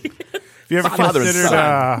galaxy. You ever Father and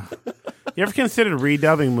considered? You ever considered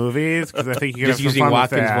redubbing movies? Because I think you could Just have some using fun with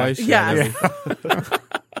Watkins' that. voice? Yeah.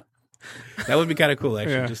 That would be kind of cool,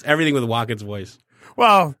 actually. Yeah. Just everything with Watkins' voice.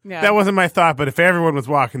 Well, Yeah. that wasn't my thought, but if everyone was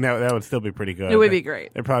walking, that would still be pretty good. It would be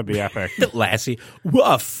great. It'd probably be epic. Lassie.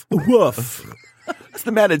 Woof. Woof. What's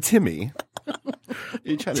the matter, Timmy?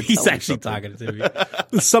 You're trying to He's tell me actually something. talking to me.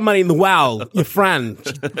 There's somebody in the well, your friend.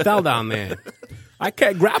 She fell down there. I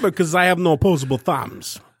can't grab her because I have no opposable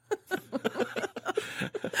thumbs.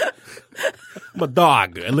 I'm a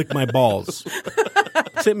dog. I lick my balls.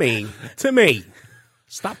 Timmy.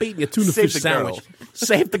 Stop eating your tuna Save fish the sandwich. girl.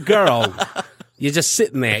 Save the girl. You're just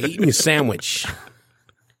sitting there eating your sandwich.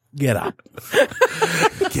 Get up.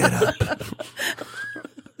 Get up.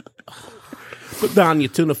 Put down your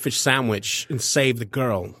tuna fish sandwich and save the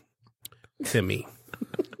girl. Timmy.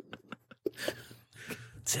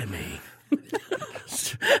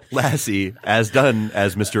 Lassie, as done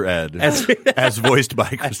as Mr. Ed. As voiced by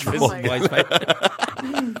Christopher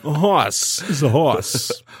Walken. A horse is a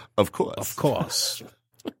horse. Of course. Of course.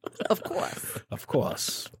 Of course. Of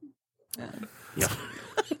course. Yeah.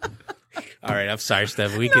 All right, I'm sorry,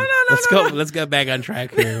 Steph. We No, no, Let's go back on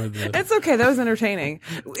track here. With the, It's okay. That was entertaining.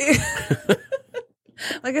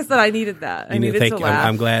 Like I said, I needed that. I needed to laugh.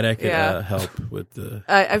 I'm glad I could Yeah. help with the.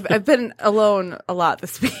 I've been alone a lot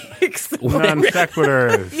this week. So. Non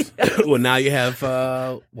sequiturs. Well, now you have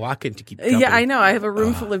walking to keep. Company. Yeah, I know. I have a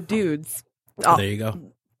room full of dudes. Oh, There you go.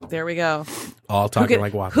 there we go. All talking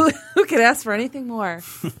like walking. Who could ask for anything more?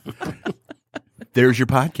 There's your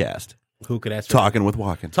podcast. Who could ask for Talking with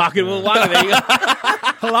Walken. Talking with Walken. There you go.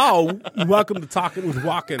 Hello. Welcome to Talking with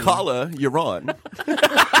Walken. Caller, you're on.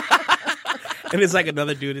 And it's like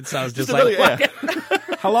another dude. It sounds just another- like yeah.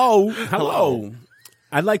 Walken. Hello.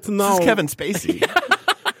 I'd like to know. This is Kevin Spacey.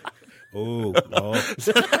 Oh,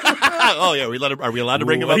 Oh yeah, are we allowed to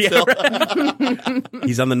bring him up still?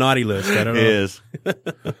 He's on the naughty list. I don't know. He is. I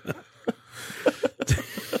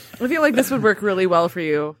feel like this would work really well for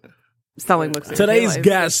you. Selling books. at Today's retailers. I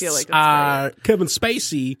guests feel like it's are Kevin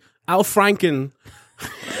Spacey, Al Franken,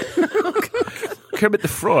 Kermit the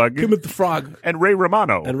Frog, Kermit the Frog, and Ray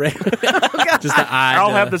Romano. and Ray. Just the odd.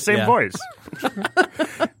 All have the same yeah. voice.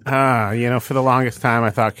 For the longest time, I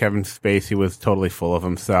thought Kevin Spacey was totally full of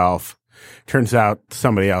himself. Turns out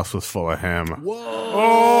somebody else was full of him.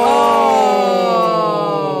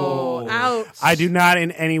 Oh, ouch. I do not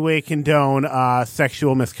in any way condone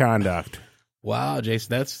sexual misconduct. Wow, Jason,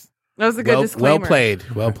 that was a good disclaimer. Well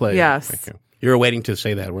played. Well played. Yes. Thank you. You were waiting to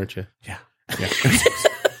say that, weren't you? Yeah.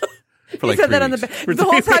 For He said that on the weeks. the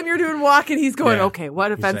whole time you're doing walking. He's going, Yeah. okay,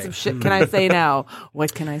 what offensive like, shit can I say now?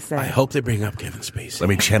 What can I say? I hope they bring up Kevin Spacey. Let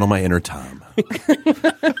me channel my inner Tom.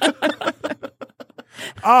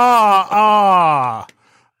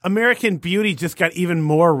 American Beauty just got even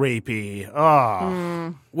more rapey.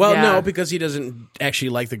 Oh. Well, Yeah. no, because he doesn't actually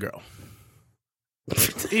like the girl.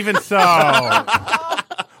 Even so.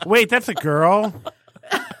 Wait, that's a girl?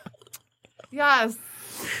 Yes.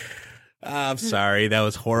 I'm sorry. That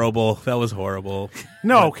was horrible.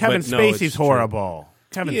 No, But- Kevin but no, Spacey's it's true. horrible.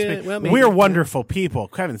 Kevin Yeah, Spacey. well, maybe. We're wonderful people.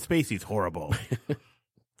 Kevin Spacey's horrible.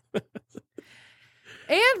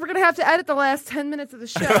 And we're gonna have to edit the last 10 minutes of the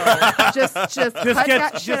show. just cut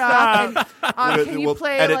that shit off. And, can you we'll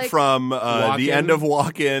play edit like from the Walken. end of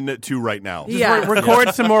Walken to right now. Yeah.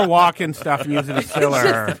 Record some more walk-in stuff and use it as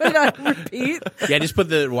filler. put it on repeat? Yeah, just put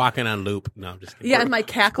the walking on loop. No, I'm just kidding. Yeah, and my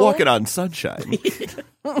cackle. Walking on sunshine.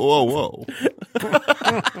 whoa.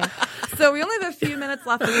 So we only have a few minutes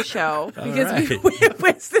left of the show because right. we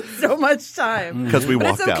wasted so much time. Because we But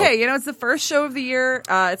walked it's okay. out. You know, it's the first show of the year.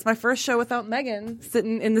 It's my first show without Megan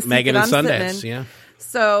sitting in the seat Megan that and I'm Sundance. sitting in. Yeah.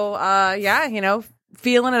 So,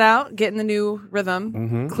 feeling it out, getting the new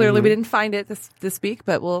rhythm. Clearly, we didn't find it this week,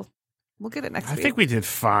 but we'll get it next I week. think we did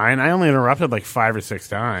fine. I only interrupted like 5 or 6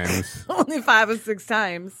 times. only 5 or 6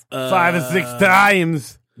 times. 5 or 6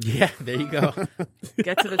 times. Yeah, there you go.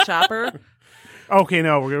 Get to the chopper. Okay,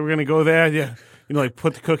 no, we're gonna go there. Yeah,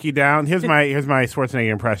 put the cookie down. Here's my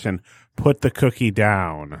Schwarzenegger impression. Put the cookie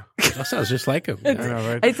down. That sounds just like him. I know,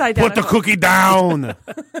 right? It's Put the identical. cookie down.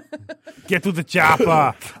 Get to the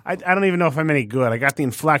chopper. I don't even know if I'm any good. I got the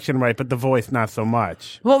inflection right, but the voice not so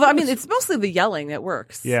much. Well, I mean, it's mostly the yelling that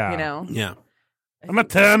works. Yeah. You know? Yeah. I'm a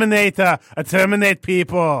Terminator. I terminate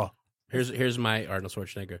people. Here's my Arnold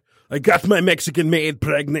Schwarzenegger. I got my Mexican maid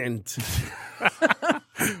pregnant.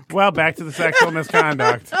 Well, back to the sexual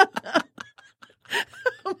misconduct.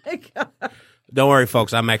 Oh, my God. Don't worry,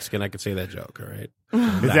 folks. I'm Mexican. I could say that joke. All right.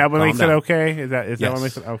 Is that what Calm makes it down. okay? Is that Yes. what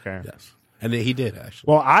makes it okay? Yes. And he did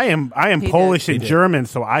actually. Well, I am He Polish did. and He did. German,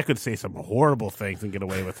 so I could say some horrible things and get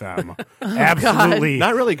away with them. Absolutely,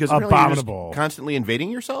 Not really, because you're abominable. just constantly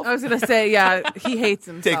invading yourself. I was going to say, yeah, he hates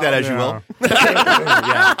himself. Take that as you Yeah. will.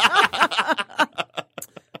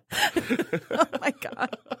 Oh, my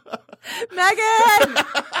God. Megan!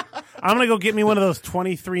 I'm gonna go get me one of those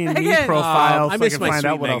 23andMe Megan. profiles I so I miss can my find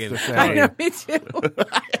out sweet what Megan. else to I say. know, me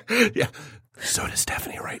too. Yeah. So does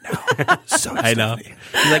Stephanie right now. So does I know. Stephanie.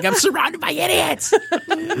 He's like, I'm surrounded by idiots.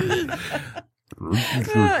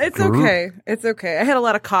 It's okay. It's okay. I had a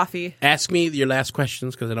lot of coffee. Ask me your last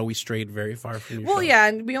questions because I know we strayed very far from your Well, show. yeah,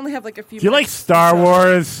 and we only have like a few Do you like minutes. Star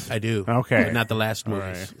Wars? I do. Okay. But not the last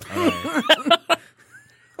movies.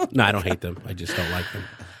 No, I don't hate them. I just don't like them.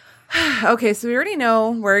 Okay, so we already know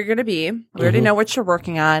where you're going to be. We already know what you're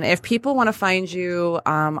working on. If people want to find you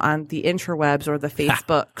on the interwebs or the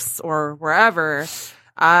Facebooks or wherever,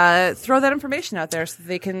 throw that information out there so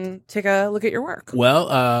they can take a look at your work.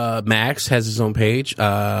 Well, Max has his own page,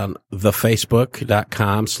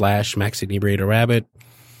 thefacebook.com/Max Inebriator Rabbit.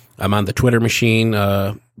 I'm on the Twitter machine,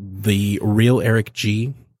 the real Erick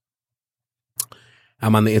G.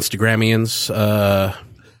 I'm on the Instagramians.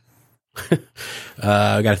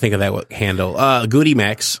 I got to think of that handle. Goody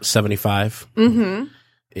Max 75. Mm-hmm.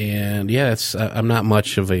 And yeah, it's I'm not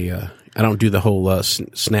much of a. I don't do the whole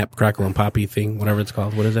snap, crackle, and poppy thing. Whatever it's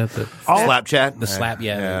called. What is that? The Slap chat. slap.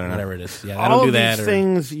 Yeah, I don't know. whatever it is. Yeah, I All don't do of that. these Or,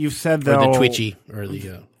 things you've said, or though. the Twitchy or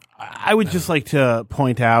the. I would just like to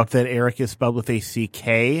point out that Eric is spelled with a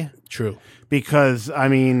CK True. because, I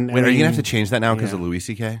mean... Wait, are you going to have to change that now because of Louis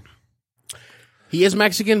C.K.? He is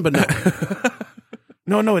Mexican, but no.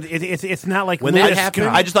 No, it's not like When that Lewis happened,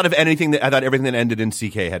 I just thought of anything I thought everything that ended in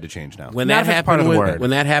CK had to change now. when Not that if it's part happened of the with, word. when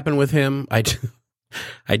that happened with him, I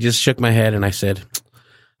just shook my head and I said,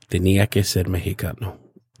 "Tenía que ser mexicano."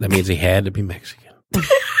 That means he had to be Mexican.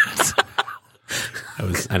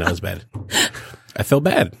 I know it was bad. I felt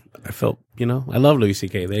bad. I felt, I love Louis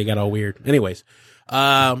C.K. They got all weird. Anyways,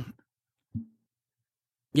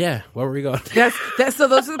 yeah, where were we going? So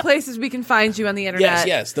those are the places we can find you on the internet.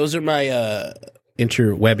 Yes. Those are my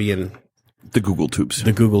interwebian, The Google tubes.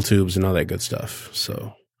 the Google tubes and all that good stuff.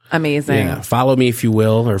 So Amazing. yeah, follow me if you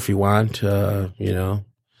will, or if you want. I'm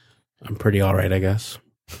pretty all right, I guess.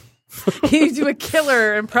 You do a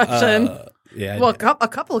killer impression. Yeah. Well, a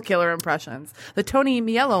couple of killer impressions. The Tony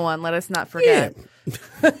Mielo one, let us not forget.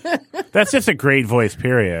 That's just a great voice,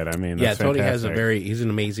 period. I mean, Yeah, that's Tony has fantastic. he's an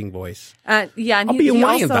amazing voice. And I'll be he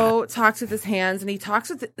Hawaiian also talks with his hands, and he talks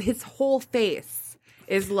with his whole face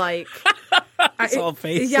is like His whole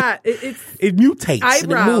face. Yeah, it's It mutates.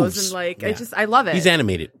 eyebrows and Yeah. I love it. He's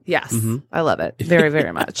animated. Yes, I love it very,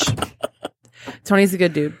 very much. Tony's a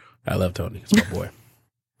good dude. I love Tony. He's my boy.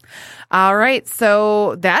 All right,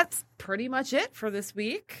 so that's pretty much it for this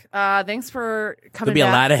week. Thanks for coming There'll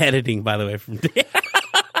be back. a lot of editing, by the way, from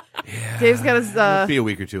Dave's got his. It'll be a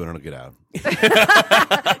week or two and it'll get out.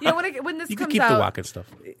 When this You can comes keep out, the walking stuff.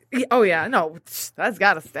 Oh yeah, no, that's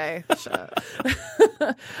got to stay.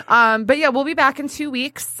 But yeah, we'll be back in 2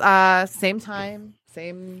 weeks. Same time,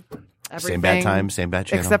 same everything. Same bad time, same bad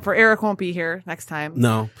channel. Except for Eric won't be here next time.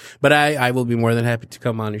 No, but I will be more than happy to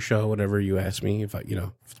come on your show, whatever you ask me, if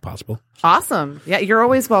it's possible. Awesome. Yeah, you're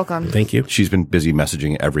always welcome. Thank you. She's been busy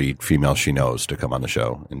messaging every female she knows to come on the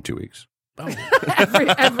show in 2 weeks.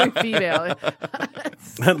 every female.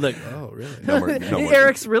 Like, oh, really? No more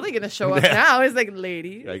Eric's really going to show up now. He's like,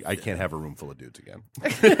 lady. I can't have a room full of dudes again.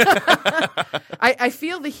 I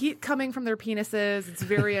feel the heat coming from their penises. It's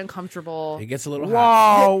very uncomfortable. It gets a little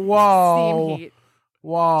hot. Whoa. Steam heat.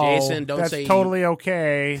 Whoa. Jason, don't That's say totally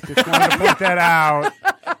okay. Just wanted to point that out.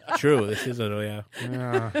 True. This is yeah.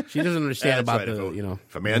 She doesn't understand about That's the, right.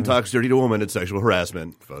 If a man talks dirty to a woman, it's sexual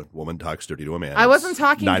harassment. If a woman talks dirty to a man, I wasn't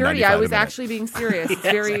talking $9.95 dirty. I a was minute. actually being serious.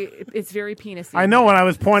 It's very penis-y. I know when I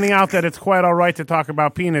was pointing out that it's quite all right to talk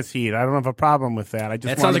about penis heat. I don't have a problem with that. I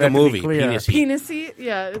just That sounds wanted like a that to be movie. clear. Penis heat. Penis-y?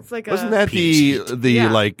 Yeah, it's like Wasn't a... that the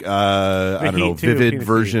Yeah. I don't know, heat, too, vivid penis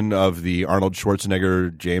version of the Arnold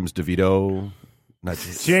Schwarzenegger James DeVito, not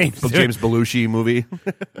James Belushi movie?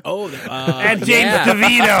 Oh, And James yeah.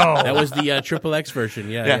 DeVito. That was the XXX version.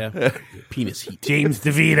 Yeah. Penis heat. James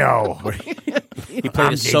DeVito. He played a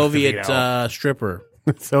James Soviet DeVito. stripper.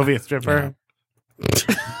 Soviet stripper.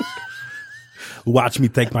 Watch me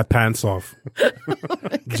take my pants off.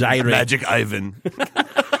 Gyrate. Magic Ivan. And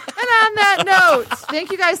on that note,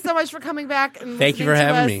 thank you guys so much for coming back. And Thank you for listening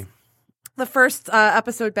to having us. me. The first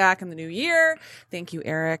episode back in the new year. Thank you,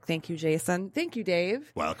 Eric. Thank you, Jason. Thank you, Dave.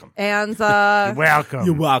 Welcome. And Welcome.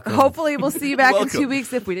 You're welcome. hopefully we'll see you back in Welcome. 2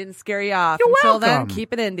 weeks if we didn't scare you off. You're Until then, welcome.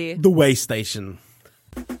 keep it indie. The way station.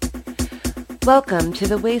 Welcome to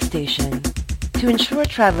the Way Station. To ensure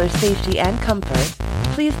traveler safety and comfort,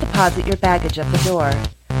 please deposit your baggage at the door.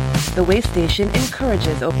 The Way Station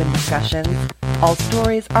encourages open discussions. All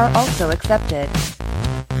stories are also accepted.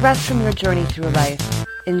 Rest from your journey through life.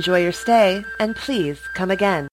 Enjoy your stay, and please come again.